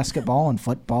and basketball and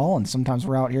football, and sometimes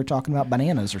we're out here talking about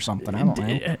bananas or something. I don't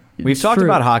know. We've talked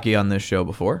about hockey on this show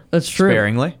before. That's true.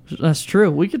 Sparingly. That's true.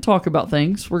 We could talk about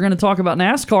things. We're going to talk about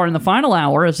NASCAR in the final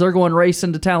hour as they're going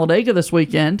racing to Talladega this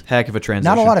weekend. Heck of a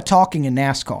transition. Not a lot of talking in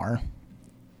NASCAR.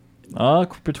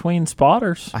 Between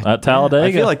spotters at Talladega.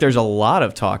 I feel like there's a lot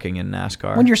of talking in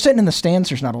NASCAR. When you're sitting in the stands,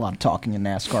 there's not a lot of talking in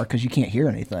NASCAR because you can't hear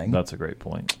anything. That's a great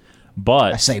point.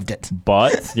 But I saved it.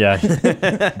 But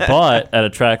but at a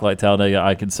track like Talladega,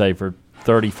 I could say for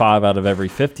 35 out of every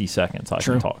 50 seconds I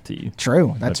can talk to you.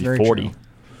 True. That's very 40.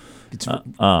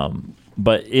 True.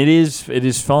 But it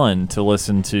is fun to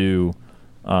listen to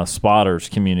spotters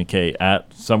communicate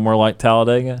at somewhere like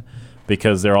Talladega,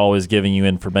 because they're always giving you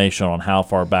information on how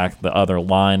far back the other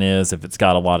line is, if it's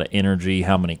got a lot of energy,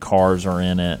 how many cars are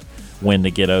in it, when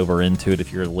to get over into it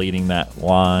if you're leading that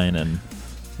line, and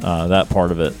that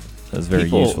part of it is very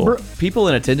useful. People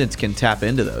in attendance can tap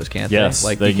into those, can't they? Yes,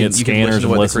 like they get scanners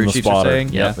and listen to the spotter.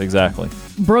 Yep, yeah, exactly.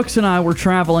 Brooks and I were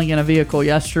traveling in a vehicle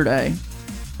yesterday,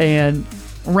 and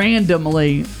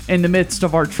randomly in the midst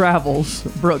of our travels,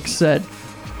 Brooks said,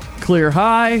 "Clear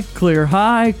high, clear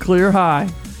high, clear high."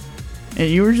 And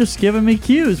you were just giving me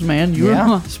cues, man. You were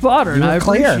my spotter, and I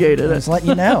appreciated it. Just letting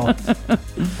you know.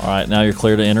 All right, now you're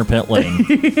clear to enter pit lane.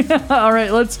 All right,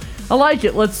 I like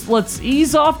it. Let's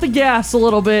ease off the gas a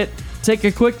little bit. Take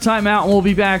a quick timeout, and we'll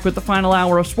be back with the final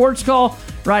hour of Sports Call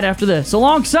right after this.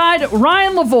 Alongside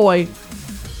Ryan Lavoie,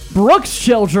 Brooks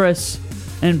Childress,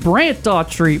 and Brant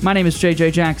Daughtry. My name is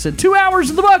JJ Jackson. 2 hours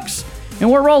in the books, and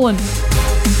we're rolling.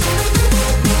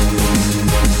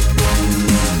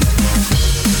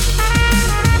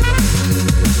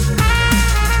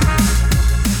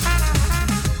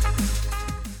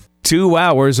 Two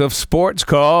hours of Sports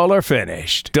Call are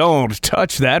finished. Don't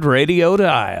touch that radio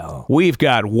dial. We've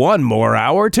got one more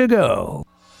hour to go.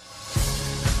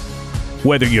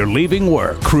 Whether you're leaving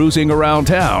work, cruising around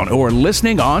town, or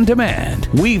listening on demand,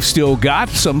 we've still got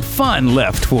some fun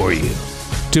left for you.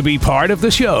 To be part of the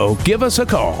show, give us a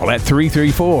call at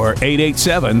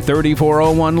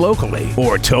 334-887-3401 locally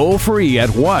or toll free at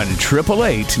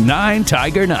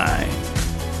 1-888-9-TIGER-9.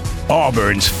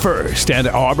 Auburn's first and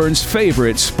Auburn's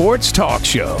favorite sports talk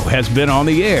show has been on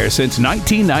the air since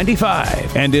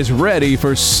 1995 and is ready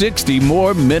for 60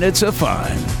 more minutes of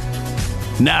fun.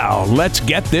 Now, let's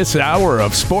get this hour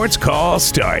of Sports Call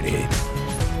started.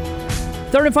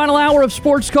 Third and final hour of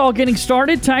Sports Call getting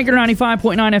started. Tiger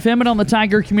 95.9 FM and on the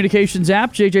Tiger Communications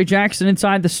app. JJ Jackson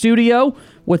inside the studio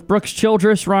with Brooks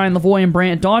Childress, Ryan Lavoie, and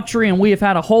Brant Daughtry, and we have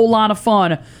had a whole lot of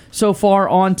fun so far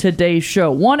on today's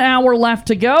show. 1 hour left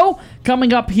to go.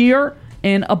 Coming up here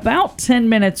in about 10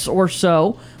 minutes or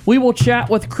so, we will chat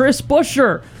with Chris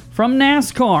Buescher from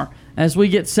NASCAR as we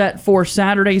get set for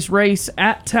Saturday's race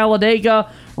at Talladega.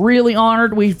 Really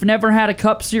honored. We've never had a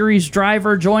Cup Series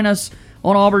driver join us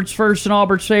on Auburn's first and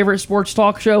Auburn's favorite sports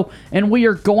talk show, and we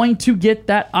are going to get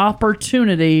that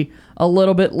opportunity a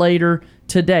little bit later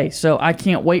today. So I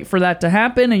can't wait for that to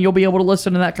happen, and you'll be able to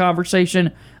listen to that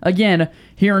conversation again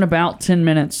here in about 10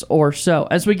 minutes or so.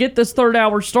 As we get this third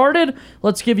hour started,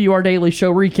 let's give you our daily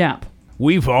show recap.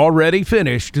 We've already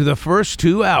finished the first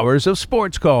 2 hours of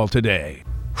Sports Call today.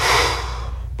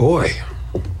 Boy,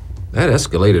 that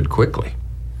escalated quickly.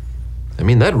 I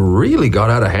mean, that really got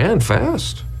out of hand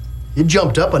fast. It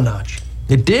jumped up a notch.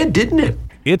 It did, didn't it?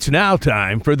 It's now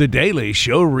time for the Daily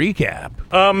Show recap.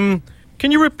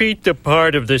 Can you repeat the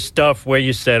part of this stuff where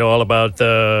you said all about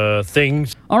the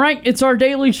things? All right, it's our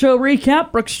daily show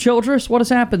recap. Brooks Childress, what has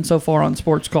happened so far on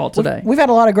Sports Call today? We've had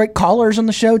a lot of great callers on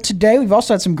the show today. We've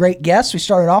also had some great guests. We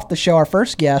started off the show, our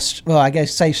first guest, well, I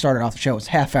guess started off the show, it was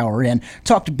half hour in.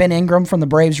 Talked to Ben Ingram from the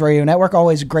Braves Radio Network.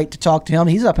 Always great to talk to him.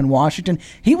 He's up in Washington.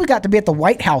 He got to be at the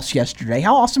White House yesterday.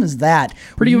 How awesome is that?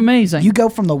 Pretty amazing. You go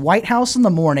from the White House in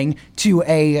the morning to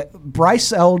a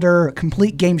Bryce Elder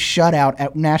complete game shutout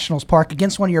at Nationals Park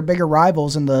against one of your bigger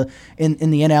rivals in the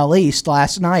NL East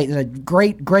last night. A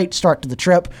great start to the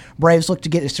trip. Braves look to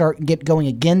get going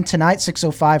again tonight.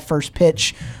 6:05 first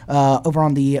pitch over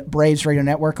on the Braves Radio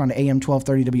Network on AM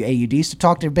 1230 WAUD. So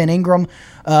talked to Ben Ingram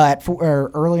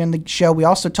early in the show. We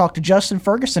also talked to Justin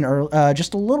Ferguson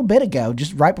just a little bit ago,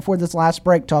 just right before this last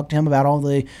break. Talked to him about all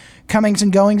the comings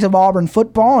and goings of Auburn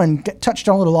football and touched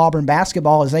on a little Auburn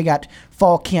basketball as they got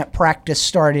fall camp practice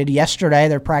started yesterday.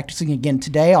 They're practicing again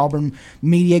today. Auburn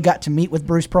media got to meet with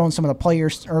Bruce Pearl and some of the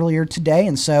players earlier today,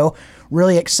 and so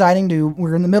really exciting.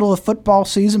 We're in the middle of football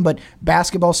season, but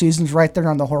basketball season's right there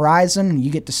on the horizon, and you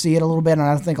get to see it a little bit, and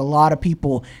I think a lot of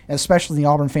people, especially the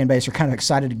Auburn fan base, are kind of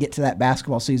excited to get to that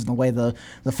basketball season the way the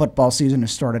football season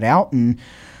has started out, and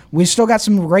we still got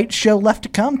some great show left to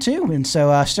come, too, and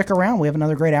so stick around. We have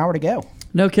another great hour to go.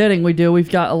 No kidding, we do.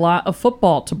 We've got a lot of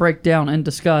football to break down and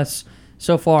discuss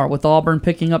so far, with Auburn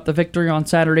picking up the victory on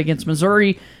Saturday against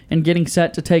Missouri and getting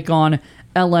set to take on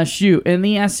LSU. In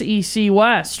the SEC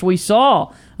West, we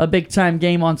saw a big-time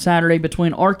game on Saturday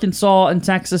between Arkansas and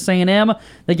Texas A&M.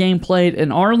 The game played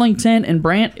in Arlington, and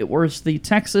Brant, it was the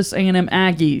Texas A&M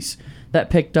Aggies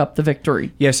that picked up the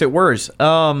victory. Yes, it was.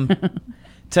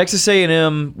 Texas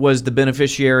A&M was the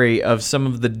beneficiary of some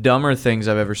of the dumber things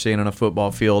I've ever seen on a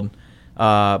football field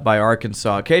by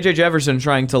Arkansas. KJ Jefferson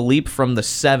trying to leap from the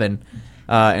 7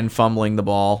 and fumbling the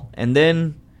ball. And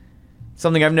then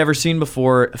something I've never seen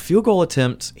before, a field goal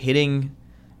attempt hitting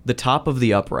the top of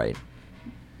the upright.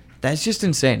 That's just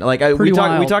insane. Like we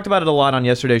talked about it a lot on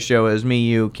yesterday's show. It was me,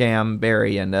 you, Cam,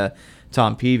 Barry, and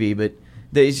Tom Peavy. But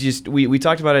it's just we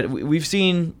talked about it. We've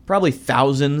seen probably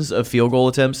thousands of field goal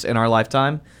attempts in our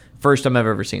lifetime. First time I've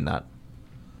ever seen that.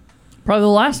 Probably the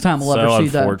last time we'll ever see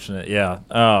that. So unfortunate, yeah.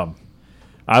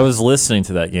 I was listening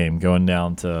to that game going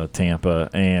down to Tampa,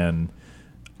 and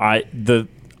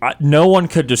no one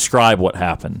could describe what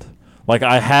happened. Like,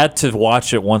 I had to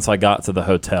watch it once I got to the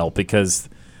hotel because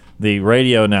the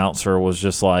radio announcer was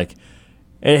just like,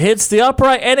 it hits the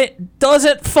upright and it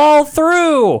doesn't fall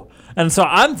through. And so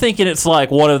I'm thinking it's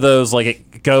like one of those, like,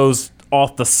 it goes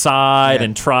off the side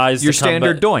and tries your to come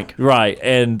standard back. doink. Right.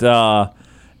 And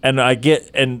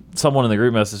someone in the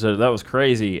group message said that was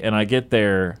crazy, and I get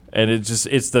there and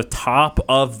it's the top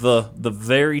of the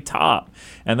very top,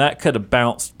 and that could have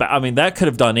bounced back. I mean, that could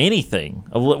have done anything.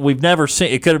 We've never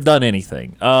seen it could have done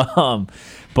anything.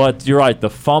 But you're right, the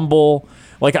fumble.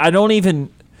 Like, I don't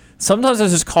even. Sometimes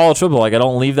it's just college football. Like, I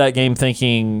don't leave that game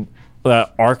thinking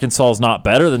that Arkansas is not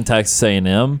better than Texas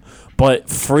A&M, but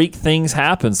freak things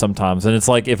happen sometimes, and it's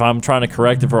like if I'm trying to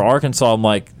correct it for Arkansas, I'm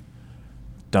like,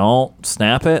 don't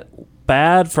snap it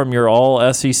bad from your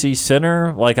all SEC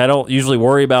center. Like, I don't usually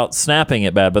worry about snapping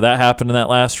it bad, but that happened in that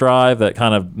last drive that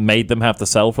kind of made them have to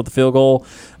settle for the field goal.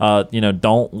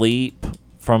 Don't leap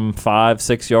from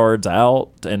 5-6 yards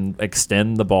out and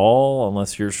extend the ball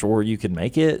unless you're sure you can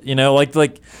make it.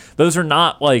 Like those are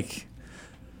not like,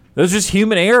 those are just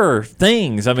human error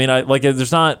things. I mean,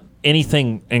 there's not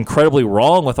anything incredibly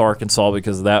wrong with Arkansas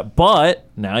because of that. But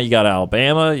now you got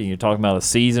Alabama. You're talking about a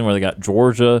season where they got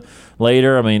Georgia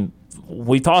later. I mean,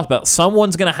 we talked about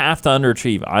someone's going to have to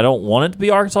underachieve. I don't want it to be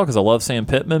Arkansas because I love Sam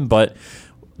Pittman, but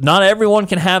not everyone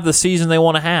can have the season they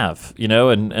want to have,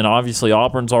 and obviously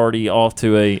Auburn's already off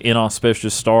to a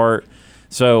inauspicious start.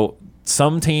 So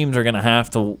some teams are going to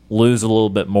have to lose a little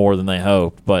bit more than they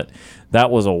hope, but that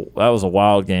was a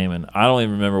wild game, and I don't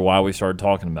even remember why we started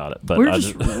talking about it. But we were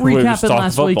just recapping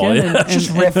last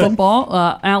weekend in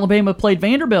football. Alabama played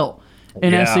Vanderbilt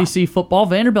in SEC football.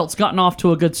 Vanderbilt's gotten off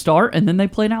to a good start, and then they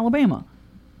played Alabama.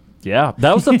 Yeah,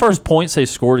 that was the first points they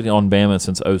scored on Bama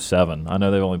since 2007. I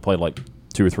know they've only played like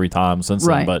 2 or 3 times since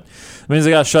then, but it means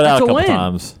they got shut out a couple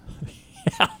times.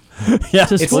 Yeah,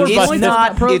 it's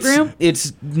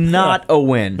not a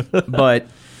win, but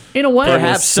in a way,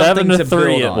 perhaps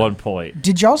 7-3 at one point.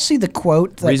 Did y'all see the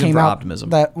quote that Reason came for out optimism.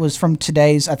 that was from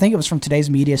today's? I think it was from today's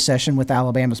media session with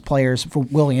Alabama's players. For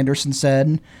Willie Anderson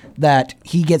said that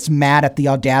he gets mad at the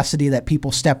audacity that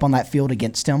people step on that field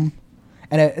against him,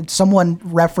 and someone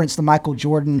referenced the Michael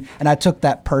Jordan, and I took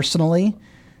that personally.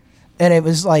 And it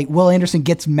was like Will Anderson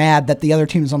gets mad that the other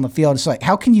team is on the field. It's like,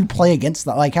 how can you play against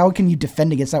that? Like, how can you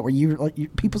defend against that? Where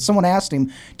someone asked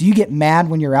him, "Do you get mad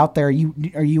when you're out there? Are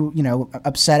you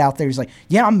upset out there?" He's like,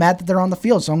 "Yeah, I'm mad that they're on the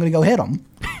field, so I'm going to go hit them."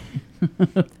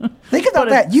 Think about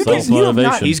that. You have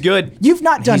not. He's good. You've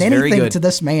not done anything to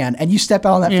this man, and you step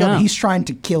out on that field, and he's trying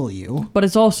to kill you. But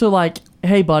it's also like,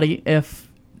 hey, buddy, if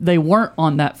they weren't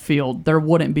on that field, there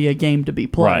wouldn't be a game to be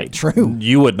played. Right. True.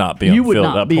 You would not be on the field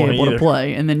at that point. You would not be able to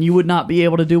play, and then you would not be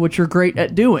able to do what you're great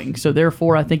at doing. So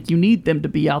therefore, I think you need them to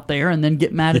be out there and then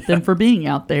get mad at them for being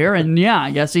out there. And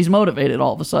I guess he's motivated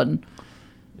all of a sudden.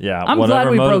 Yeah, I'm glad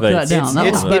we broke that down.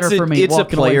 That was better for me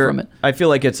walking away from it. I feel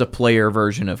like it's a player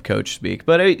version of coach speak.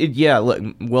 But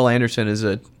look, Will Anderson is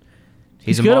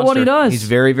he's a good monster. At what he does. He's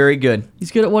very, very good. He's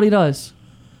good at what he does.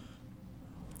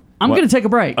 I'm going to take a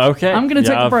break. Okay. I'm going to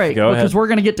take a break because we're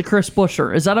going to get to Chris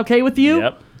Buescher. Is that okay with you?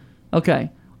 Yep.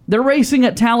 Okay. They're racing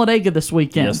at Talladega this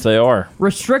weekend. Yes, they are.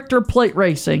 Restrictor plate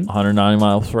racing. 190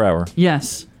 miles per hour.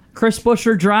 Yes. Chris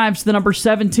Buescher drives the number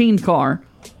 17 car.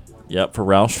 Yep, for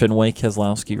Roush Fenway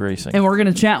Keselowski Racing. And we're going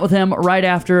to chat with him right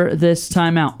after this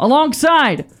timeout.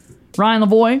 Alongside Ryan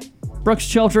Lavoie, Brooks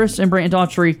Childress, and Brant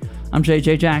Daughtry, I'm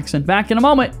JJ Jackson. Back in a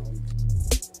moment.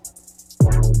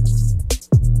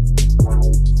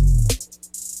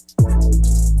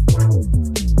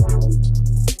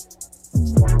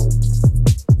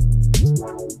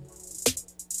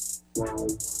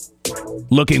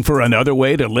 Looking for another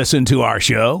way to listen to our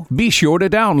show? Be sure to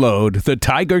download the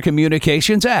Tiger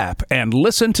Communications app and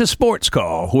listen to Sports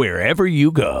Call wherever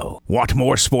you go. Want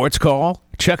more Sports Call?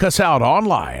 Check us out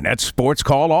online at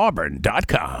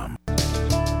sportscallauburn.com.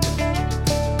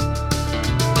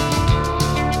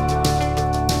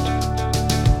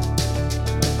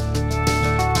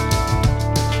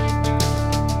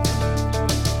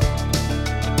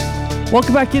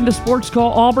 Welcome back into Sports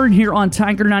Call Auburn here on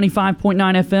Tiger 95.9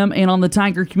 FM and on the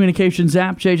Tiger Communications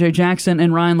app. JJ Jackson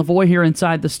and Ryan Lavoie here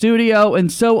inside the studio, and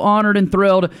so honored and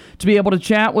thrilled to be able to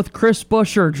chat with Chris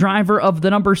Buescher, driver of the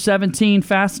number 17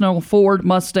 Fastenal Ford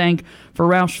Mustang for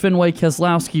Roush Fenway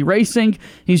Keselowski Racing.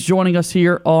 He's joining us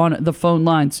here on the phone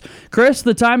lines. Chris,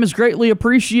 the time is greatly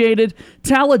appreciated.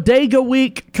 Talladega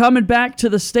Week coming back to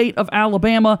the state of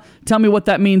Alabama. Tell me what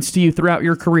that means to you throughout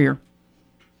your career.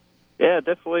 Yeah,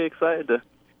 definitely excited to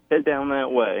head down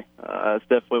that way. It's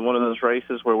definitely one of those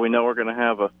races where we know we're going to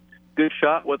have a good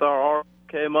shot with our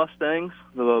RK Mustangs.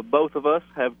 Both of us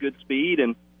have good speed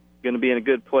and going to be in a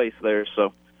good place there.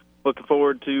 So looking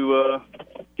forward to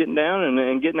getting down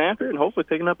and getting after it and hopefully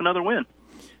picking up another win.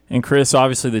 And Chris,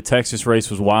 obviously the Texas race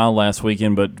was wild last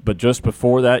weekend, but just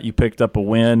before that you picked up a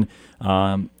win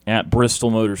at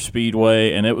Bristol Motor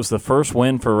Speedway, and it was the first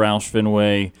win for Roush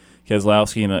Fenway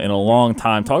Keselowski in a long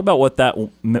time. Talk about what that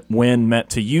win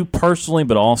meant to you personally,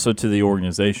 but also to the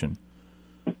organization.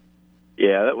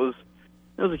 Yeah, that was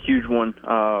a huge one.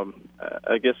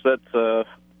 I guess that's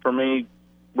for me.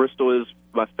 Bristol is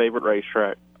my favorite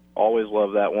racetrack. Always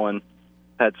loved that one.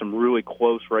 Had some really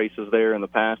close races there in the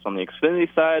past on the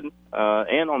Xfinity side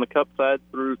and on the Cup side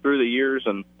through the years,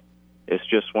 and it's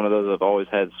just one of those I've always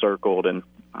had circled. And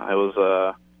it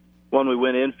was one we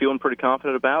went in feeling pretty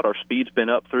confident about. Our speed's been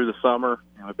up through the summer,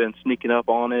 and I've been sneaking up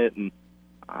on it, and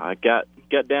I got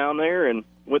down there and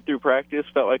went through practice.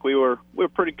 Felt like we were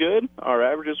pretty good. Our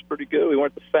averages were pretty good. We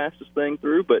weren't the fastest thing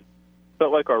through, but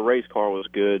felt like our race car was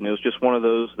good, and it was just one of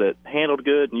those that handled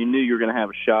good, and you knew you were going to have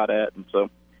a shot at. And so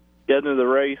got into the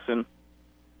race and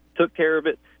took care of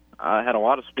it. I had a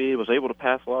lot of speed, was able to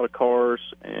pass a lot of cars,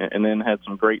 and then had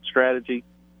some great strategy.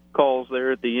 calls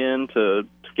there at the end to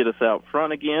get us out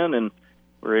front again, and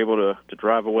we were able to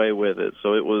drive away with it.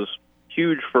 So it was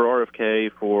huge for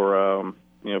RFK for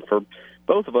for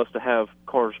both of us to have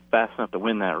cars fast enough to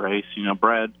win that race.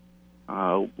 Brad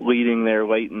leading there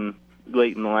late in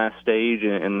the last stage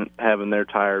and having their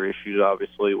tire issues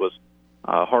obviously was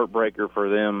a heartbreaker for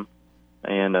them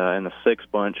and the six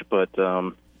bunch, but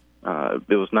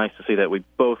it was nice to see that we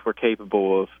both were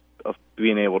capable of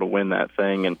being able to win that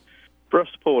thing, and for us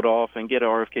to pull it off and get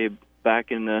RFK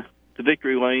back in the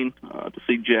victory lane, to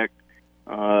see Jack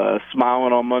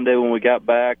smiling on Monday when we got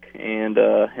back, and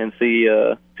see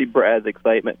Brad's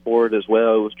excitement for it as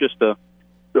well. It was just a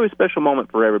really special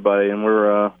moment for everybody, and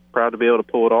we're proud to be able to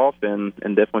pull it off, and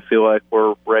definitely feel like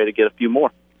we're ready to get a few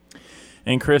more.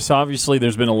 And Chris, obviously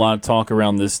there's been a lot of talk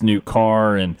around this new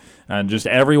car and just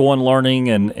everyone learning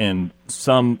and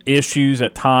some issues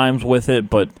at times with it,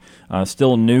 but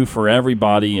still new for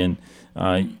everybody. And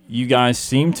you guys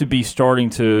seem to be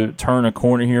starting to turn a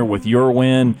corner here with your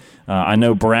win. I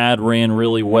know Brad ran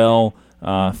really well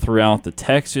throughout the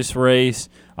Texas race.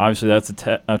 Obviously, that's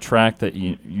a track that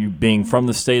you being from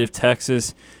the state of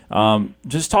Texas.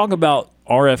 Just talk about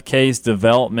RFK's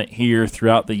development here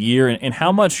throughout the year and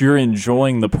how much you're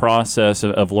enjoying the process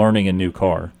of learning a new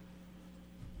car.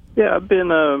 Yeah, I've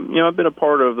been a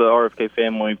part of the RFK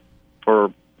family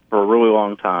for a really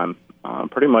long time.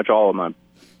 Pretty much all of my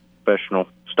professional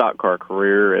stock car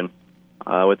career, and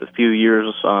with a few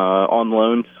years on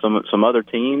loan to some other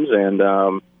teams, and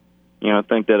I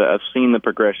think that I've seen the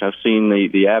progression. I've seen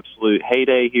the absolute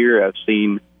heyday here. I've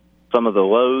seen some of the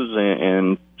lows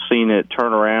and seen it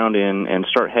turn around and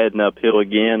start heading uphill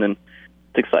again. And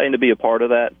it's exciting to be a part of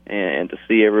that and to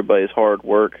see everybody's hard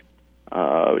work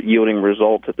yielding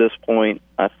results at this point.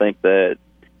 I think that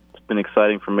it's been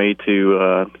exciting for me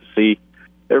to see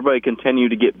everybody continue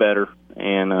to get better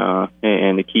and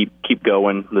to keep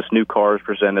going. This new car has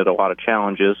presented a lot of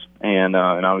challenges, and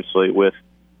obviously with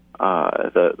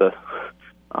the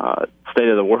state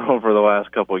of the world for the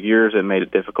last couple of years, it made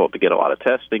it difficult to get a lot of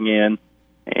testing in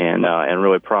and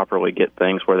really properly get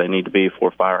things where they need to be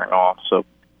before firing off. So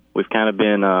we've kind of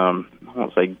been, I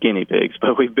won't say guinea pigs,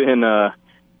 but we've been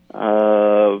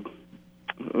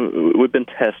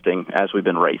testing as we've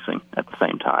been racing at the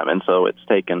same time. And so it's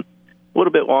taken a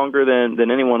little bit longer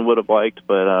than anyone would have liked,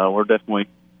 but we're definitely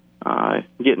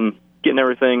getting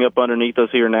everything up underneath us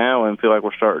here now, and feel like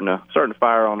we're starting to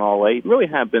fire on all eight. Really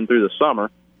have been through the summer.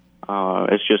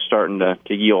 It's just starting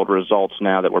to yield results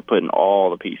now that we're putting all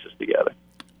the pieces together.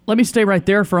 Let me stay right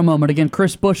there for a moment. Again,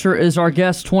 Chris Buescher is our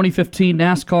guest, 2015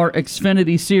 NASCAR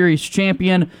Xfinity Series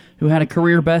champion, who had a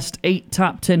career-best 8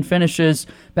 top 10 finishes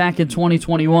back in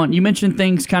 2021. You mentioned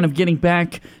things kind of getting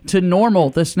back to normal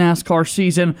this NASCAR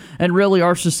season, and really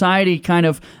our society kind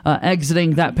of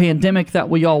exiting that pandemic that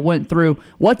we all went through.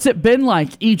 What's it been like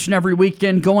each and every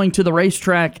weekend going to the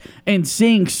racetrack and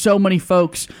seeing so many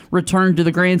folks return to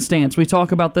the grandstands? We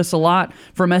talk about this a lot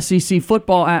from SEC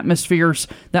football atmospheres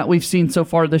that we've seen so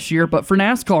far this year, but for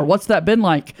NASCAR, what's that been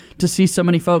like to see so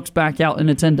many folks back out in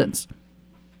attendance?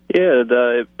 Yeah,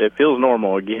 it feels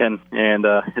normal again, and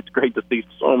it's great to see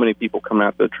so many people come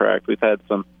out to the track. We've had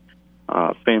some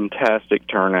fantastic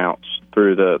turnouts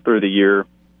through the year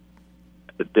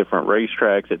at different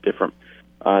racetracks, at different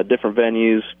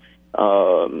venues.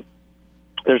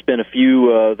 There's been a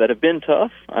few that have been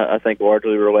tough. I think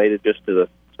largely related just to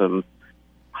some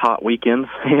hot weekends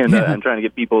and trying to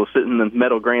get people to sit in the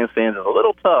metal grandstands is a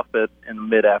little tough in the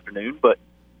mid-afternoon, but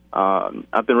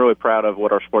I've been really proud of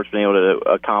what our sport's been able to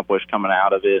accomplish coming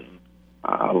out of it.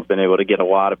 We've been able to get a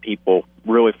lot of people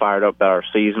really fired up about our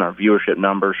season. Our viewership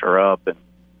numbers are up, and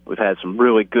we've had some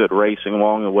really good racing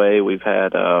along the way. We've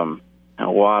had a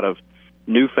lot of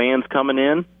new fans coming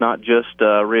in, not just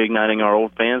reigniting our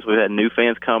old fans. We've had new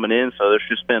fans coming in, so there's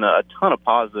just been a ton of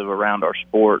positive around our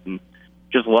sport, and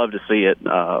just love to see it.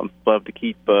 Love to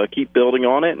keep building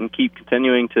on it and keep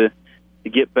continuing to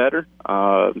get better.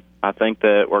 I think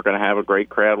that we're going to have a great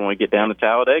crowd when we get down to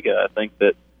Talladega. I think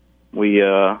that we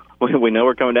know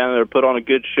we're coming down there to put on a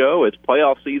good show. It's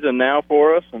playoff season now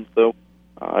for us, and so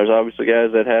there's obviously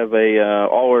guys that have a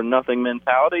all or nothing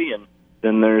mentality, and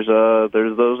then there's those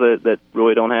that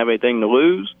really don't have anything to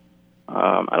lose.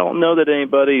 I don't know that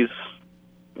anybody's.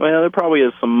 Well, there probably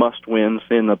is some must wins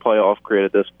in the playoff grid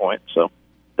at this point, so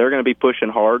they're going to be pushing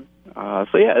hard.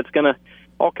 So yeah, it's going to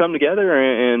all come together,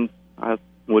 and I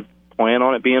would plan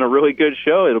on it being a really good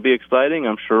show. It'll be exciting.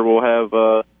 I'm sure we'll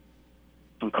have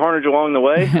some carnage along the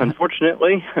way,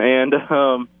 unfortunately, and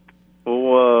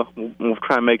we'll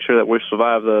try and make sure that we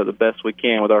survive the best we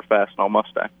can with our Fastenal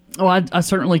Mustang. Oh, I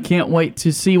certainly can't wait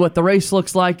to see what the race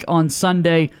looks like on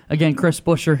Sunday. Again, Chris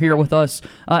Buescher here with us.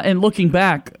 And looking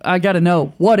back, I got to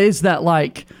know, what is that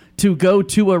like to go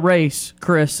to a race,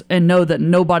 Chris, and know that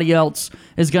nobody else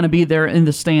is going to be there in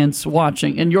the stands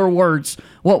watching? In your words,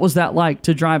 what was that like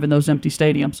to drive in those empty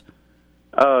stadiums?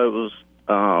 It was,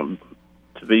 to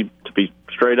be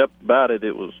straight up about it,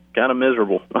 it was kind of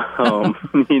miserable.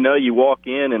 You walk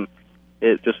in and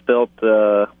it just felt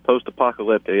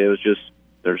post-apocalyptic. It was just,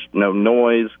 there's no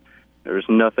noise, there was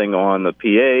nothing on the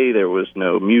PA, there was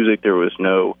no music, there was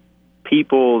no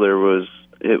people,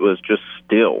 it was just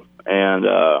still. And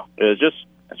it's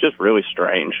just really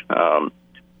strange.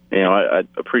 I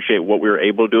appreciate what we were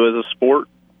able to do as a sport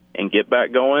and get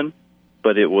back going,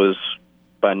 but it was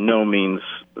by no means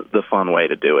the fun way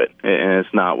to do it, and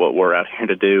it's not what we're out here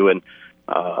to do. And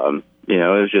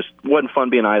it wasn't fun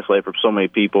being isolated from so many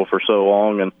people for so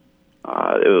long, and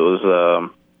it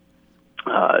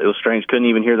was strange. Couldn't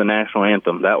even hear the national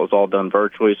anthem. That was all done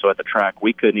virtually, so at the track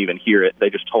we couldn't even hear it. They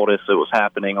just told us it was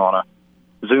happening on a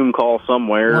Zoom call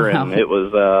somewhere, and it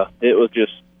was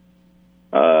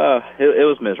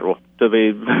miserable. To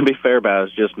be fair about it,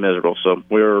 it's just miserable. So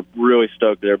we were really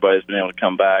stoked that everybody's been able to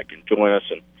come back and join us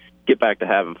and get back to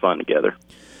having fun together.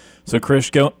 So,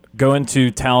 Chris, going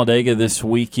to Talladega this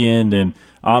weekend, and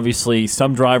obviously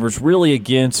some drivers really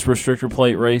against restrictor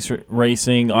plate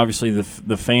racing. Obviously,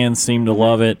 the fans seem to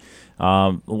love it.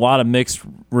 A lot of mixed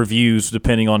reviews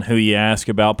depending on who you ask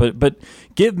about. But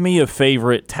give me a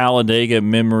favorite Talladega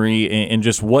memory and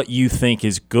just what you think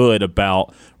is good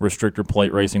about restrictor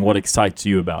plate racing. What excites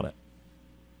you about it?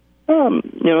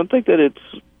 I think that it's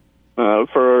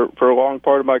for a long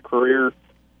part of my career,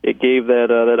 it gave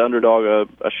that underdog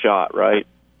a shot, right?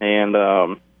 And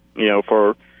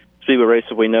for speedway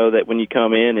races, we know that when you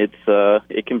come in,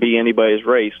 it can be anybody's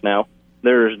race. Now,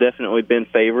 there's definitely been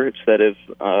favorites that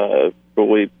have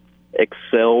really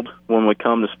excelled when we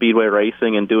come to speedway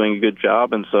racing and doing a good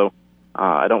job, and so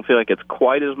I don't feel like it's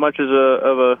quite as much of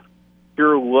a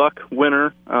pure luck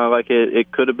winner like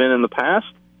it could have been in the past.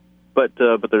 But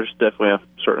there's definitely a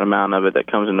certain amount of it that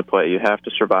comes into play. You have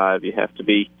to survive. You have to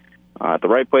be at the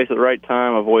right place at the right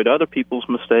time, avoid other people's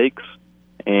mistakes,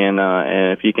 and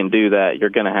if you can do that, you're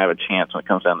going to have a chance when it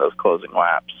comes down to those closing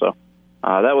laps. So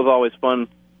that was always fun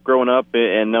growing up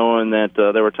and knowing that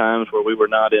there were times where we were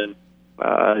not in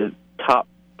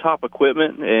top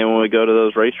equipment, and when we go to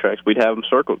those racetracks, we'd have them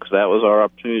circled because that was our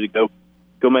opportunity to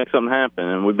go make something happen.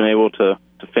 And we've been able to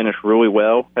finish really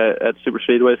well at super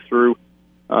speedways through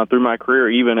my career,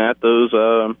 even at those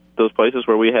places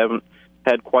where we haven't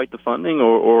had quite the funding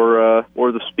or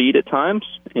the speed at times,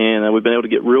 and we've been able to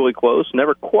get really close.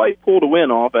 Never quite pulled a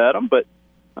win off at them, but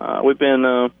we've been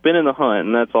in the hunt,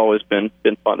 and that's always been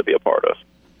fun to be a part of.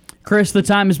 Chris, the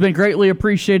time has been greatly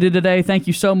appreciated today. Thank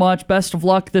you so much. Best of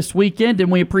luck this weekend,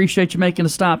 and we appreciate you making a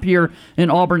stop here in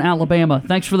Auburn, Alabama.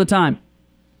 Thanks for the time.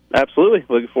 Absolutely.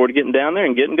 Looking forward to getting down there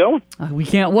and getting going. We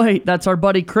can't wait. That's our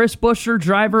buddy Chris Buescher,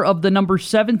 driver of the number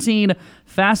 17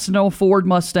 Fastenal Ford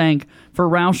Mustang for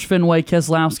Roush Fenway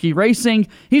Keselowski Racing.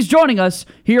 He's joining us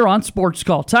here on Sports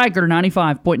Call, Tiger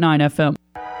 95.9 FM.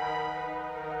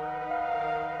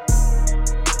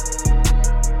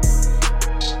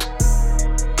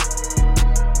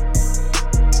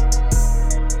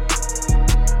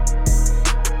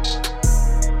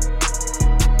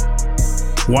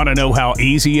 Want to know how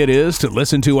easy it is to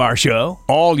listen to our show?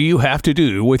 All you have to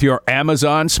do with your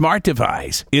Amazon smart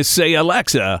device is say,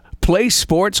 Alexa, play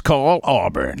Sports Call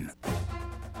Auburn.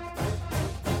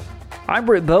 I'm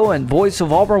Britt Bowen, voice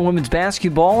of Auburn women's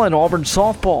basketball and Auburn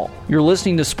softball. You're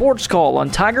listening to Sports Call on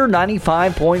Tiger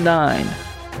 95.9.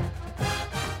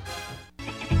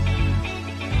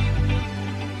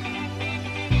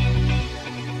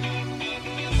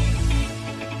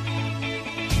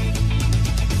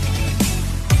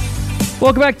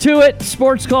 Welcome back to it.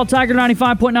 Sports Call Tiger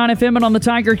 95.9 FM and on the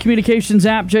Tiger Communications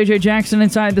app. JJ Jackson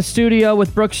inside the studio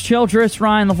with Brooks Childress,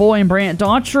 Ryan Lavoie, and Brant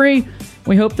Daughtry.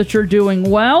 We hope that you're doing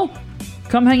well.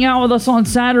 Come hang out with us on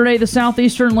Saturday, the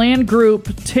Southeastern Land Group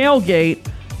tailgate,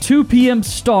 2 p.m.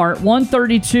 start,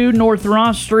 132 North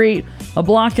Ross Street, a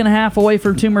block and a half away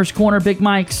from Toomer's Corner. Big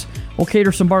Mike's will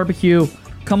cater some barbecue.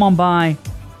 Come on by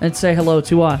and say hello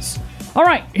to us. All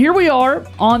right, here we are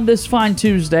on this fine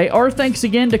Tuesday. Our thanks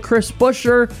again to Chris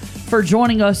Buescher for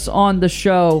joining us on the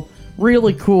show.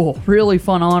 Really cool, really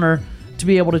fun honor to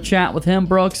be able to chat with him,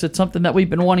 Brooks. It's something that we've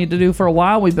been wanting to do for a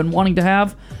while. We've been wanting to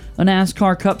have a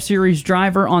NASCAR Cup Series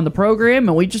driver on the program,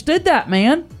 and we just did that,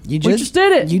 man. We just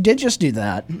did it. You did just do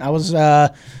that. I was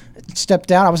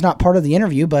stepped out. I was not part of the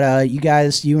interview, but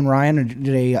you and Ryan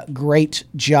did a great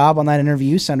job on that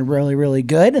interview. Sounded really, really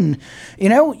good. And,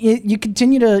 you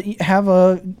continue to have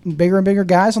bigger and bigger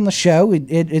guys on the show.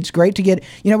 It's great to get,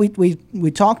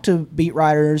 we talk to beat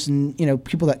writers and,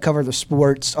 people that cover the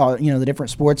sports, the different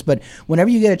sports. But whenever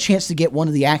you get a chance to get one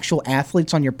of the actual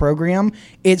athletes on your program,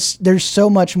 there's so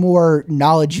much more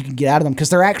knowledge you can get out of them because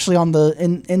they're actually on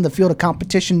in the field of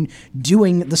competition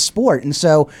doing the sport. And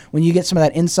so when you get some of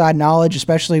that inside knowledge,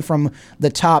 especially from the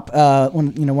top,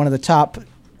 one of the top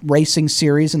racing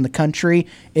series in the country,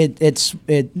 it's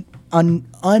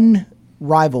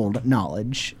unrivaled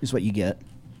knowledge is what you get.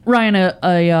 Ryan,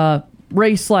 a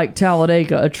race like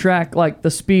Talladega, a track like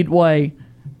the Speedway,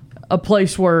 a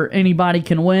place where anybody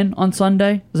can win on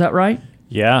Sunday, is that right?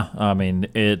 Yeah, I mean,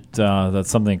 that's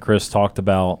something Chris talked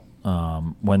about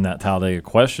when that Talladega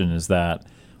question is that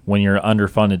when you're an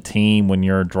underfunded team, when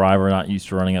you're a driver not used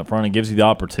to running up front, it gives you the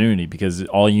opportunity because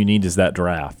all you need is that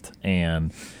draft.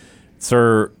 And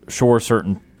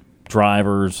certain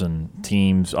drivers and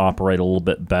teams operate a little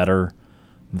bit better.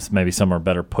 Maybe some are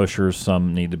better pushers,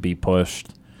 some need to be pushed.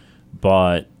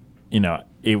 But,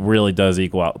 it really does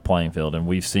equal out the playing field. And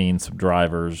we've seen some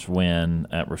drivers win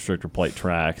at restrictor plate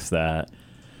tracks that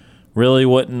really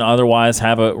wouldn't otherwise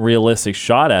have a realistic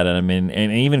shot at it. I mean,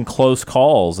 and even close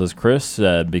calls, as Chris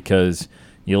said, because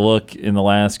you look in the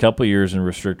last couple of years in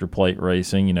restrictor plate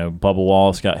racing, Bubba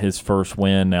Wallace got his first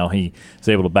win. Now he is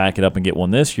able to back it up and get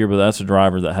one this year, but that's a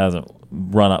driver that hasn't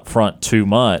run up front too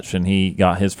much, and he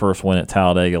got his first win at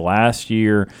Talladega last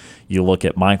year. You look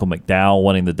at Michael McDowell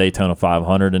winning the Daytona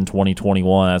 500 in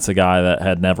 2021. That's a guy that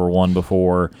had never won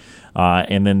before.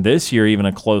 And then this year, even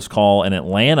a close call in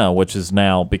Atlanta, which is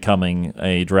now becoming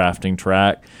a drafting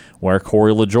track, where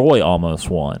Corey LaJoie almost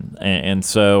won. And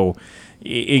so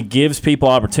it gives people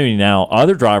opportunity. Now,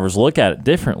 other drivers look at it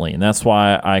differently, and that's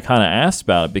why I kind of asked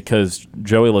about it, because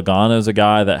Joey Logano is a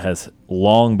guy that has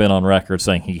long been on record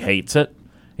saying he hates it.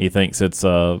 He thinks it's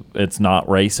not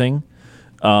racing.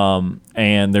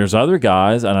 And there's other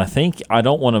guys, and I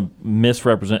don't want to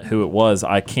misrepresent who it was.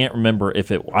 I can't remember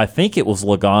I think it was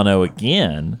Logano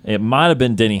again. It might have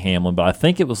been Denny Hamlin, but I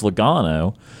think it was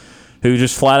Logano who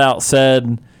just flat out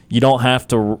said you don't have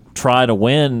to try to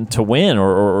win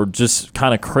or just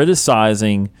kind of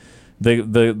criticizing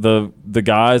the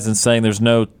guys and saying there's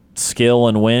no skill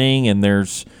in winning and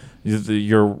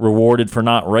you're rewarded for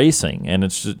not racing. And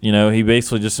it's just, he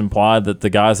basically just implied that the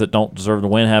guys that don't deserve to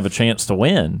win have a chance to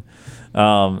win.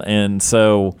 And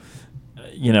so,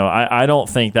 I don't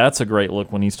think that's a great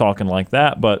look when he's talking like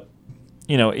that. But,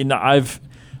 I've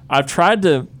tried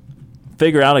to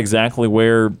figure out exactly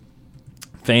where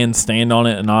fans stand on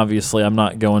it, and obviously I'm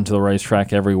not going to the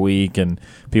racetrack every week, and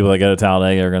people that go to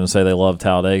Talladega are going to say they love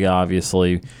Talladega,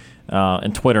 obviously.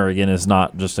 And Twitter, again, is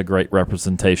not just a great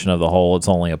representation of the whole. It's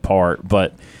only a part.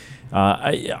 But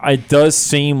it does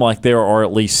seem like there are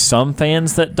at least some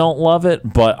fans that don't love it,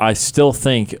 but I still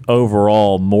think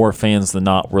overall more fans than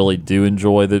not really do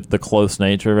enjoy the close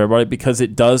nature of everybody, because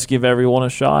it does give everyone a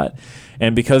shot,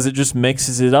 and because it just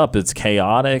mixes it up. It's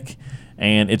chaotic,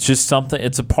 and it's just something.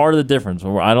 It's a part of the difference.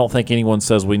 I don't think anyone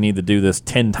says we need to do this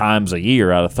 10 times a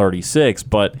year out of 36,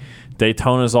 but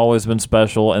Daytona's always been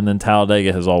special, and then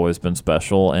Talladega has always been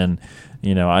special. And,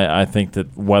 I think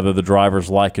that whether the drivers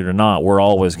like it or not, we're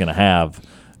always going to have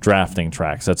drafting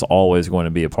tracks. That's always going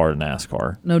to be a part of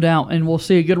NASCAR. No doubt. And we'll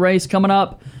see a good race coming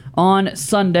up on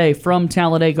Sunday from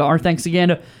Talladega. Our thanks again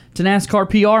to NASCAR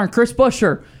PR and Chris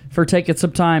Buescher for taking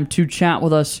some time to chat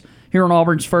with us here on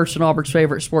Auburn's first and Auburn's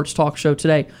favorite sports talk show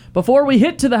today. Before we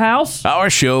hit to the house, our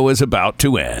show is about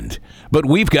to end, but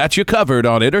we've got you covered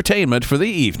on entertainment for the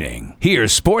evening.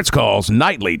 Here's Sports Call's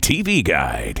Nightly TV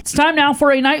Guide. It's time now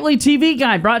for a Nightly TV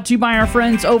Guide brought to you by our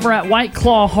friends over at White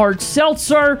Claw Hard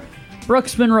Seltzer.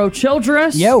 Brooks Monroe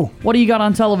Childress. Yo. What do you got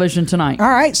on television tonight? All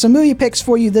right, some movie picks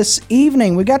for you this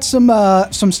evening. We got some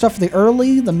stuff for the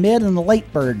early, the mid, and the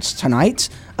late birds tonight.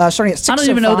 Starting at 6:05. I don't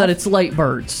even know that it's late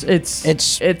birds.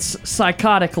 It's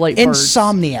psychotic late birds.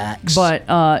 Insomniacs. But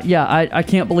I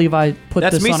can't believe I put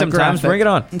That's this me on sometimes. a graphic. Bring it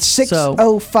on.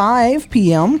 6:05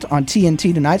 p.m. on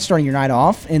TNT tonight, starting your night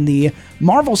off in the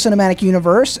Marvel Cinematic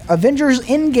Universe. Avengers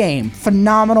Endgame,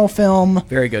 phenomenal film.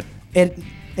 Very good.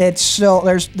 It's still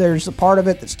there's a part of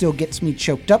it that still gets me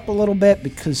choked up a little bit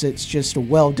because it's just a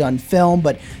well done film.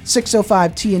 But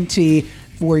 6:05 TNT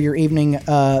for your evening,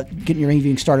 getting your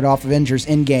evening started off. Avengers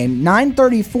Endgame.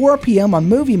 9:34 p.m. on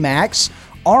Movie Max.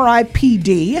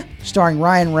 R.I.P.D. starring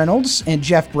Ryan Reynolds and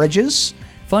Jeff Bridges.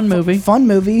 Fun movie. Funny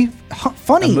movie.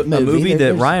 A movie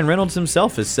that Ryan Reynolds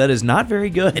himself has said is not very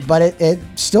good. But it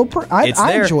still I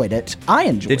enjoyed it. I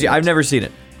enjoyed it. Did you? I've never seen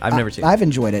it. I've never seen it. I've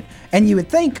enjoyed it. And you would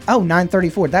think,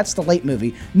 9:34, that's the late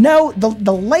movie. No,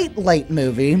 the late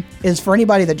movie is for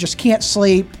anybody that just can't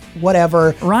sleep,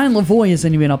 whatever. Ryan Lavoie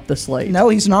isn't even up this late. No,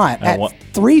 he's not. At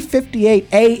 3:58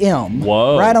 a.m.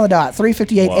 Whoa. Right on the dot.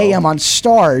 3:58 a.m. on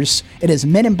Stars. It is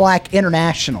Men in Black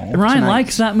International. And Ryan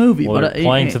likes that movie. Well, but they're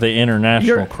playing to the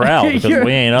international crowd because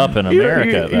we ain't up in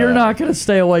America. You're not going to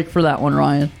stay awake for that one,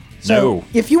 Ryan. So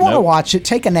if you want to watch it,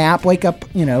 take a nap, wake up,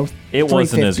 It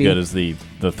wasn't as good as the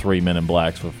 3 Men in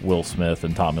Blacks with Will Smith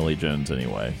and Tommy Lee Jones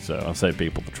anyway. So I'll save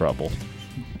people the trouble.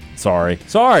 Sorry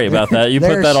about that. You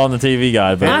put that on the TV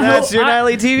guide. But that's your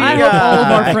nightly TV guide. I hope all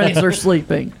of our friends are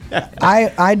sleeping.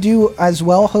 I do as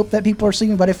well hope that people are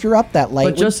sleeping, but if you're up that late.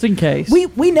 But just in case.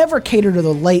 We never cater to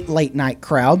the late night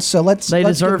crowd, so let's They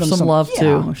let's deserve give them some love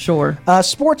too, sure.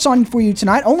 Sports on for you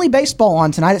tonight. Only baseball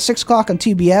on tonight at 6 o'clock on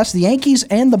TBS. The Yankees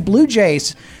and the Blue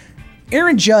Jays.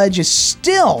 Aaron Judge is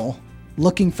still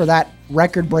looking for that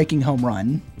record-breaking home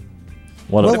run.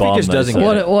 What if he just doesn't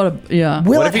get it?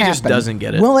 What if he just doesn't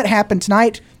get it? Will it happen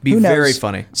tonight? Be Who knows? very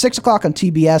funny. 6 o'clock on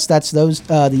TBS. That's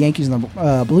the Yankees and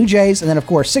the Blue Jays. And then, of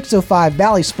course, 6:05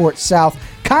 Valley Sports South.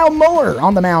 Kyle Muller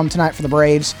on the mound tonight for the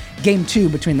Braves. Game 2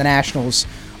 between the Nationals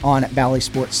on Valley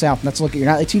Sports South. And let's look at your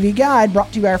nightly TV guide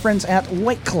brought to you by our friends at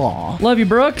White Claw. Love you,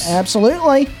 Brooks.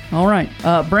 Absolutely. All right.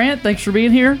 Brant, thanks for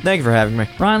being here. Thank you for having me.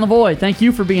 Ryan Lavoie, thank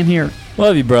you for being here.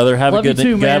 Love you, brother. Have Love a good you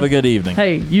too, man. Have a good evening.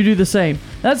 Hey, you do the same.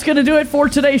 That's going to do it for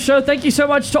today's show. Thank you so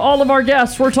much to all of our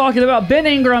guests. We're talking about Ben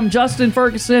Ingram, Justin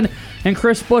Ferguson, and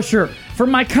Chris Buescher. From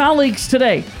my colleagues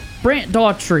today, Brant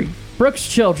Daughtry, Brooks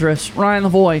Childress, Ryan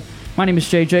Lavoie, my name is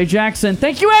JJ Jackson.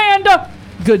 Thank you and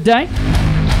good day.